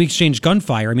as we exchanged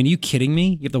gunfire, I mean, are you kidding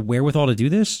me? You have the wherewithal to do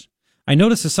this? I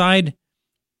noticed the side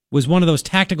was one of those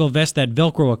tactical vests that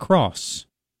Velcro across.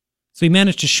 So he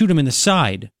managed to shoot him in the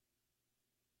side.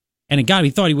 And he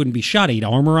thought he wouldn't be shot. He had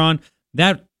armor on.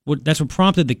 That's what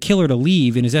prompted the killer to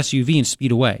leave in his SUV and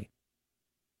speed away.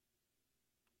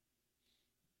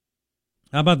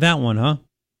 How about that one, huh?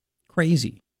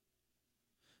 Crazy.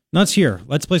 Nuts here.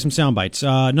 Let's play some sound bites.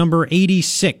 Number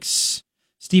 86.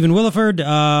 Stephen Williford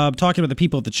talking about the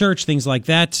people at the church, things like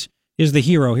that. Is the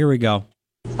hero. Here we go.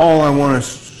 All I want to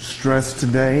stress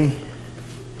today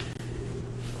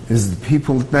is the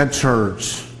people at that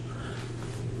church.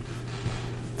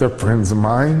 They're friends of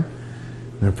mine,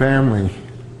 their family.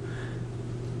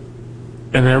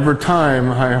 And every time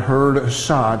I heard a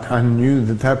shot, I knew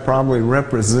that probably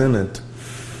represented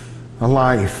a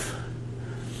life.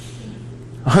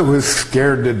 I was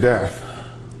scared to death.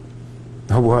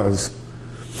 I was.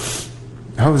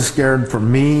 I was scared for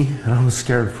me, and I was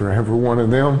scared for every one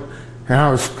of them. And I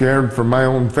was scared for my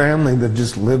own family that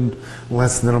just lived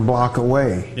less than a block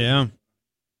away. Yeah.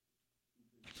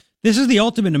 This is the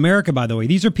ultimate in America, by the way.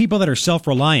 These are people that are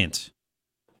self-reliant.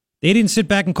 They didn't sit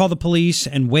back and call the police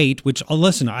and wait, which,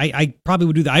 listen, I probably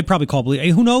would do that. I'd probably call police. Hey,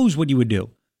 who knows what you would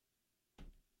do?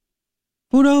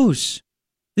 Who knows?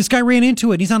 This guy ran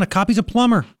into it. He's not a cop. He's a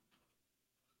plumber.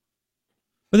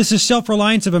 But this is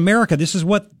self-reliance of America. This is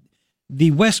what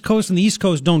the West Coast and the East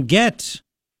Coast don't get.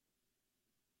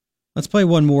 Let's play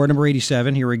one more, number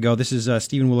 87. Here we go. This is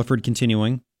Stephen Williford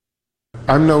continuing.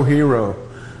 I'm no hero.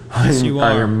 Yes, you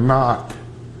are. I am not.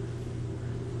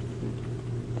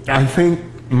 I think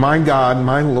my God,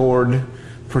 my Lord,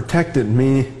 protected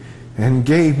me and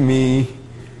gave me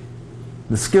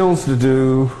the skills to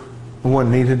do what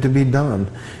needed to be done.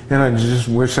 And I just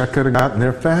wish I could have gotten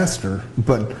there faster.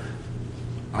 But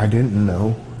I didn't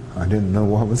know. I didn't know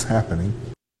what was happening.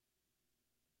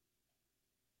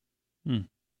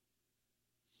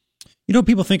 You know what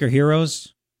people think are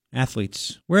heroes?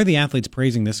 Athletes. Where are the athletes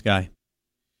praising this guy?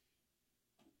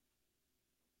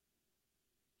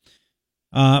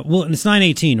 Well, it's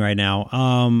 9:18 right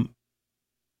now.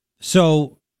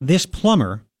 So this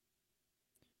plumber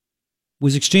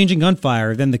was exchanging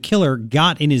gunfire. Then the killer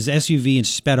got in his SUV and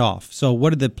sped off. So what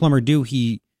did the plumber do?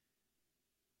 He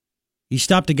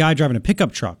stopped a guy driving a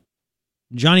pickup truck,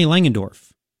 Johnny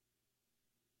Langendorf.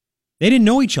 They didn't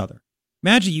know each other.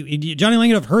 Imagine Johnny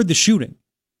Langendorf heard the shooting.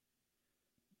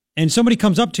 And somebody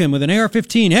comes up to him with an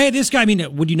AR-15. Hey, this guy, I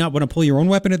mean, would you not want to pull your own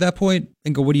weapon at that point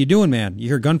and go, what are you doing, man? You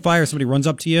hear gunfire, somebody runs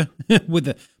up to you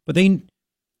but they,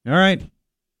 all right,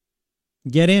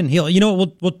 get in.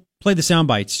 We'll play the sound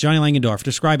bites. Johnny Langendorf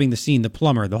describing the scene, the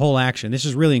plumber, the whole action. This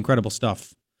is really incredible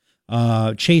stuff.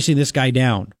 Chasing this guy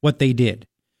down, what they did.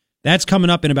 That's coming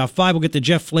up in about 5. We'll get to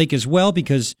Jeff Flake as well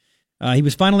because he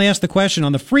was finally asked the question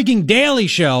on the freaking Daily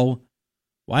Show,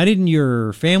 why didn't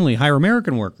your family hire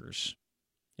American workers?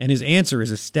 And his answer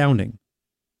is astounding.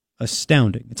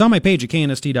 Astounding. It's on my page at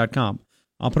knst.com.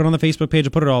 I'll put it on the Facebook page.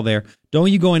 I'll put it all there.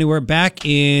 Don't you go anywhere. Back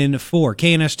in 4.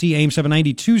 KNST AM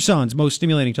 790, Tucson's most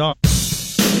stimulating talk.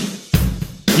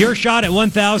 Your shot at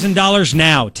 $1,000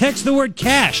 now. Text the word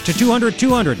cash to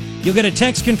 200-200. You'll get a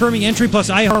text confirming entry plus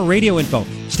iHeart radio info.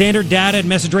 Standard data and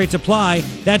message rates apply.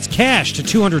 That's cash to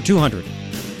 200-200.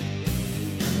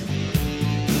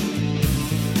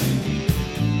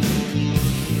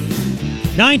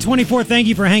 $924, thank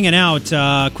you for hanging out.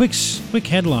 Quick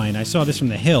headline. I saw this from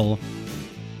The Hill.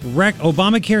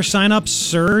 Obamacare sign-ups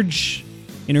surge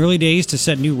in early days to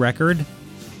set new record.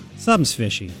 Something's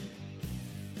fishy.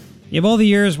 You have all the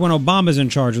years when Obama's in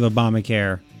charge of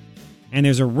Obamacare, and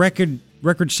there's a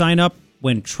record sign-up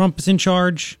when Trump is in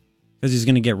charge, because he's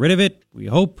going to get rid of it, we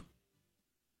hope.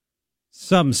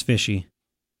 Something's fishy.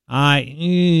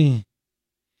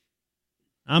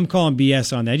 I'm calling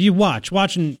BS on that. You watch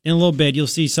in a little bit, you'll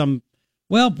see some,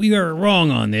 well, we are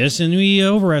wrong on this and we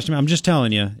overestimate. I'm just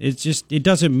telling you, it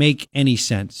doesn't make any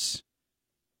sense.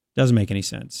 Doesn't make any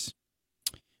sense.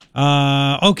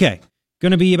 Okay.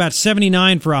 Going to be about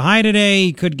 79 for a high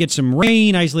today. Could get some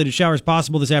rain, isolated showers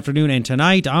possible this afternoon and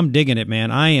tonight. I'm digging it, man.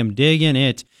 I am digging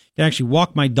it. Can actually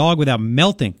walk my dog without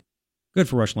melting. Good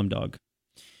for Rush Limdog.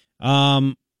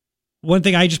 One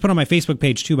thing I just put on my Facebook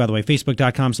page too, by the way,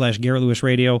 facebook.com/Garrett Lewis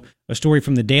Radio, a story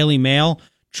from the Daily Mail.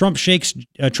 Trump shakes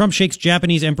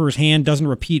Japanese emperor's hand, doesn't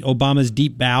repeat Obama's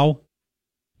deep bow.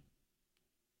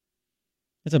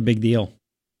 That's a big deal.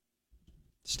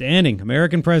 Standing.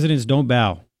 American presidents don't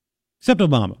bow. Except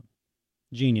Obama.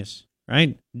 Genius,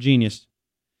 right? Genius.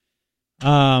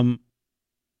 That's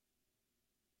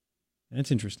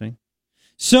interesting.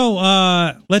 So,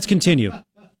 let's continue.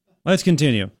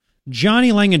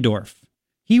 Johnny Langendorf.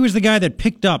 He was the guy that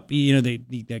picked up,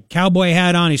 the cowboy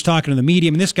hat on. He's talking to the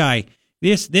media. And this guy,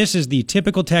 this is the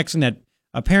typical Texan that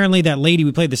apparently that lady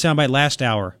we played the soundbite last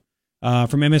hour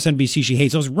from MSNBC, she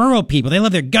hates those rural people. They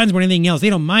love their guns more than anything else.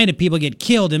 They don't mind if people get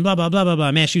killed and blah, blah, blah, blah,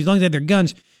 blah. Man, as long as they have their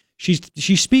guns.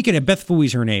 She's speaking at Beth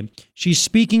Fooey's her name. She's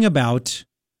speaking about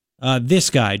this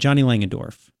guy, Johnny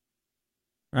Langendorf.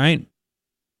 Right?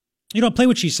 Play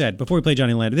what she said before we play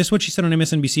Johnny Langendorf. This is what she said on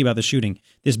MSNBC about the shooting.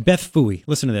 This Beth Fooey.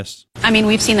 Listen to this. I mean,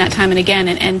 we've seen that time and again.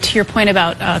 And to your point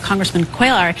about Congressman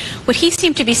Cuellar, what he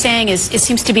seemed to be saying is it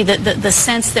seems to be the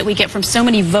sense that we get from so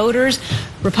many voters,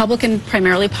 Republican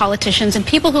primarily politicians, and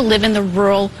people who live in the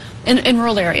rural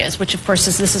areas, which of course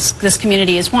this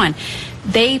community is one.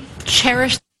 They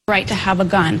cherish the right to have a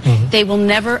gun. Mm-hmm. They will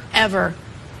never, ever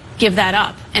give that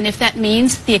up. And if that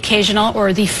means the occasional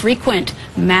or the frequent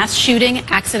mass shooting,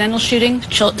 accidental shooting,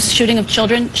 shooting of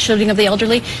children, shooting of the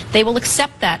elderly, they will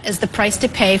accept that as the price to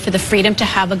pay for the freedom to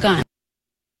have a gun.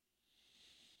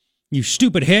 You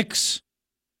stupid hicks.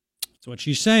 That's what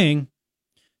she's saying.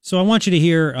 So I want you to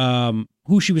hear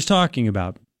who she was talking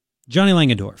about. Johnny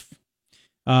Langendorf.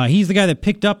 He's the guy that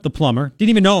picked up the plumber.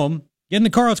 Didn't even know him. Get in the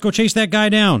car. Let's go chase that guy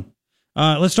down.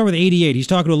 Let's start with 88. He's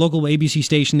talking to a local ABC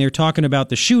station. They're talking about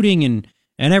the shooting and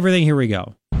everything. Here we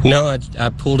go. No, I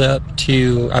pulled up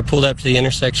to the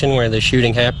intersection where the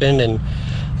shooting happened, and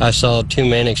I saw two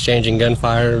men exchanging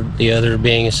gunfire, the other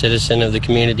being a citizen of the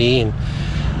community, and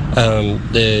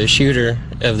the shooter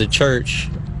of the church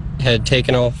had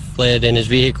taken off, fled in his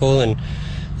vehicle, and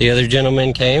the other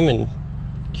gentleman came, and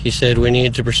he said we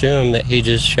needed to pursue him, that he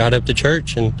just shot up the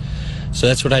church, and so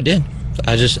that's what I did.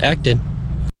 I just acted.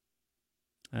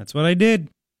 That's what I did.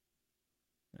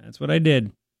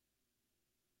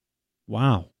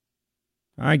 Wow.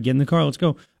 All right, get in the car. Let's go.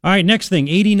 All right, next thing.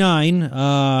 89.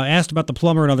 Asked about the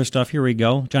plumber and other stuff. Here we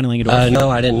go. Johnny Langendorf. No,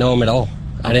 I didn't know him at all.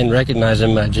 I didn't recognize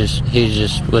him. He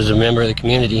just was a member of the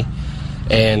community.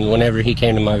 And whenever he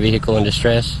came to my vehicle in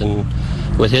distress and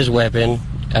with his weapon,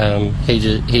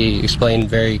 he explained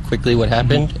very quickly what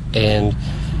happened, and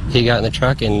he got in the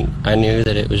truck, and I knew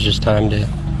that it was just time to...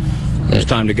 It was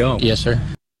time to go. Yes, sir.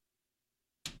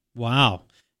 Wow.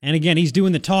 And again, he's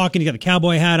doing the talking. He got the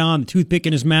cowboy hat on, the toothpick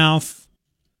in his mouth.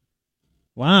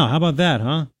 Wow, how about that,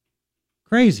 huh?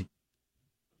 Crazy.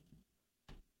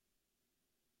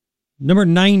 Number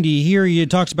 90, here he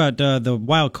talks about the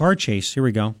wild car chase. Here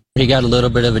we go. He got a little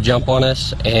bit of a jump on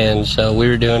us, and so we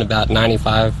were doing about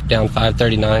 95 down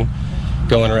 539,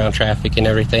 going around traffic and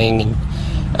everything.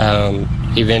 And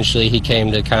eventually he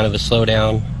came to kind of a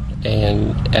slowdown,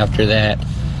 and after that,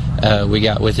 we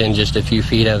got within just a few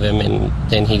feet of him, and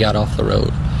then he got off the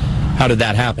road. How did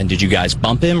that happen? Did you guys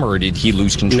bump him, or did he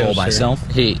lose control by himself?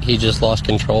 He just lost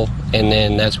control, and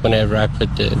then that's whenever I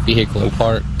put the vehicle in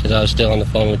park, because I was still on the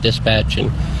phone with dispatch,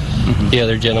 and the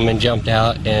other gentleman jumped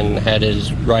out and had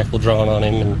his rifle drawn on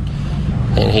him,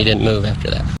 and he didn't move after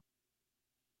that.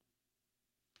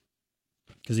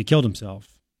 Because he killed himself.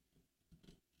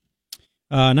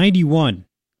 91.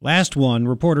 Last one,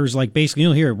 reporters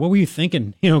basically, here, what were you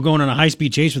thinking, going on a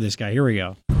high-speed chase with this guy? Here we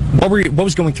go. What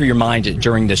was going through your mind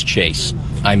during this chase?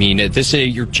 I mean,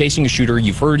 you're chasing a shooter.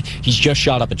 You've heard he's just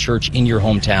shot up a church in your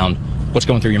hometown. What's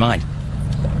going through your mind?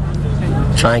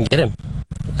 Try and get him.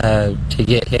 To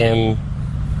get him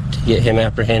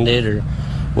apprehended or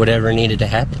whatever needed to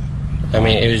happen. I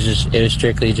mean, it was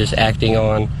strictly just acting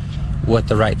on what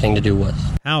the right thing to do was.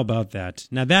 How about that?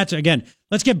 Now that's, again,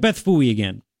 let's get Beth Fooey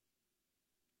again.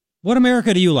 What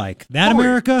America do you like? That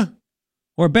America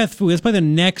or Beth Fooey? Let's play the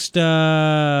next,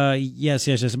 yes,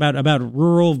 about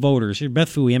rural voters. Here, Beth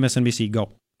Fooey, MSNBC, go.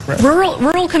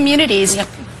 Rural communities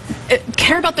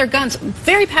care about their guns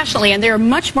very passionately, and they're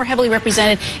much more heavily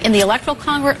represented in the Electoral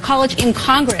College in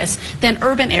Congress than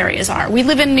urban areas are. We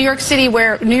live in New York City,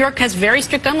 where New York has very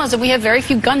strict gun laws, and we have very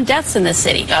few gun deaths in this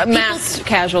city. Mass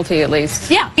casualty, at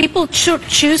least. Yeah, people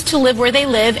choose to live where they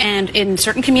live, and in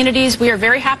certain communities, we are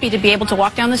very happy to be able to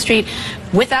walk down the street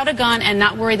without a gun and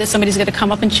not worry that somebody's going to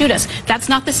come up and shoot us. That's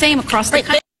not the same across the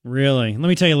country. Really? Let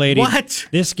me tell you, lady. What?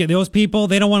 Those people,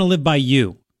 they don't want to live by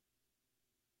you.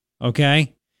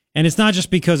 Okay? And it's not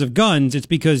just because of guns, it's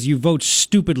because you vote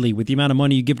stupidly with the amount of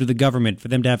money you give to the government for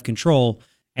them to have control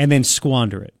and then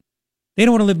squander it. They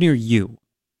don't want to live near you.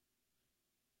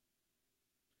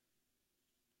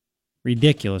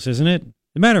 Ridiculous, isn't it?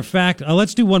 As a matter of fact,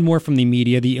 let's do one more from the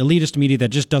media, the elitist media that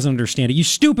just doesn't understand it. You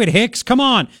stupid hicks, come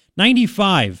on.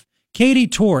 95. Katie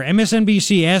Torr,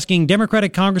 MSNBC, asking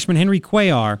Democratic Congressman Henry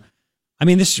Cuellar, I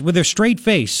mean, this with a straight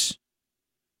face,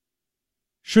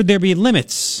 should there be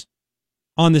limits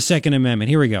on the Second Amendment?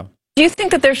 Here we go. Do you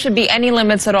think that there should be any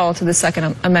limits at all to the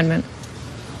Second Amendment?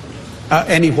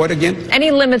 Any what again?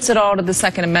 Any limits at all to the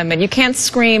Second Amendment? You can't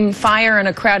scream fire in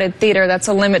a crowded theater. That's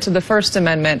a limit to the First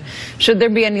Amendment. Should there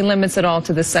be any limits at all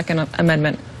to the Second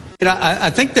Amendment? You know, I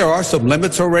think there are some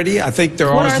limits already. I think there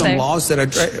are some laws that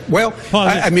are, well,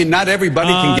 I mean, not everybody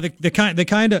can get... The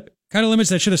kind of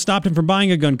limits that should have stopped him from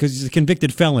buying a gun because he's a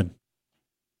convicted felon.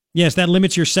 Yes, that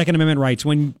limits your Second Amendment rights.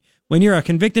 When you're a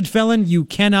convicted felon, you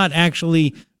cannot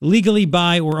actually legally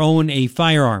buy or own a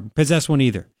firearm, possess one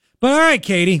either. But all right,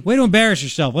 Katie, way to embarrass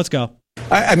yourself. Let's go.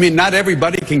 I mean, not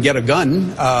everybody can get a gun.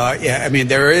 Yeah, I mean,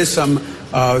 there is some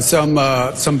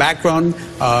background.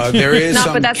 There is no,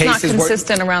 some but that's cases not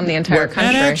consistent around the entire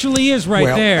country. That actually is right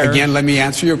there. Again, let me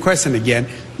answer your question again.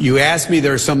 You asked me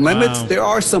there are some limits. Wow. There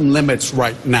are some limits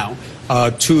right now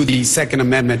to the Second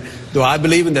Amendment. Do I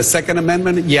believe in the Second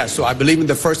Amendment? Yes. Do I believe in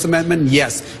the First Amendment?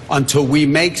 Yes. Until we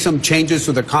make some changes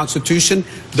to the Constitution,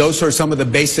 those are some of the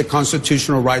basic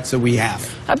constitutional rights that we have.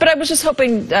 But I was just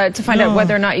hoping to find out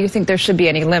whether or not you think there should be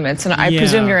any limits, and I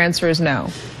presume your answer is no.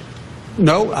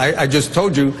 No, I just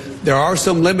told you there are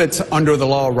some limits under the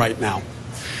law right now.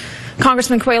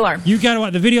 Congressman Cuellar. You got to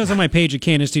watch the videos on my page at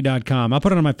knst.com. I'll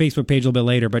put it on my Facebook page a little bit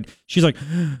later, but she's like,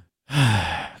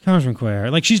 Congressman Cuellar.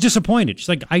 Like, she's disappointed. She's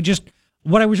like,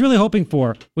 what I was really hoping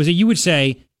for was that you would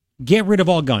say, get rid of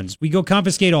all guns. We go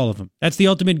confiscate all of them. That's the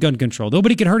ultimate gun control.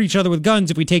 Nobody can hurt each other with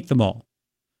guns if we take them all.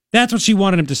 That's what she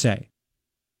wanted him to say.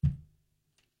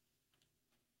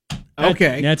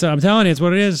 Okay. I'm telling you, it's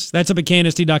what it is. That's up at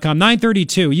knst.com.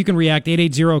 9:32. You can react.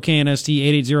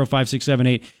 880-KNST,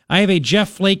 880-5678. I have a Jeff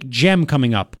Flake gem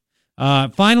coming up.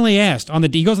 Finally asked,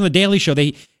 he goes on the Daily Show.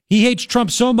 He hates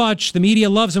Trump so much, the media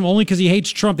loves him only because he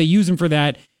hates Trump. They use him for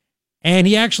that. And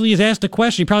he actually is asked a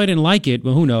question. He probably didn't like it.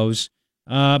 Well, who knows?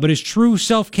 But his true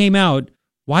self came out.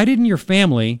 Why didn't your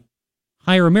family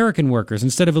hire American workers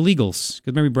instead of illegals? Because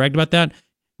remember, we bragged about that.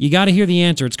 You got to hear the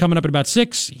answer. It's coming up at about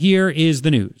 6. Here is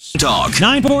the news. Talk.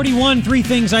 9:41, 3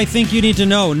 things I think you need to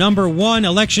know. Number 1,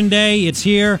 Election Day. It's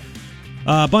here.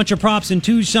 A bunch of props in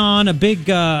Tucson. A big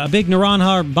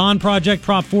Naranja bond project,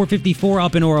 Prop 454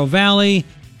 up in Oro Valley.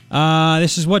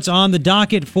 This is what's on the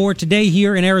docket for today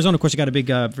here in Arizona. Of course, you got a big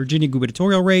Virginia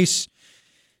gubernatorial race.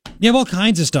 You have all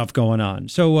kinds of stuff going on.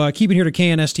 So keep it here to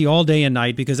KNST all day and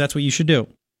night because that's what you should do.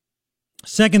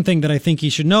 Second thing that I think you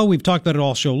should know, we've talked about it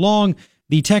all show long.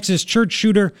 The Texas church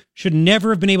shooter should never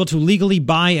have been able to legally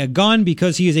buy a gun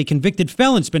because he is a convicted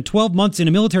felon, spent 12 months in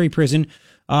a military prison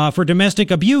for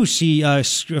domestic abuse. He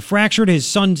fractured his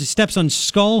stepson's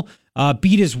skull,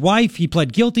 beat his wife. He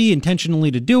pled guilty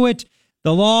intentionally to do it.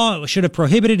 The law should have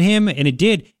prohibited him, and it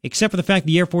did, except for the fact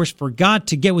the Air Force forgot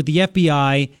to get with the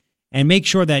FBI and make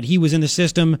sure that he was in the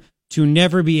system to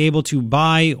never be able to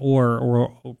buy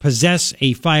or possess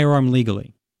a firearm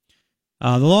legally.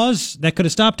 The laws that could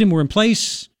have stopped him were in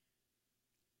place.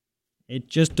 It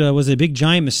just was a big,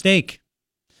 giant mistake.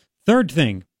 Third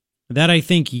thing that I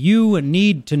think you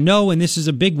need to know, and this is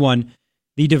a big one,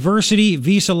 the diversity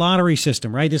visa lottery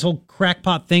system, right? This whole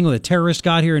crackpot thing with a terrorist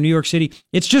got here in New York City.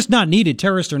 It's just not needed,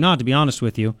 terrorist or not, to be honest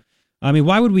with you. I mean,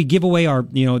 why would we give away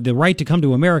the right to come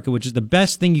to America, which is the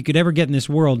best thing you could ever get in this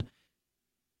world,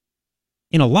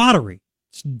 in a lottery?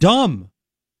 It's dumb.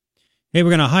 Hey, we're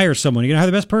going to hire someone. You're going to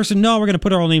hire the best person? No, we're going to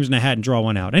put our names in a hat and draw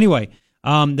one out. Anyway,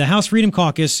 the House Freedom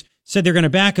Caucus said they're going to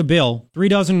back a bill, 3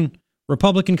 dozen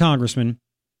Republican congressmen,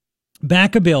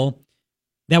 back a bill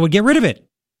that would get rid of it.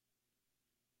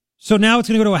 So now it's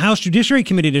going to go to a House Judiciary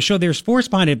Committee to show there's force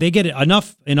behind it. If they get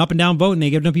enough, an up and down vote, and they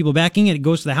get enough people backing it, it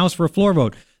goes to the House for a floor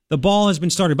vote. The ball has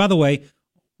been started. By the way,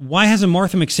 why hasn't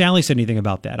Martha McSally said anything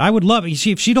about that? I would love it.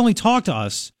 If she'd only talk to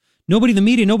us, Nobody in the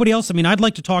media, nobody else. I mean, I'd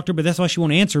like to talk to her, but that's why she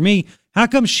won't answer me. How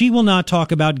come she will not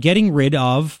talk about getting rid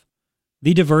of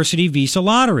the diversity visa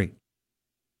lottery?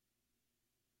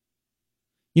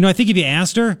 You know, I think if you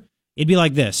asked her, it'd be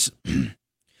like this.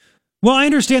 Well, I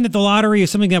understand that the lottery is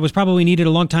something that was probably needed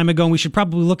a long time ago, and we should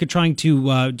probably look at trying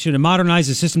to modernize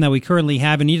the system that we currently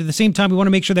have. And yet at the same time, we want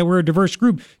to make sure that we're a diverse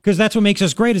group, because that's what makes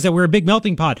us great, is that we're a big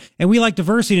melting pot. And we like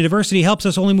diversity, and diversity helps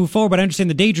us only move forward, but I understand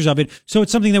the dangers of it. So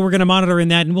it's something that we're going to monitor in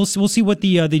that, and we'll see what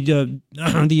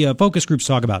the focus groups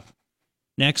talk about.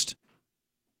 Next.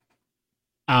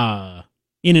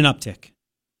 In an uptick.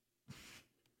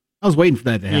 I was waiting for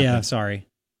that to happen. Yeah, sorry.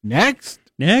 Next.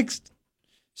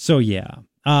 So, yeah.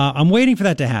 I'm waiting for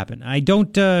that to happen. I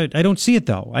don't see it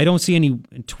though. I don't see any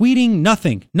tweeting.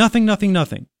 Nothing.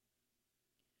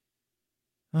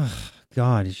 Oh,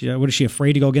 God, what is she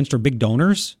afraid to go against her big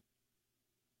donors?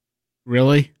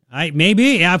 Really? Maybe.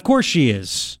 Yeah, of course she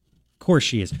is. But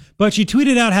she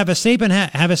tweeted out, "Have a safe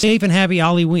and happy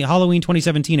Halloween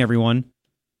 2017, everyone."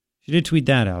 She did tweet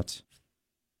that out.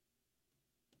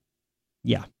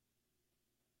 Yeah.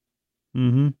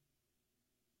 Mm-hmm.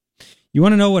 You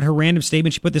want to know what her random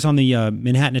statement? She put this on the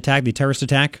Manhattan attack, the terrorist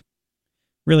attack.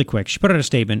 Really quick. She put out a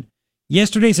statement.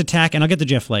 Yesterday's attack, and I'll get to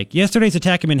Jeff Flake. Yesterday's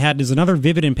attack in Manhattan is another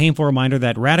vivid and painful reminder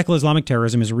that radical Islamic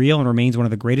terrorism is real and remains one of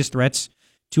the greatest threats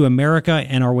to America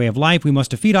and our way of life. We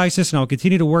must defeat ISIS, and I will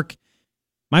continue to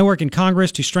my work in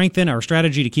Congress to strengthen our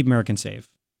strategy to keep Americans safe.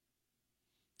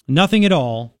 Nothing at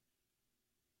all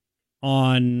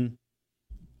on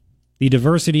the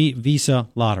diversity visa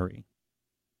lottery.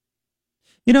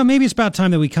 You know, maybe it's about time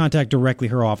that we contact directly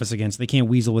her office again so they can't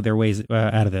weasel with their ways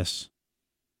out of this.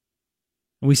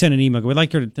 We sent an email. We'd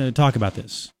like her to talk about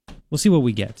this. We'll see what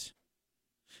we get.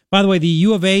 By the way, the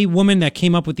U of A woman that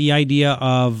came up with the idea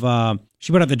of,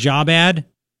 she put out the job ad.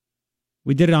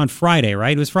 We did it on Friday,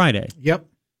 right? It was Friday. Yep.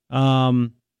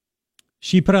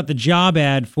 She put out the job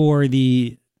ad for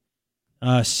the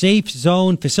safe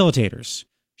zone facilitators.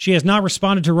 She has not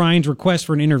responded to Ryan's request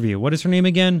for an interview. What is her name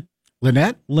again?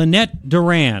 Lynette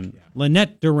Duran. Yeah.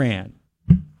 Lynette Duran.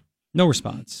 No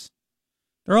response.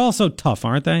 They're all so tough,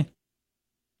 aren't they?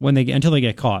 Until they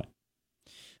get caught.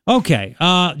 Okay.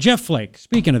 Jeff Flake.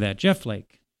 Speaking of that, Jeff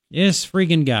Flake. This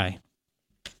freaking guy.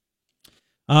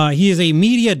 He is a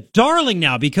media darling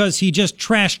now because he just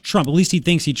trashed Trump. At least he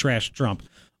thinks he trashed Trump.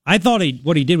 I thought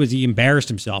what he did was he embarrassed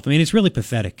himself. I mean, it's really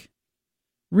pathetic.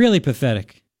 Really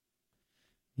pathetic.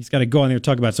 He's got to go on there and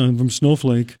talk about something from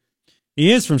Snowflake. He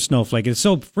is from Snowflake. It's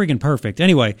so friggin' perfect.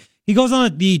 Anyway, he goes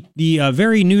on the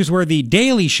very newsworthy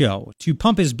Daily Show to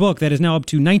pump his book that is now up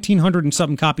to 1,900 and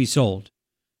something copies sold.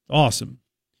 Awesome.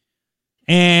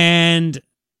 And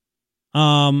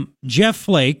Jeff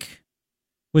Flake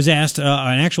was asked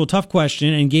an actual tough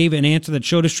question and gave an answer that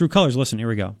showed his true colors. Listen, here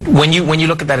we go. When you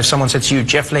look at that, if someone said to you,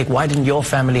 Jeff Flake, why didn't your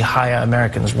family hire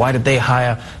Americans? Why did they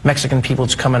hire Mexican people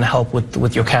to come and help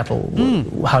with your cattle?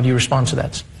 How do you respond to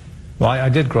that? Well, I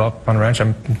did grow up on a ranch.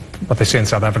 I'm what they say in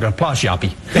South Africa, plaas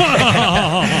yappie.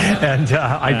 And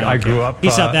I grew up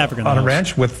South African, on a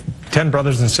ranch with 10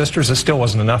 brothers and sisters. It still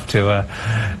wasn't enough to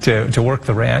work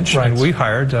the ranch. Right. And we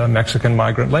hired Mexican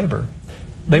migrant labor.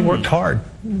 They worked hard.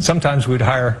 Sometimes we'd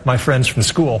hire my friends from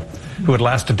school who would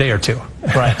last a day or two.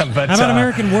 Right. But, how about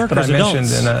American workers, but I mentioned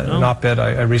in an op-ed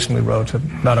I recently wrote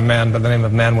about a man by the name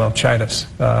of Manuel Chaitis,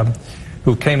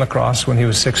 who came across when he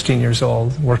was 16 years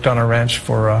old, worked on a ranch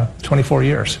for 24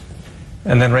 years,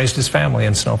 and then raised his family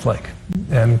in Snowflake,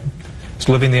 and is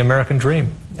living the American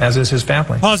dream, as is his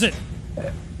family. Pause it.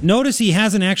 Notice he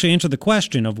hasn't actually answered the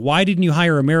question of why didn't you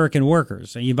hire American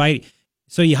workers?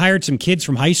 So you hired some kids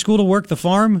from high school to work the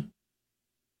farm?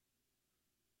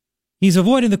 He's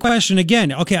avoiding the question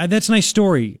again. Okay, that's a nice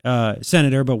story,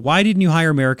 Senator, but why didn't you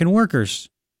hire American workers?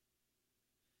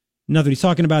 Nothing. He's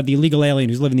talking about the illegal alien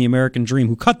who's living the American dream,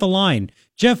 who cut the line.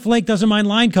 Jeff Flake doesn't mind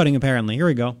line cutting, apparently. Here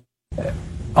we go.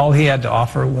 All he had to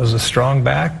offer was a strong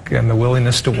back and the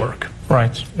willingness to work.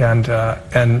 Right. And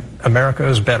America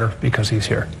is better because he's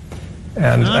here.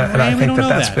 And I think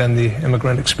that's been the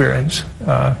immigrant experience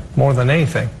more than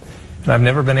anything. And I've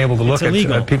never been able to look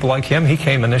at people like him. He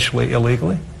came initially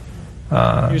illegally. He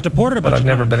was deported a bunch of times.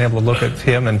 But I've never been able to look at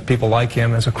him and people like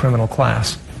him as a criminal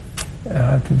class.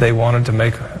 They wanted to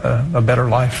make a better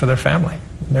life for their family.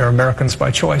 They're Americans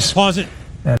by choice. Pause it.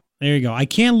 There you go. I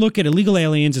can't look at illegal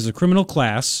aliens as a criminal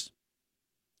class.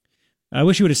 I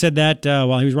wish he would have said that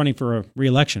while he was running for a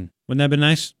re-election. Wouldn't that have been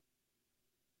nice?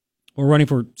 Or running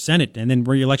for Senate and then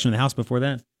re-election in the House before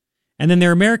that. And then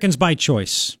they're Americans by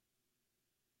choice.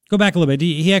 Go back a little bit.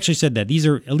 He actually said that. These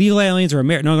are illegal aliens or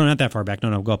American. No, not that far back.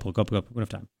 No, go up. We don't have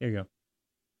time. There you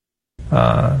go.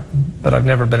 But I've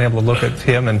never been able to look at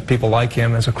him and people like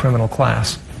him as a criminal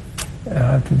class.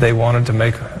 They wanted to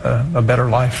make a better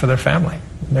life for their family.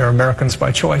 They're Americans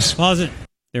by choice. Pause it.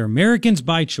 They're Americans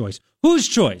by choice. Whose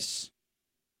choice?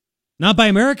 Not by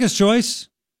America's choice.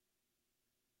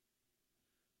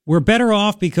 We're better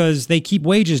off because they keep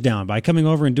wages down by coming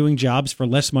over and doing jobs for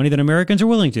less money than Americans are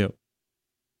willing to.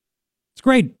 It's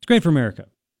great. It's great for America.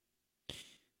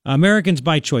 Americans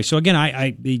by choice. So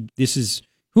again, this is,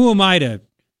 who am I to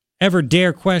ever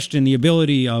dare question the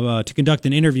ability of to conduct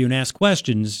an interview and ask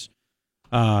questions?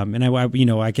 And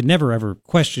I could never ever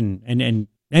question and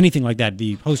anything like that.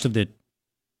 The host of the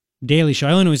Daily Show,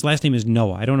 I only know his last name is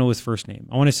Noah. I don't know his first name.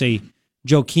 I want to say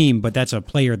Joakim, but that's a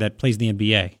player that plays the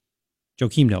NBA.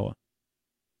 Joakim Noah.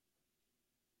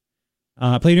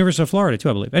 Played University of Florida too,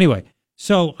 I believe. Anyway,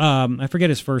 so I forget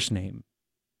his first name.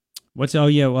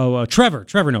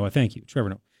 Trevor Noah. Thank you,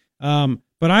 Trevor Noah.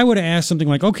 But I would have asked something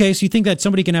like, okay, so you think that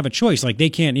somebody can have a choice? Like they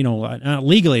can't, not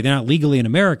legally, they're not legally an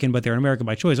American, but they're an American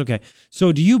by choice. Okay,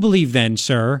 so do you believe then,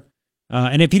 sir,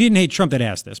 and if he didn't hate Trump, they'd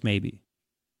ask this, maybe.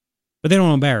 But they don't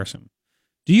want to embarrass him.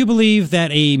 Do you believe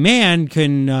that a man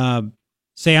can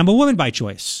say, I'm a woman by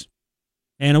choice?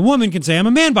 And a woman can say, I'm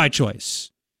a man by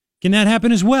choice. Can that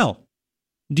happen as well?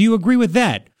 Do you agree with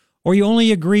that? Or you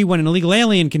only agree when an illegal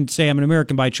alien can say, I'm an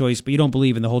American by choice, but you don't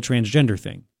believe in the whole transgender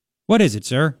thing? What is it,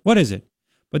 sir? What is it?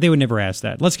 But they would never ask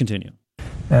that. Let's continue.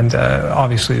 And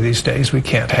obviously these days we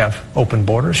can't have open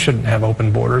borders, shouldn't have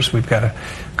open borders. We've got to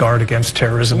guard against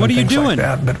terrorism and things like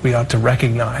that. But we ought to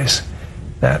recognize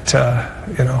that,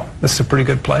 this is a pretty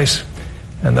good place.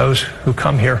 And those who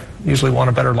come here usually want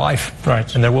a better life.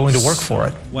 Right. And they're willing to work for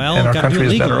it. Well, and our country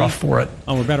is better off for it.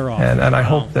 Oh, we're better off. And I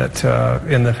hope that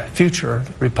in the future,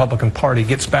 the Republican Party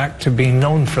gets back to being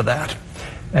known for that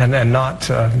and not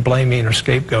blaming or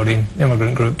scapegoating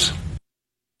immigrant groups.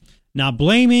 Not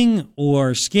blaming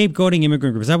or scapegoating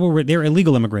immigrant groups. They're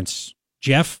illegal immigrants.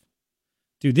 Jeff,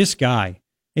 dude, this guy,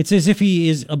 it's as if he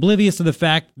is oblivious to the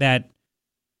fact that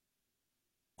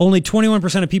only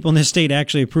 21% of people in this state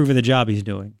actually approve of the job he's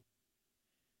doing.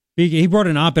 He brought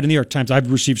an op-ed in the New York Times.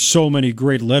 I've received so many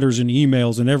great letters and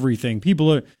emails and everything.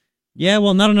 People are,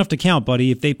 not enough to count,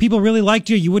 buddy. If people really liked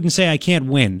you, you wouldn't say, I can't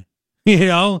win.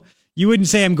 You wouldn't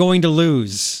say, I'm going to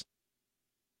lose.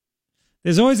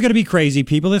 There's always going to be crazy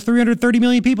people. There's 330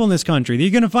 million people in this country.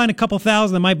 You're going to find a couple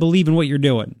thousand that might believe in what you're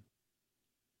doing.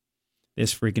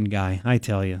 This freaking guy, I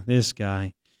tell you, this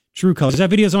guy. True Colors. That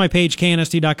video's on my page,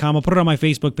 knst.com. I'll put it on my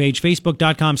Facebook page,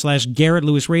 facebook.com/Garrett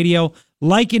Lewis Radio.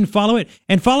 Like and follow it.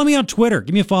 And follow me on Twitter.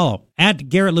 Give me a follow. At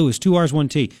Garrett Lewis, 2 R's, 1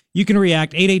 T. You can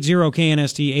react.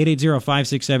 880-KNST,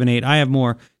 880-5678. I have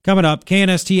more. Coming up,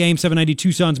 KNST, AM 790,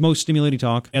 Tucson's most stimulating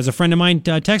talk. As a friend of mine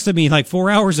texted me like 4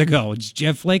 hours ago. It's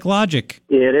Jeff Flake Logic.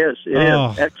 It is.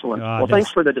 Excellent. God, thanks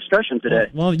for the discussion today.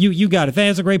 Well, you got it.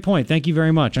 That's a great point. Thank you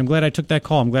very much. I'm glad I took that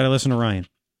call. I'm glad I listened to Ryan.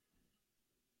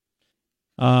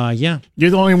 Yeah.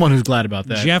 You're the only one who's glad about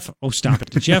that. Jeff, stop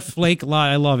it. Jeff Flake,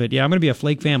 I love it. Yeah, I'm going to be a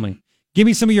Flake family. Give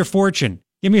me some of your fortune.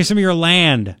 Give me some of your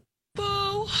land.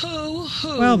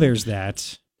 Boo-hoo-hoo. Well, there's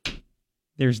that.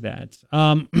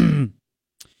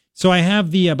 So I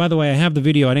have by the way, I have the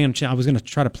video. I was going to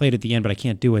try to play it at the end, but I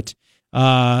can't do it.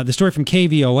 The story from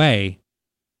KVOA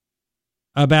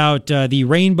about the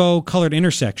rainbow-colored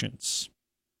intersections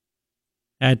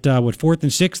at, 4th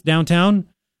and 6th downtown,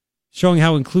 showing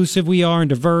how inclusive we are and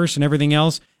diverse and everything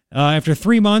else. After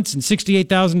 3 months and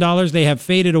 $68,000, they have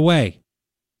faded away.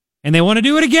 And they want to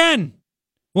do it again.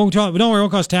 Don't worry, it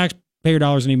won't cost taxpayer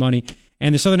dollars any money.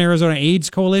 And the Southern Arizona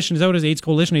AIDS Coalition, is that what it is? AIDS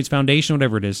Coalition, AIDS Foundation,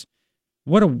 whatever it is.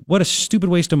 What a stupid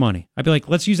waste of money. I'd be like,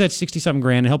 let's use that $60-something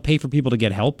grand and help pay for people to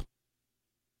get help.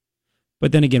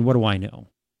 But then again, what do I know?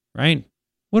 Right?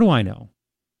 What do I know?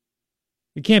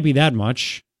 It can't be that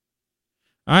much.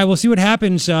 All right, we'll see what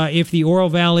happens if the Oro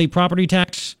Valley property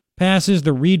tax passes,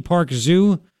 the Reed Park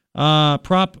Zoo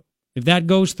prop, if that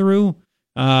goes through,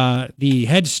 the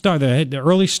Head Start, the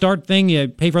early start thing, you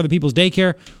pay for other people's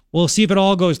daycare. We'll see if it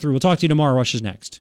all goes through. We'll talk to you tomorrow. Rush is next.